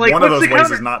 But, like, one of those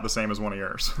ways is not the same as one of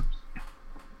yours.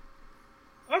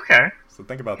 Okay. So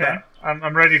think about that.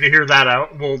 I'm ready to hear that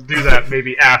out. We'll do that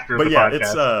maybe after the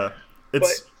podcast. But yeah,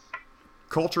 it's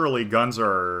culturally, guns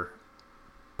are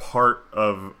part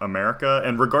of America,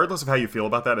 and regardless of how you feel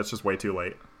about that, it's just way too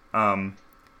late.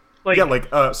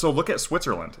 So look at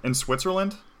Switzerland. In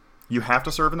Switzerland, you have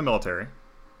to serve in the military,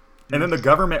 and then the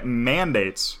government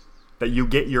mandates that you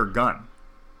get your gun.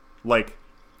 Like,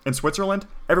 in Switzerland,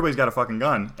 everybody's got a fucking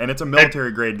gun, and it's a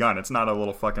military-grade gun. It's not a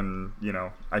little fucking,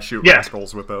 I shoot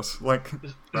rascals with this. Like,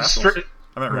 rascals?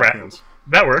 I meant raccoons.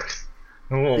 That works.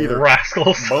 Little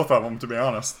rascals. Both of them, to be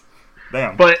honest.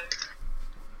 Damn. But,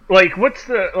 like, what's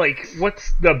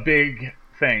the big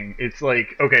thing? It's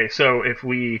like, okay, so if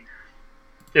we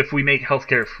make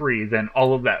healthcare free, then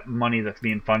all of that money that's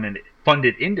being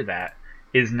funded into that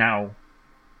is now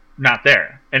not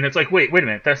there. And it's like, wait a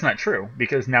minute, that's not true,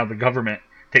 because now the government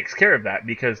takes care of that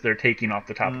because they're taking off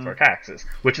the top of our taxes,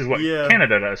 which is what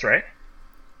Canada does, right?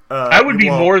 I would be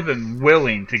more than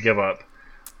willing to give up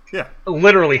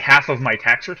literally half of my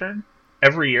tax return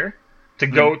every year to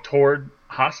go toward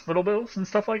hospital bills and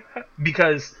stuff like that,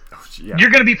 because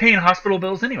you're going to be paying hospital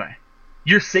bills anyway.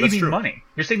 You're saving money.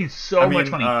 You're saving so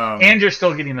much money, and you're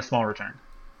still getting a small return.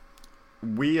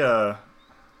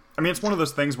 It's one of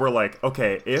those things where, like,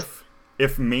 okay, if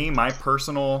my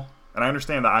personal, and I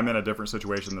understand that I'm in a different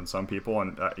situation than some people,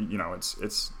 and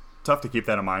it's tough to keep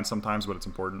that in mind sometimes, but it's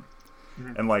important.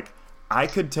 And, like, I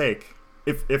could take,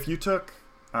 if you took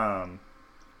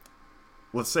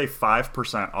let's say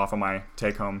 5% off of my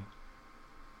take home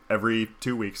every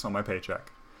 2 weeks on my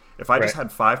paycheck, if I just had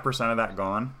 5% of that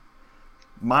gone,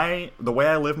 the way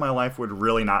I live my life would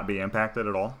really not be impacted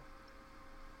at all.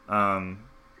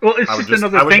 Well, it's just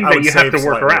another thing that you have to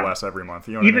work around. Less every month.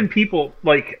 You know even people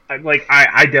like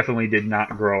I definitely did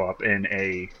not grow up in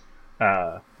a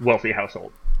wealthy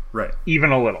household, right?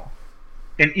 Even a little.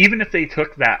 And even if they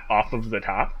took that off of the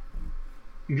top,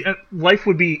 life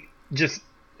would be just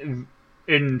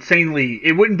insanely.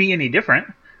 It wouldn't be any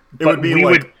different. It would be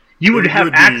you would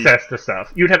have access to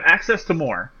stuff. You'd have access to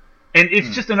more, and it's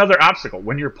just another obstacle.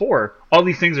 When you're poor, all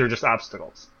these things are just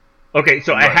obstacles. Okay,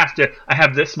 so I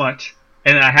have this much.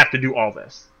 And then I have to do all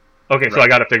this. Okay, so I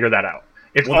got to figure that out.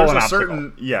 It's all an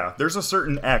obstacle. There's a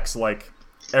certain X. Like,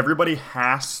 everybody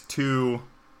has to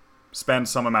spend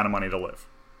some amount of money to live.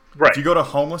 Right. If you go to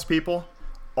homeless people,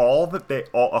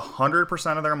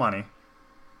 100% of their money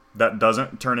that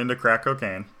doesn't turn into crack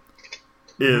cocaine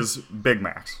is Big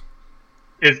Macs.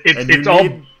 It's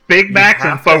all Big Macs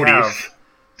and Fodies.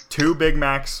 2 Big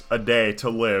Macs a day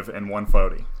to live in one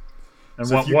Fody. And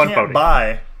so if you can't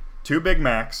buy 2 Big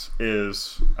Macs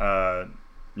is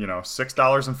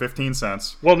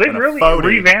 $6.15. Well, they really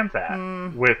revamped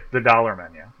that with the dollar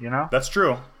menu. That's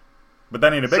true, but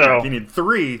that ain't a big one. You need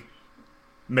 3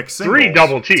 McSingles. 3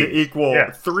 double cheese to equal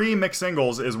 3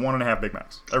 McSingles is 1.5 Big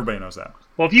Macs. Everybody knows that.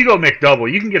 Well, if you go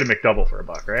McDouble, you can get a McDouble for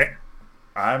 $1, right?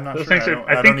 I'm not Those sure.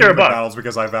 I think they're $1. McDonald's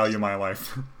because I value my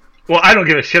life. Well, I don't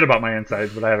give a shit about my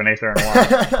insides, but I have an Aether and a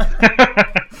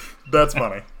Y. That's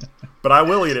funny. But I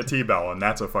will eat at T-Bell, and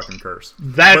that's a fucking curse.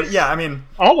 But yeah, I mean,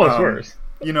 almost worse.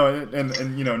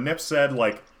 And Nip said,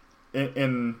 like,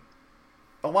 in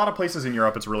a lot of places in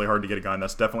Europe, it's really hard to get a gun.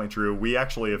 That's definitely true. We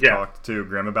actually have talked to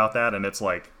Grim about that, and it's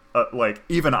like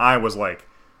even I was like,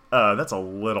 that's a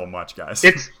little much, guys.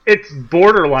 It's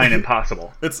borderline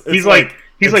impossible. He's like,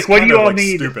 what do you all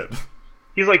need? Stupid.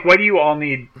 He's like, why do you all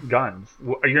need guns?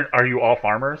 Are you all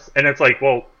farmers? And it's like,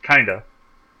 well, kinda.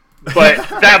 But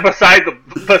that besides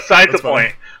the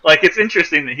point. Like, it's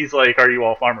interesting that he's like, are you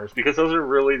all farmers? Because those are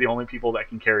really the only people that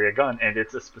can carry a gun, and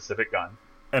it's a specific gun.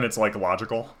 And it's like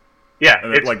logical. Yeah,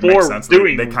 and it like makes sense.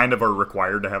 They kind of are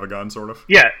required to have a gun, sort of.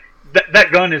 Yeah,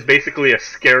 that gun is basically a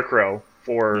scarecrow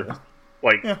for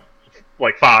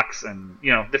like fox and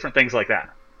different things like that.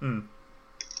 Mm.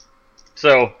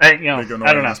 So I don't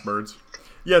know. Birds.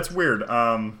 Yeah, it's weird.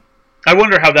 I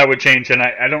wonder how that would change, and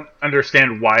I don't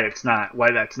understand why that's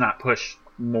not pushed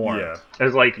more. Yeah.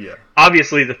 It's like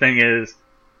obviously the thing is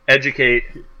educate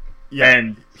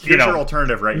and here's your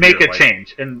alternative, right? Make a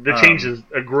change, and the change is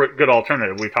a good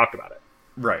alternative. We've talked about it.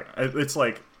 Right. It's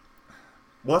like,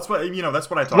 well, that's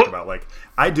what I talk about. Like,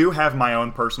 I do have my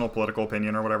own personal political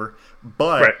opinion or whatever,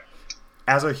 but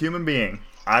as a human being,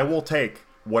 I will take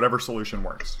whatever solution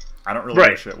works. I don't really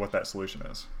give a shit what that solution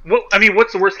is. Well, I mean,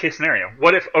 what's the worst case scenario?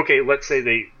 What if, let's say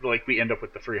we end up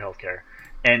with the free healthcare,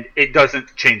 and it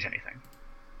doesn't change anything.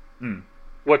 Mm.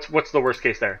 What's the worst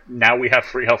case there? Now we have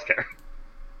free healthcare.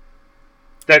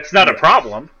 That's not a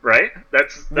problem, right?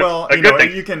 That's a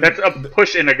good thing. That's a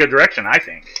push in a good direction, I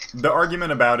think. The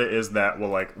argument about it is that, well,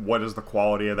 like, what is the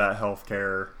quality of that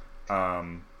healthcare?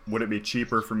 Would it be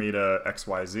cheaper for me to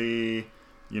XYZ?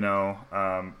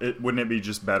 Wouldn't it be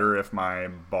just better if my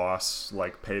boss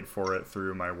like paid for it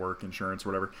through my work insurance or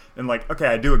whatever? And like, okay,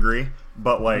 I do agree,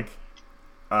 but like,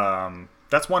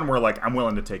 that's one where like I'm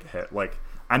willing to take a hit. Like,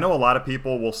 I know a lot of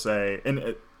people will say,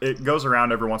 and it goes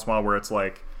around every once in a while where it's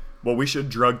like, well, we should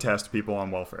drug test people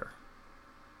on welfare,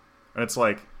 and it's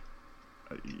like,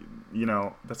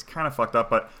 that's kind of fucked up.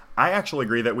 But I actually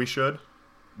agree that we should.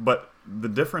 But the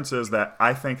difference is that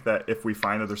I think that if we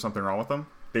find that there's something wrong with them,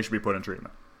 they should be put in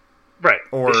treatment. Right.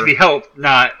 Or they should be helped,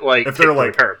 not like if they're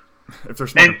like curb. If they're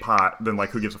smoking pot, then like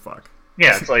who gives a fuck?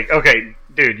 Yeah, it's like, okay,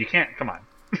 dude, you can't. Come on.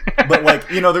 But like,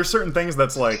 there's certain things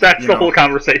that's like that's the whole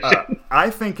conversation.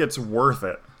 I think it's worth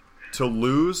it to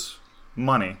lose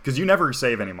money because you never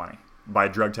save any money by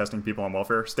drug testing people on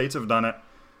welfare. States have done it,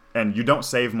 and you don't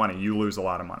save money; you lose a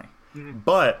lot of money. Mm-hmm.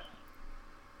 But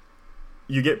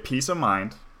you get peace of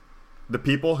mind. The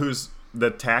people the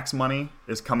tax money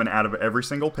is coming out of every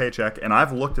single paycheck, and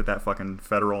I've looked at that fucking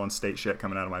federal and state shit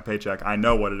coming out of my paycheck. I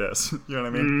know what it is. You know what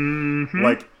I mean? Mm-hmm.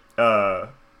 Like,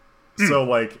 so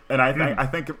like, and I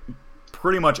think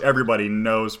pretty much everybody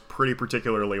knows pretty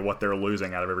particularly what they're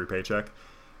losing out of every paycheck.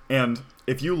 And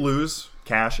if you lose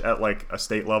cash at like a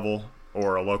state level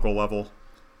or a local level,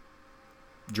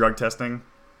 drug testing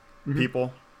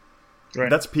people,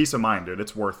 that's peace of mind, dude.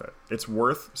 It's worth it. It's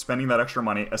worth spending that extra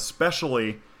money,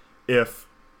 especially if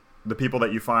the people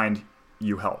that you find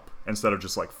you help instead of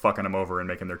just like fucking them over and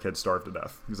making their kids starve to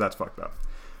death, because that's fucked up.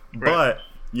 Right. But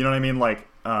you know what I mean? Like,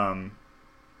 I'm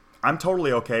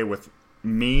totally okay with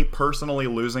me personally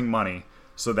losing money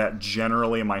so that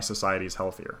generally my society is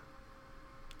healthier.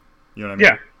 You know what I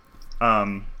mean?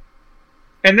 Yeah.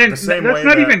 And then that's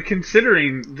not even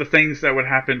considering the things that would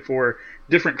happen for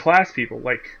different class people,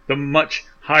 like the much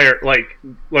higher, like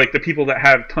the people that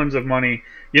have tons of money,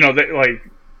 that like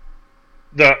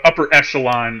the upper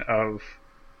echelon of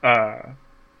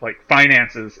like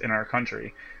finances in our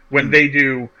country, when they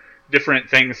do different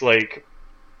things like,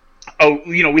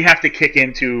 we have to kick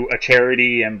into a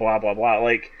charity and blah blah blah,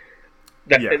 like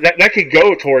that could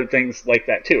go toward things like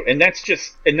that too, and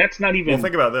that's not even. Well,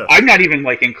 think about this. I'm not even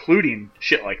like including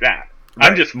shit like that.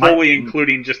 Right. I'm just fully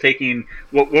including just taking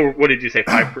what did you say,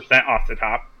 5% off the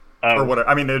top, or what?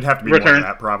 I mean, it'd have to be more than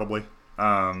that probably.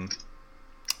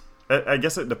 I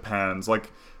guess it depends. Like,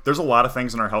 there's a lot of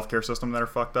things in our healthcare system that are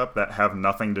fucked up that have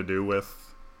nothing to do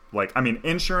with, like, I mean,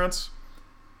 insurance.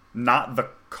 Not the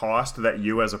cost that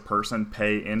you as a person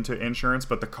pay into insurance,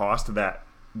 but the cost that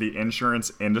the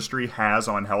insurance industry has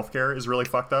on healthcare is really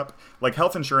fucked up. Like,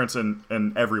 health insurance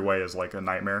in every way is like a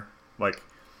nightmare. Like,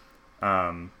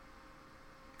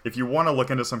 if you want to look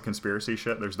into some conspiracy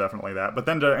shit, there's definitely that. But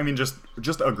then, I mean,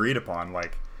 just agreed upon,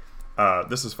 like,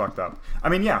 this is fucked up. I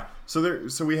mean, yeah.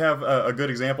 So we have a good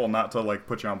example, not to like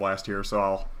put you on blast here. So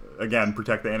I'll again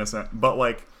protect the innocent. But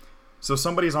like, so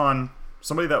somebody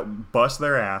that busts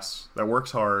their ass, that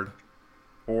works hard,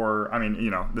 or I mean, you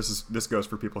know, this goes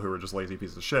for people who are just lazy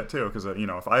pieces of shit too. Because you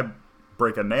know, if I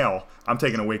break a nail, I'm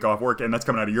taking a week off work, and that's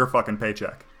coming out of your fucking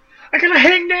paycheck. I got a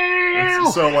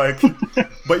hangnail! So, like,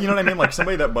 but you know what I mean? Like,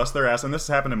 somebody that busts their ass, and this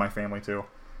has happened in my family, too.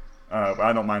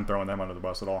 I don't mind throwing them under the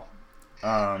bus at all.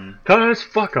 Cause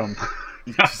fuck them.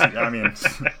 I mean,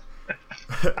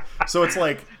 so it's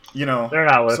like, you know, they're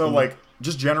not listening. So, like,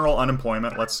 just general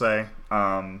unemployment, let's say,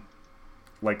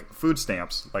 like, food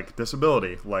stamps, like,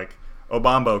 disability, like,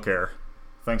 Obamacare.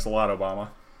 Thanks a lot, Obama.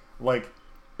 Like,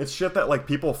 it's shit that, like,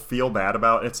 people feel bad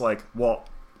about. It's like, well,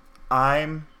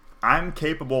 I'm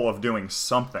capable of doing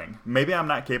something. Maybe I'm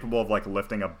not capable of, like,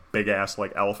 lifting a big-ass,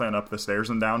 like, elephant up the stairs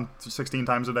and down 16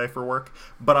 times a day for work,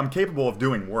 but I'm capable of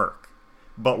doing work.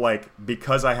 But, like,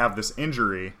 because I have this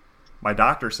injury, my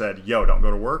doctor said, yo, don't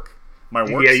go to work. My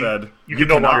work said, you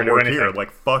cannot work here.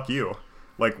 Like, fuck you.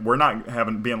 Like, we're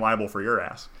not being liable for your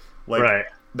ass. Like, right.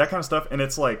 That kind of stuff. And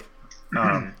it's like,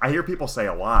 I hear people say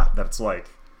a lot that it's like,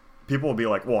 people will be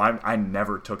like, well, I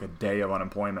never took a day of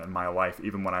unemployment in my life,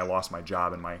 even when I lost my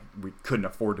job and we couldn't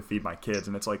afford to feed my kids.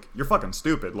 And it's like, you're fucking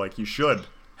stupid. Like, you should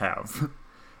have.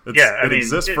 It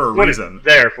exists for a reason. It's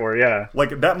there for, yeah.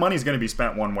 Like, that money's going to be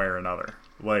spent one way or another.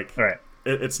 Like, right.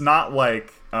 It's not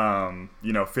like,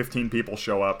 you know, 15 people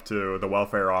show up to the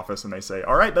welfare office and they say,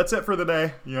 all right, that's it for the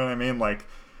day. You know what I mean? Like,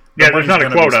 yeah, there's not a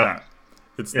quota.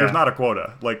 There's not a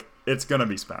quota. Like, it's going to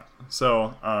be spent.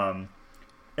 So,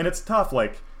 and it's tough,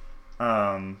 like,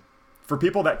 for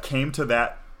people that came to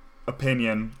that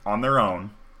opinion on their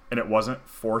own, and it wasn't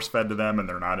force-fed to them, and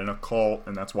they're not in a cult,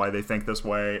 and that's why they think this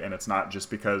way, and it's not just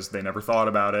because they never thought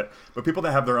about it, but people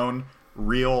that have their own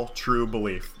real, true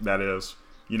belief, that is,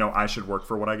 you know, I should work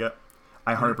for what I get,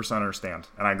 I 100% understand,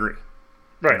 and I agree.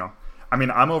 Right. You know? I mean,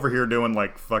 I'm over here doing,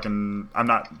 like, fucking, I'm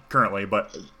not currently,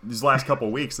 but these last couple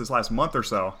of weeks, this last month or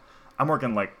so, I'm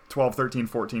working, like, 12, 13,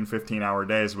 14, 15-hour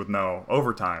days with no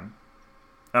overtime.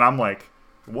 And I'm like,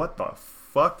 what the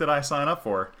fuck did I sign up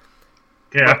for?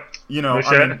 Yeah. But, you know,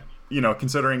 I mean, you know,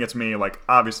 considering it's me, like,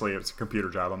 obviously it's a computer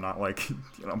job. I'm not, like,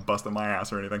 you know, busting my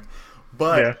ass or anything.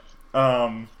 But,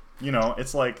 you know,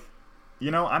 it's like,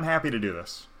 you know, I'm happy to do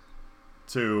this.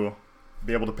 To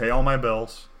be able to pay all my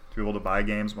bills, to be able to buy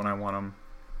games when I want them,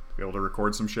 to be able to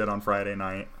record some shit on Friday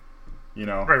night. You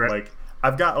know, like,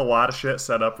 I've got a lot of shit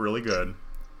set up really good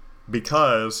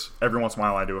because every once in a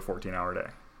while I do a 14-hour day.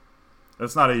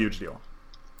 It's not a huge deal.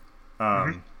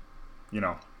 You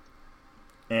know,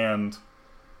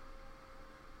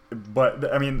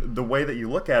 but I mean, the way that you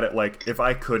look at it, like, if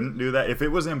I couldn't do that, if it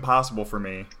was impossible for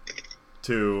me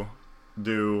to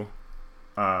do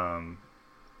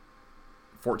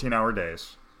 14-hour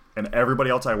days, and everybody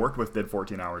else I worked with did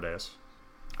 14-hour days,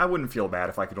 I wouldn't feel bad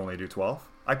if I could only do 12.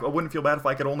 I wouldn't feel bad if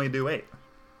I could only do 8.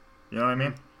 You know what I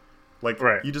mean? Like,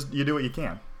 you do what you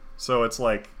can. So it's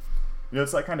like, you know,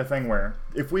 it's that kind of thing where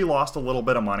if we lost a little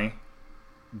bit of money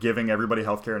giving everybody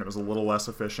healthcare and it was a little less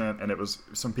efficient and it was,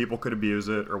 some people could abuse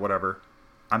it or whatever,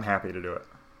 I'm happy to do it.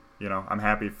 You know, I'm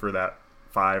happy for that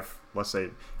 5, let's say,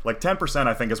 like 10%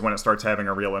 I think is when it starts having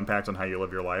a real impact on how you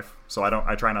live your life. So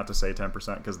I try not to say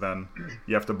 10% because then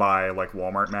you have to buy like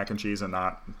Walmart mac and cheese and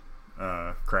not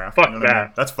Kraft. Fuck you know what that. I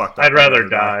mean? That's fucked up. I'd rather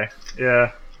die.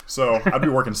 Yeah. So I'd be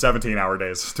working 17-hour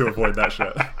days to avoid that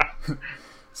shit.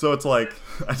 So it's like,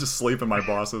 I just sleep in my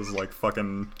boss's, like,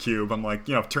 fucking cube. I'm like,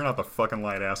 you know, turn out the fucking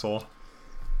light, asshole.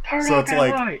 So it's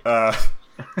like,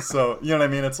 so, you know what I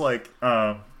mean? It's like,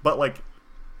 but like,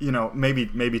 you know, maybe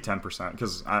 10%,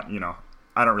 because, you know,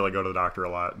 I don't really go to the doctor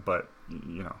a lot, but,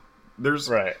 you know,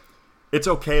 there's, it's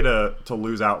okay to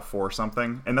lose out for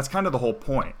something, and that's kind of the whole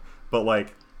point. But,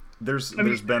 like, there's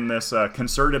been this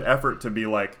concerted effort to be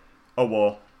like, oh,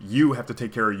 well, you have to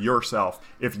take care of yourself.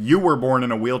 If you were born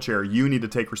in a wheelchair, you need to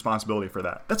take responsibility for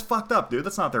that. That's fucked up, dude.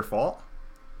 That's not their fault.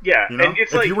 Yeah. You know? And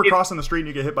it's if you were crossing the street and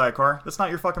you get hit by a car, that's not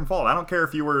your fucking fault. I don't care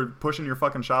if you were pushing your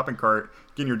fucking shopping cart,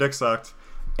 getting your dick sucked,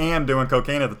 and doing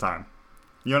cocaine at the time.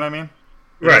 You know what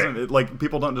I mean? Like,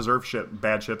 people don't deserve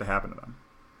bad shit to happen to them.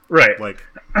 Right. Like,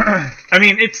 I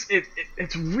mean,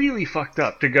 it's really fucked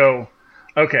up to go,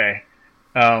 okay,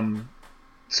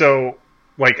 so,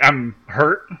 like, I'm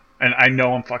hurt, and I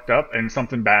know I'm fucked up, and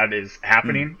something bad is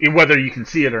happening, whether you can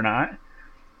see it or not.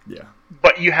 Yeah.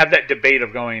 But you have that debate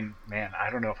of going, man,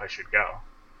 I don't know if I should go.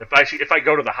 If I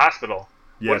go to the hospital,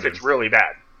 what if it's really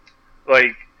bad?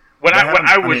 Like, when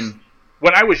I was...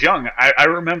 when I was young, I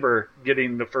remember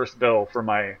getting the first bill for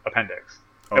my appendix,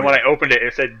 and when I opened it,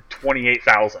 it said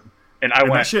 28,000, and I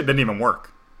went, that shit didn't even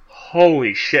work.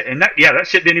 Holy shit! And that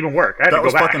shit didn't even work. I had to go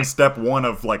back. That was fucking step 1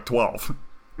 of like 12.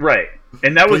 Right,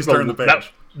 and that was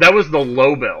that was the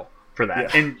low bill for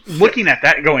that. Yeah. And looking at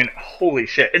that, going, holy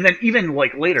shit! And then even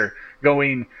like later,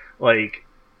 going like,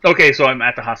 okay, so I'm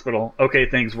at the hospital. Okay,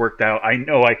 things worked out. I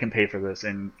know I can pay for this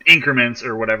in increments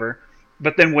or whatever.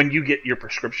 But then when you get your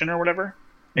prescription or whatever,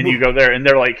 and you go there, and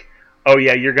they're like, oh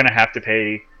yeah, you're gonna have to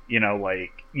pay. You know,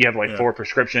 like you have like 4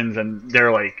 prescriptions, and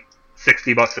they're like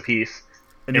 $60 a piece.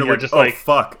 And you're like, just like,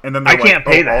 fuck. And then I can't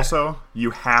pay that. Also, you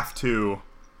have to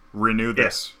renew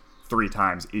this 3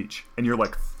 times each. And you're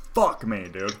like, fuck me,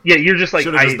 dude. Yeah, you're just like,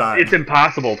 it's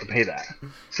impossible to pay that.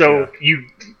 So you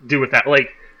do with that.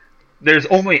 Like, there's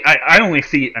only, I only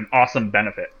see an awesome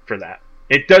benefit for that.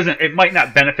 It might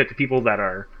not benefit the people that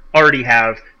already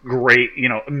have great,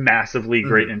 massively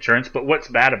great insurance, but what's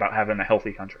bad about having a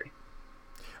healthy country?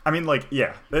 I mean, like,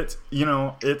 yeah, it's,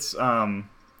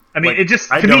 I mean, like, to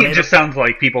me, it just sounds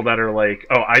like people that are like,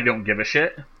 oh, I don't give a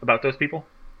shit about those people.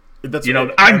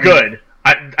 I'm good.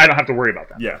 I don't have to worry about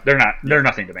them. Yeah. They're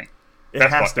nothing to me. It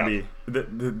has to be.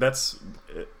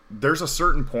 There's a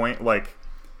certain point, like,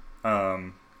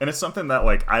 and it's something that,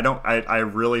 like, I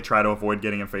really try to avoid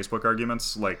getting in Facebook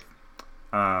arguments, like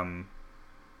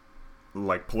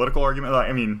political argument. Like,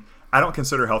 I mean, I don't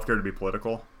consider healthcare to be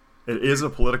political. It is a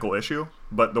political issue,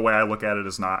 but the way I look at it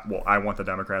is not, well, I want the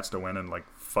Democrats to win and, like,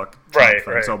 fuck Trump,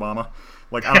 thanks Obama.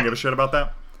 Like, I don't give a shit about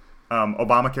that.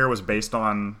 Obamacare was based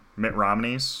on Mitt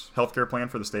Romney's healthcare plan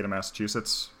for the state of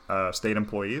Massachusetts state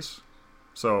employees.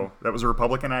 So that was a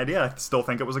Republican idea. I still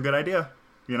think it was a good idea,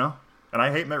 And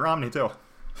I hate Mitt Romney, too.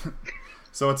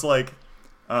 So it's like,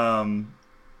 by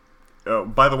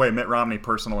the way, Mitt Romney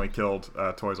personally killed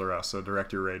Toys R Us, so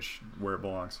direct your rage where it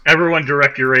belongs. Everyone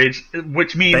direct your rage,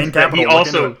 which means that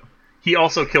he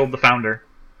also killed the founder.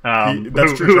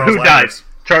 That's true. Who died?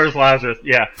 Charles Lazarus,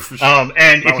 yeah.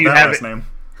 And he's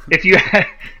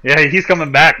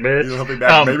coming back, bitch. He'll be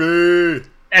back, baby.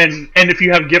 And if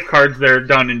you have gift cards, they're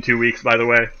done in 2 weeks, by the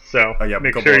way. So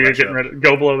make sure you're getting ready.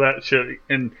 Go blow that shit,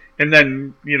 and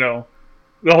then the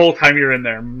whole time you're in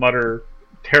there, mutter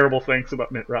terrible things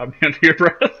about Mitt Romney under your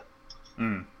breath.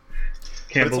 Can't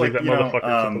believe that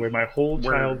motherfucker took away my whole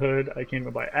childhood. I can't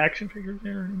even buy action figures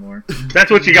here anymore. That's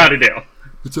what you got to do.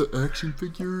 It's an action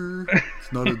figure.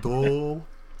 It's not a doll.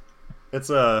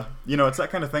 It's it's that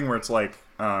kind of thing where it's like,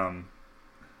 I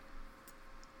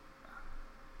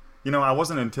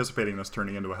wasn't anticipating this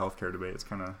turning into a healthcare debate. It's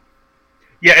kind of...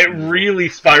 Yeah, it really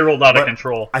spiraled out of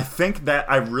control. I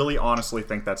really honestly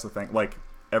think that's the thing. Like,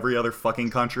 every other fucking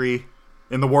country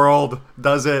in the world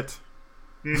does it.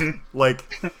 Mm-hmm. Like,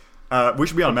 we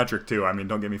should be on metric too. I mean,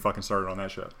 don't get me fucking started on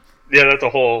that shit. Yeah, that's a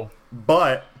whole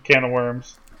can of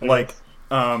worms. Like,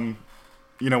 when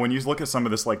you look at some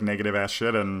of this like negative ass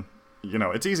shit, and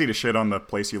it's easy to shit on the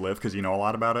place you live because you know a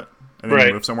lot about it, and then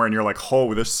you move somewhere and you're like,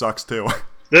 oh, this sucks too.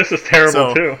 This is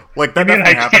terrible too. Like, that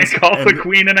definitely happens. I can't call the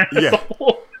queen an asshole. Yeah.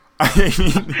 I mean,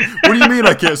 what do you mean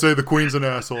I can't say the queen's an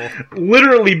asshole?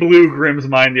 Literally blew Grimm's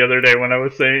mind the other day when I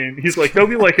was saying, he's like, they'll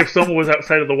be like if someone was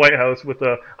outside of the White House with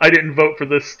a, I didn't vote for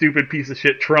this stupid piece of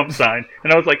shit Trump sign.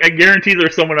 And I was like, I guarantee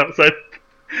there's someone outside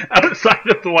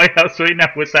of the White House right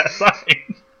now with that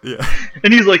sign. Yeah.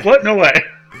 And he's like, what? No way.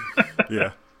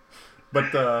 Yeah.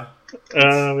 But,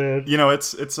 man.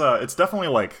 It's definitely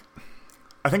like,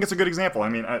 I think it's a good example. I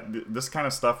mean, this kind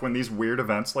of stuff, when these weird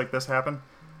events like this happen,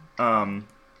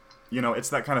 it's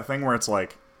that kind of thing where it's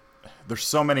like, there's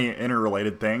so many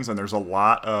interrelated things, and there's a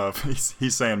lot of...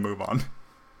 He's saying move on.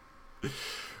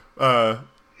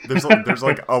 There's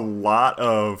like a lot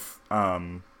of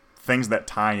things that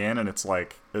tie in, and it's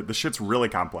like, the shit's really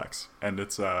complex. And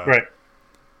it's... right.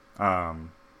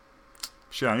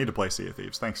 Shit, I need to play Sea of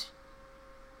Thieves. Thanks.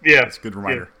 Yeah. It's a good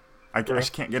reminder. Yeah. I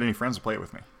just can't get any friends to play it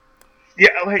with me. Yeah,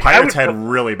 like... Pirates had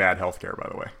really bad healthcare, by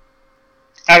the way.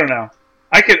 I don't know.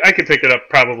 I could pick it up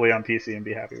probably on PC and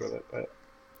be happy with it, but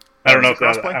I don't know if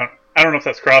that's I don't know if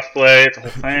that's crossplay. It's a whole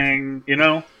thing,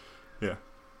 Yeah.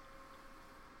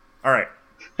 All right.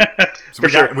 So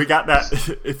we got that.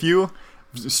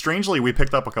 Strangely, we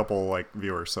picked up a couple like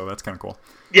viewers, so that's kind of cool.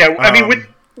 Yeah, I mean,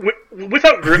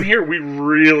 without Grim here, we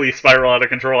really spiral out of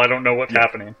control. I don't know what's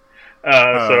happening.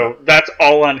 So that's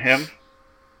all on him.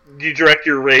 You direct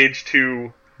your rage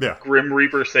to Grim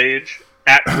Reaper Sage.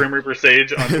 At Grim Reaper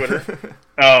Sage on Twitter.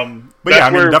 But yeah,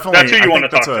 I mean, definitely. That's who you want to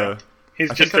talk to.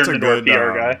 He's just turned into a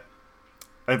PR guy.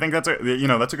 I think that's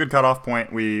a good cutoff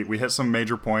point. We hit some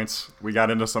major points. We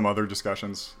got into some other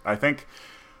discussions. I think,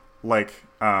 like,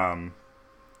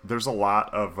 there's a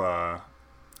lot of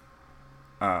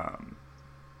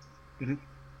Mm-hmm.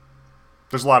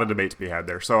 There's a lot of debate to be had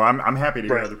there. So I'm happy to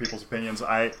hear Right. other people's opinions.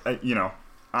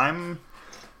 I'm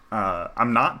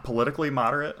not politically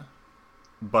moderate,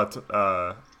 but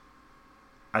I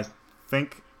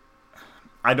think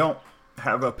I don't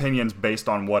have opinions based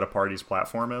on what a party's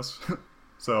platform is.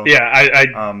 So Yeah, I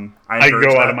encourage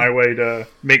go out that. of my way to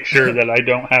make sure that I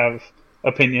don't have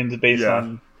opinions based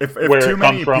on If where too it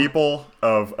many comes from. people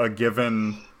of a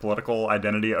given political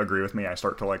identity agree with me, I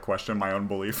start to like question my own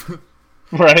belief.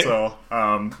 Right. So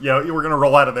we're gonna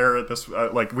roll out of there at this.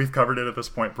 Like we've covered it at this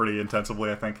point pretty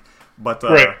intensively, I think. But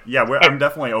Right. I'm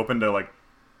definitely open to like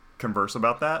converse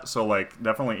about that. So like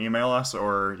definitely email us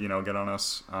or get on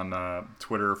us on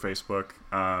Twitter or Facebook.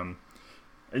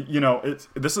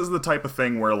 This is the type of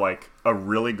thing where like a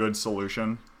really good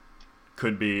solution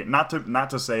could be not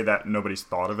to say that nobody's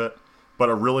thought of it, but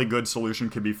a really good solution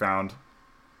could be found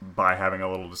by having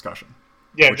a little discussion.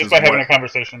 Yeah, just by having a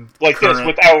conversation like this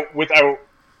without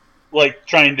like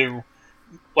trying to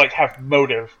like have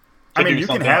motive. I mean, you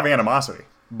can have animosity,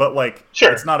 but like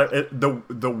sure. It's not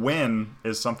the win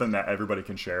is something that everybody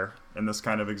can share in this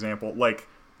kind of example. Like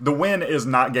the win is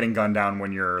not getting gunned down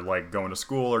when you're like going to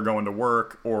school or going to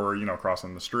work or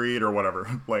crossing the street or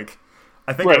whatever. Like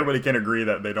I think everybody can agree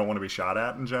that they don't want to be shot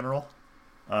at in general.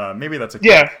 Maybe that's a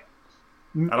yeah.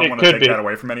 I don't want to take that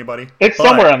away from anybody. It's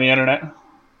somewhere on the internet.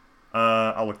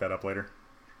 I'll look that up later.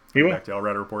 You will? Back to you. I'll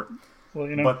write a report. Well,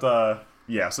 But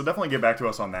so definitely get back to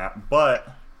us on that. But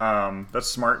that's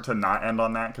smart to not end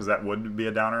on that because that would be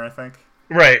a downer, I think.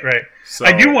 Right. So,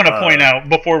 I do want to point out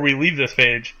before we leave this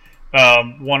page,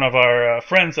 one of our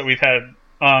friends that we've had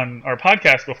on our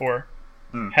podcast before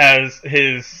has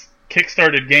his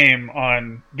kickstarted game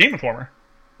on Game Informer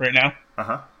right now.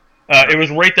 It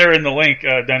was right there in the link,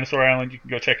 Dinosaur Island. You can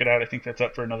go check it out. I think that's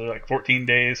up for another like 14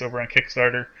 days over on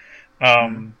Kickstarter.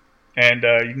 And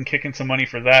you can kick in some money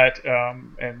for that.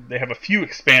 And they have a few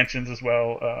expansions as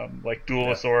well, like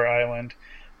Duelosaur Island.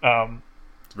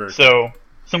 So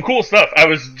some cool stuff. I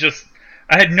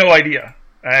had no idea.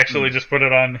 I actually just put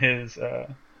it on his.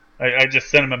 I just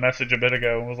sent him a message a bit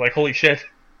ago and was like, "Holy shit!"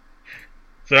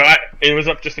 So it was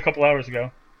up just a couple hours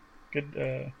ago. Good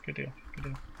deal.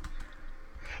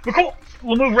 But cool.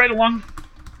 We'll move right along.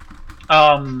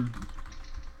 Out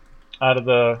of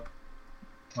the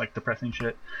like depressing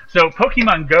shit. So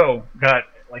Pokemon Go got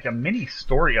like a mini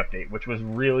story update, which was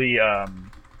really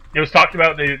it was talked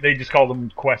about. They just called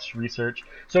them quest research.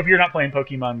 So if you're not playing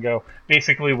Pokemon Go,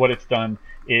 basically what it's done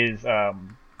is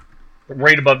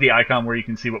right above the icon where you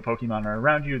can see what Pokemon are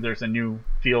around you, there's a new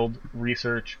field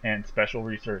research and special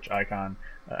research icon.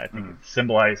 I think it's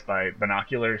symbolized by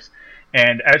binoculars.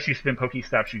 And as you spin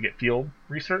Pokestops, you get field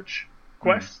research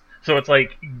quests. So it's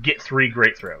like get 3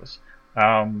 Great Throws,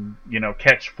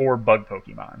 catch 4 bug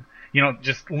Pokemon,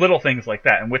 just little things like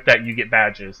that. And with that, you get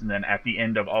badges. And then at the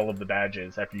end of all of the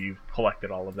badges, after you've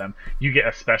collected all of them, you get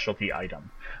a specialty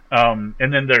item. And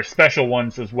then there's special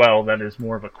ones as well that is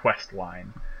more of a quest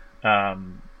line,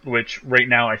 which right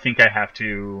now I think I had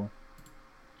to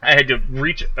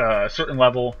reach a certain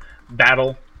level,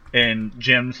 battle in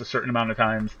gyms a certain amount of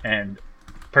times, and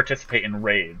participate in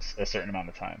raids a certain amount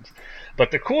of times.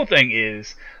 But the cool thing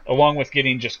is, along with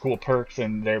getting just cool perks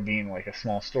and there being like a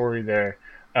small story there,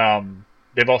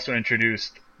 they've also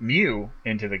introduced Mew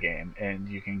into the game, and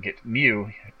you can get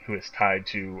Mew, who is tied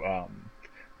to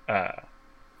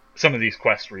some of these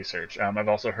quest research. I've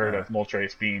also heard of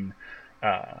Moltres being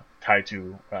tied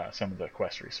to some of the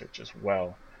quest research as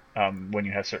well. When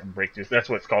you have certain breakthroughs, that's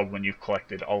what it's called when you've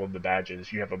collected all of the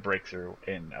badges. You have a breakthrough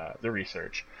in the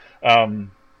research,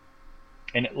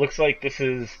 and it looks like this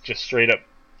is just straight up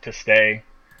to stay,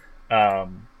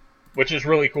 which is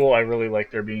really cool. I really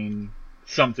like there being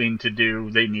something to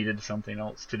do. They needed something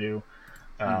else to do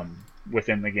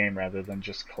within the game rather than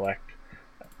just collect.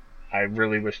 I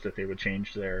really wish that they would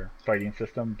change their fighting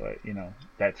system, but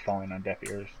that's falling on deaf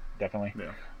ears, definitely.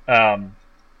 Yeah.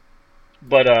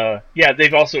 But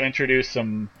they've also introduced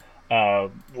some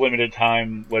limited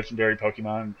time legendary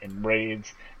Pokemon in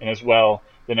raids, and as well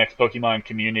the next Pokemon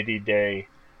Community Day,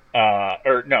 they're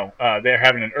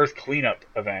having an Earth cleanup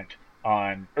event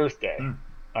on Earth Day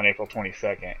on April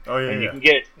 22nd. Oh yeah, and you can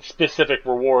get specific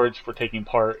rewards for taking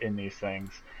part in these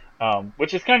things,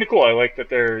 which is kind of cool. I like that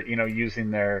they're using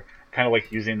their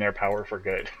power for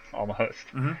good almost.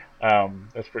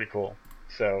 That's pretty cool.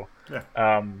 So,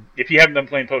 if you haven't been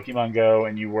playing Pokemon Go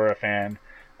and you were a fan,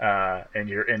 and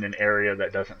you're in an area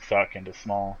that doesn't suck and is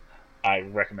small, I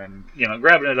recommend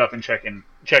grabbing it up and checking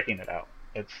it out.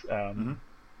 It's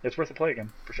worth a play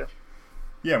again for sure.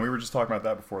 Yeah, we were just talking about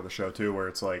that before the show too, where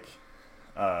it's like,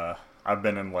 I've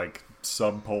been in like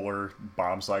subpolar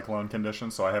bomb cyclone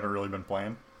conditions, so I haven't really been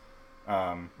playing.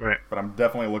 Right. But I'm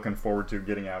definitely looking forward to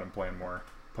getting out and playing more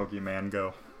Pokemon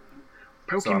Go.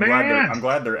 Pokemon. So I'm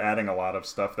glad they're adding a lot of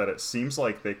stuff that it seems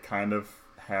like they kind of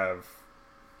have.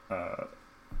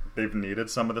 They've needed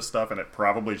some of the stuff, and it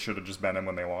probably should have just been in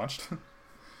when they launched.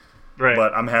 Right.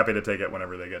 But I'm happy to take it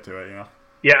whenever they get to it. You know.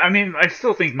 Yeah, I mean, I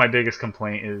still think my biggest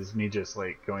complaint is me just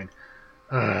like going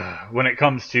when it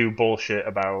comes to bullshit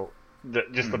about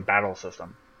the battle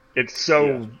system. It's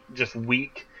so just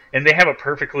weak, and they have a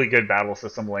perfectly good battle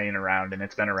system laying around, and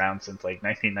it's been around since like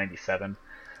 1997.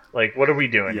 Like, what are we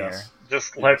doing here?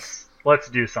 Just let's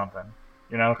do something.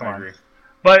 You know, come on. Agree.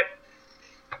 But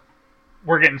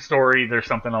we're getting story. There's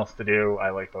something else to do. I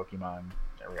like Pokemon.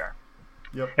 There we are.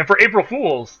 Yep. And for April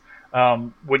Fools,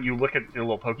 when you look at your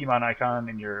little Pokemon icon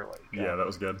and you're like, yeah, that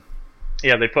was good.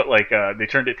 Yeah, they put like they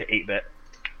turned it to 8-bit,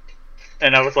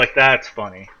 and I was like, that's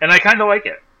funny, and I kind of like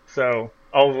it. So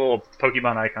all the little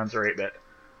Pokemon icons are 8-bit.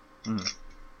 Mm.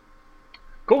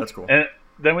 Cool. That's cool. And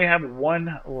then we have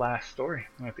one last story.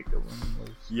 I think the one was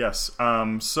Yes.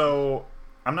 So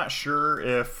I'm not sure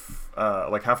if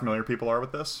like how familiar people are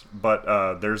with this,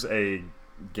 but there's a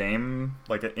game,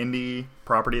 like an indie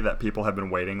property that people have been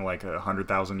waiting like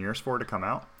 100,000 years for to come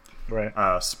out.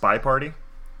 right. Spy Party.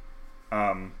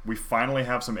 We finally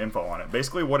have some info on it.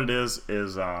 Basically, what it is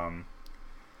a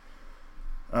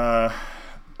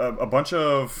bunch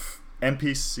of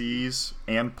NPCs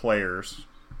and players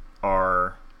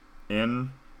are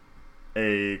in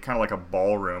a kind of like a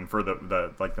ballroom for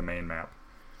the main map.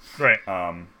 Right.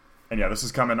 And yeah, this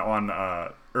is coming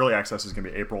on early access is going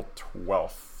to be April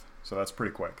 12th, so that's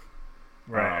pretty quick.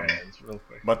 Right. It's real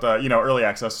quick. But early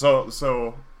access.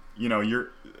 So your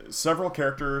several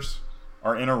characters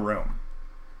are in a room,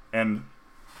 and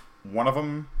one of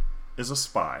them is a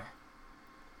spy,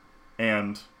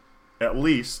 and at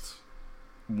least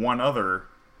one other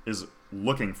is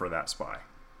looking for that spy.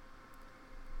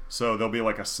 So there'll be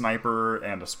like a sniper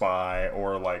and a spy,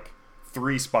 or like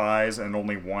 3 spies and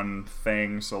only one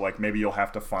thing. So like maybe you'll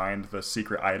have to find the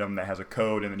secret item that has a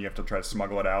code, and then you have to try to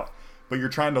smuggle it out. But you're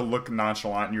trying to look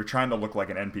nonchalant, and you're trying to look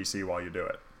like an NPC while you do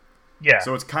it. Yeah.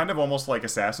 So it's kind of almost like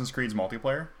Assassin's Creed's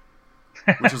multiplayer,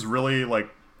 which is really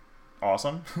like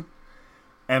awesome.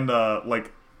 And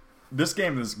like this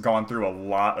game has gone through a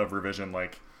lot of revision.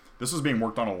 Like this was being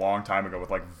worked on a long time ago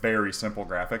with like very simple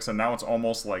graphics, and now it's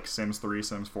almost like Sims 3,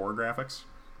 Sims 4 graphics.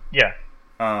 Yeah.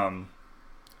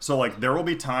 So like there will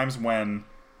be times when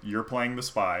you're playing the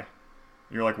spy,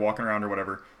 you're like walking around or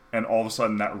whatever, and all of a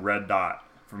sudden that red dot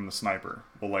from the sniper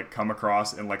will like come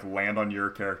across and like land on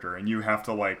your character, and you have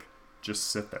to like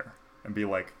just sit there and be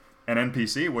like, an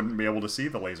NPC wouldn't be able to see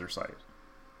the laser sight,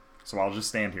 so I'll just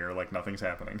stand here like nothing's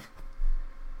happening.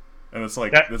 And it's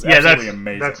like that's absolutely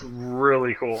amazing. That's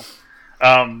really cool.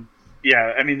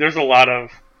 Yeah, I mean, there's a lot of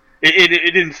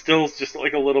it instills just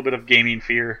like a little bit of gaming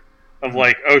fear of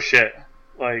like, oh shit,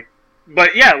 like,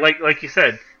 but yeah, like you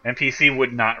said, NPC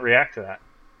would not react to that.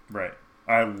 Right.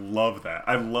 I love that.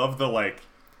 I love the like,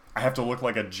 I have to look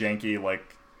like a janky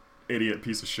like idiot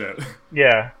piece of shit.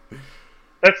 Yeah,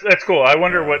 that's cool. I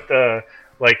wonder what the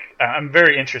like. I'm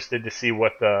very interested to see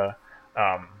what the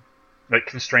like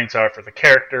constraints are for the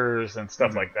characters and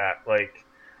stuff like that. Like,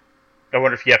 I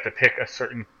wonder if you have to pick a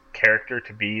certain character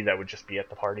to be that would just be at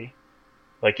the party.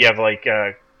 Like you have like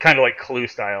kind of like Clue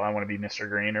style. I want to be Mr.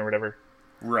 Green or whatever.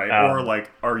 Right. Or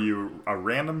like, are you a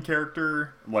random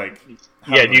character? Like,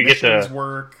 how do the you get missions to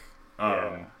work?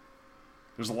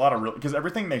 There's a lot of because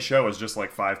everything they show is just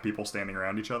like 5 people standing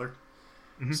around each other.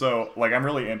 Mm-hmm. So like, I'm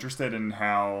really interested in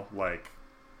how like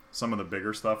some of the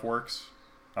bigger stuff works.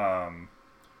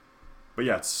 But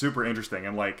yeah, it's super interesting,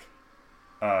 and like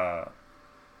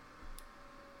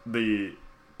the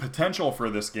potential for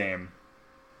this game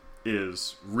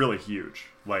is really huge.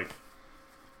 Like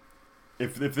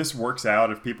if this works out,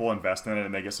 if people invest in it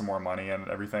and they get some more money and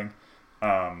everything,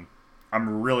 I'm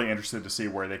really interested to see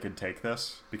where they could take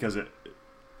this, because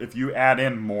if you add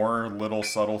in more little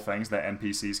subtle things that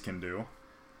NPCs can do,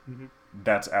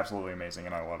 that's absolutely amazing,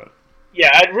 and I love it. Yeah,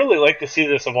 I'd really like to see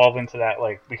this evolve into that,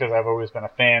 like, because I've always been a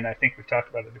fan. I think we've talked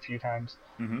about it a few times.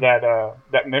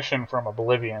 That mission from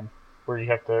Oblivion, where you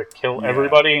have to kill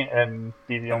everybody and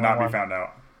be the only one. Not be found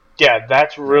out. Yeah,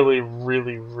 that's really,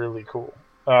 really, really cool.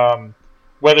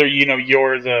 Whether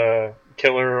you're the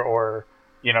killer or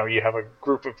you have a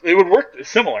group of, it would work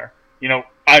similar.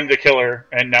 I'm the killer,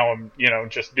 and now I'm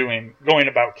just going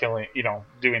about killing,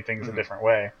 doing things a different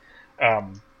way.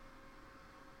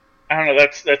 I don't know.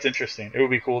 That's interesting. It would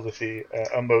be cool to see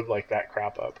a mode like that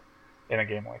crop up in a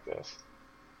game like this.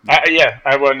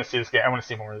 I want to see this game. I want to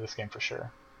see more of this game for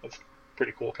sure.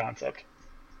 pretty cool concept.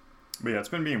 But yeah, it's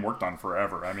been being worked on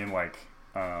forever. I mean, like,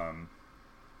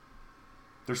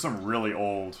 there's some really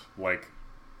old, like,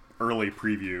 early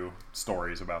preview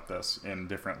stories about this in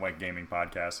different, like, gaming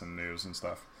podcasts and news and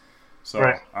stuff.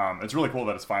 So it's really cool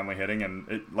that it's finally hitting, and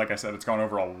it, like I said, it's gone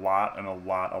over a lot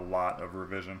of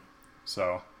revision.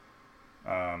 So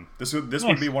this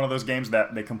would be one of those games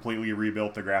that they completely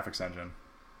rebuilt the graphics engine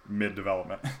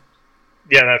mid-development.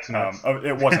 Yeah, that's nuts.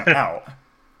 It wasn't out.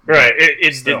 Right,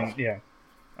 it didn't, yeah.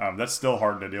 That's still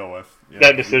hard to deal with.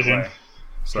 That decision.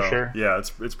 So, for sure. Yeah,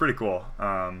 it's pretty cool.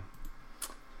 And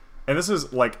this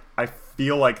is, like, I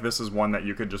feel like this is one that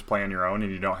you could just play on your own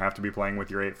and you don't have to be playing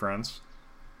with your 8 friends.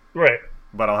 Right.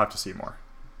 But I'll have to see more.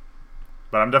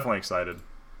 But I'm definitely excited.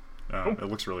 Cool. It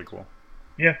looks really cool.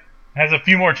 Yeah. It has a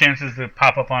few more chances to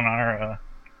pop up on our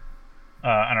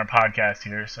podcast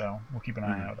here, so we'll keep an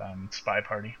eye out on Spy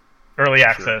Party. Early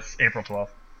access, April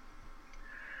 12th.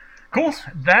 Cool.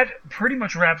 That pretty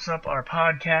much wraps up our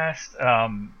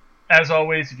podcast. As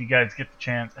always, if you guys get the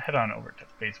chance, head on over to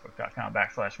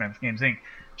facebook.com/MammothGames Inc.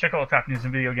 Check all the top news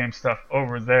and video game stuff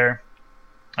over there.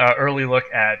 Early look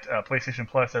at PlayStation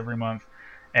Plus every month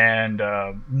and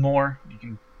more. You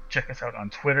can check us out on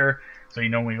Twitter so you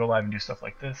know when we go live and do stuff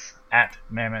like this at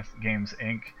Mammoth Games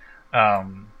Inc.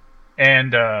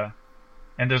 And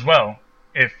as well,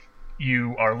 if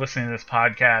you are listening to this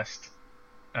podcast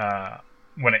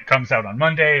when it comes out on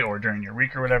Monday or during your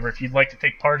week or whatever, if you'd like to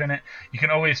take part in it, you can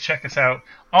always check us out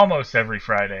almost every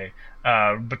Friday.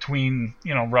 Between,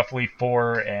 roughly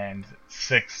 4 and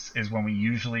 6 is when we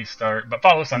usually start. But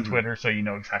follow us on Twitter so you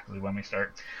know exactly when we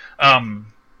start. And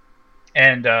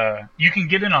you can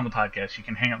get in on the podcast. You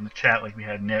can hang out in the chat like we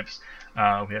had Nips.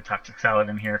 We had Toxic Salad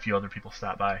in here. A few other people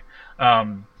stopped by.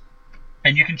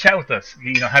 And you can chat with us,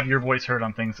 have your voice heard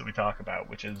on things that we talk about,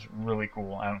 which is really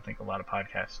cool. I don't think a lot of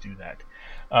podcasts do that.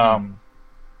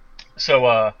 So,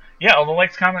 all the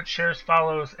likes, comments, shares,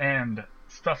 follows, and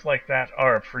stuff like that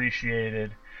are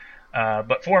appreciated.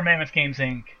 But for Mammoth Games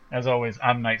Inc., as always,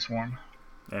 I'm Night Swarm.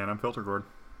 And I'm Filter Gourd.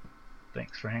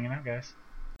 Thanks for hanging out, guys.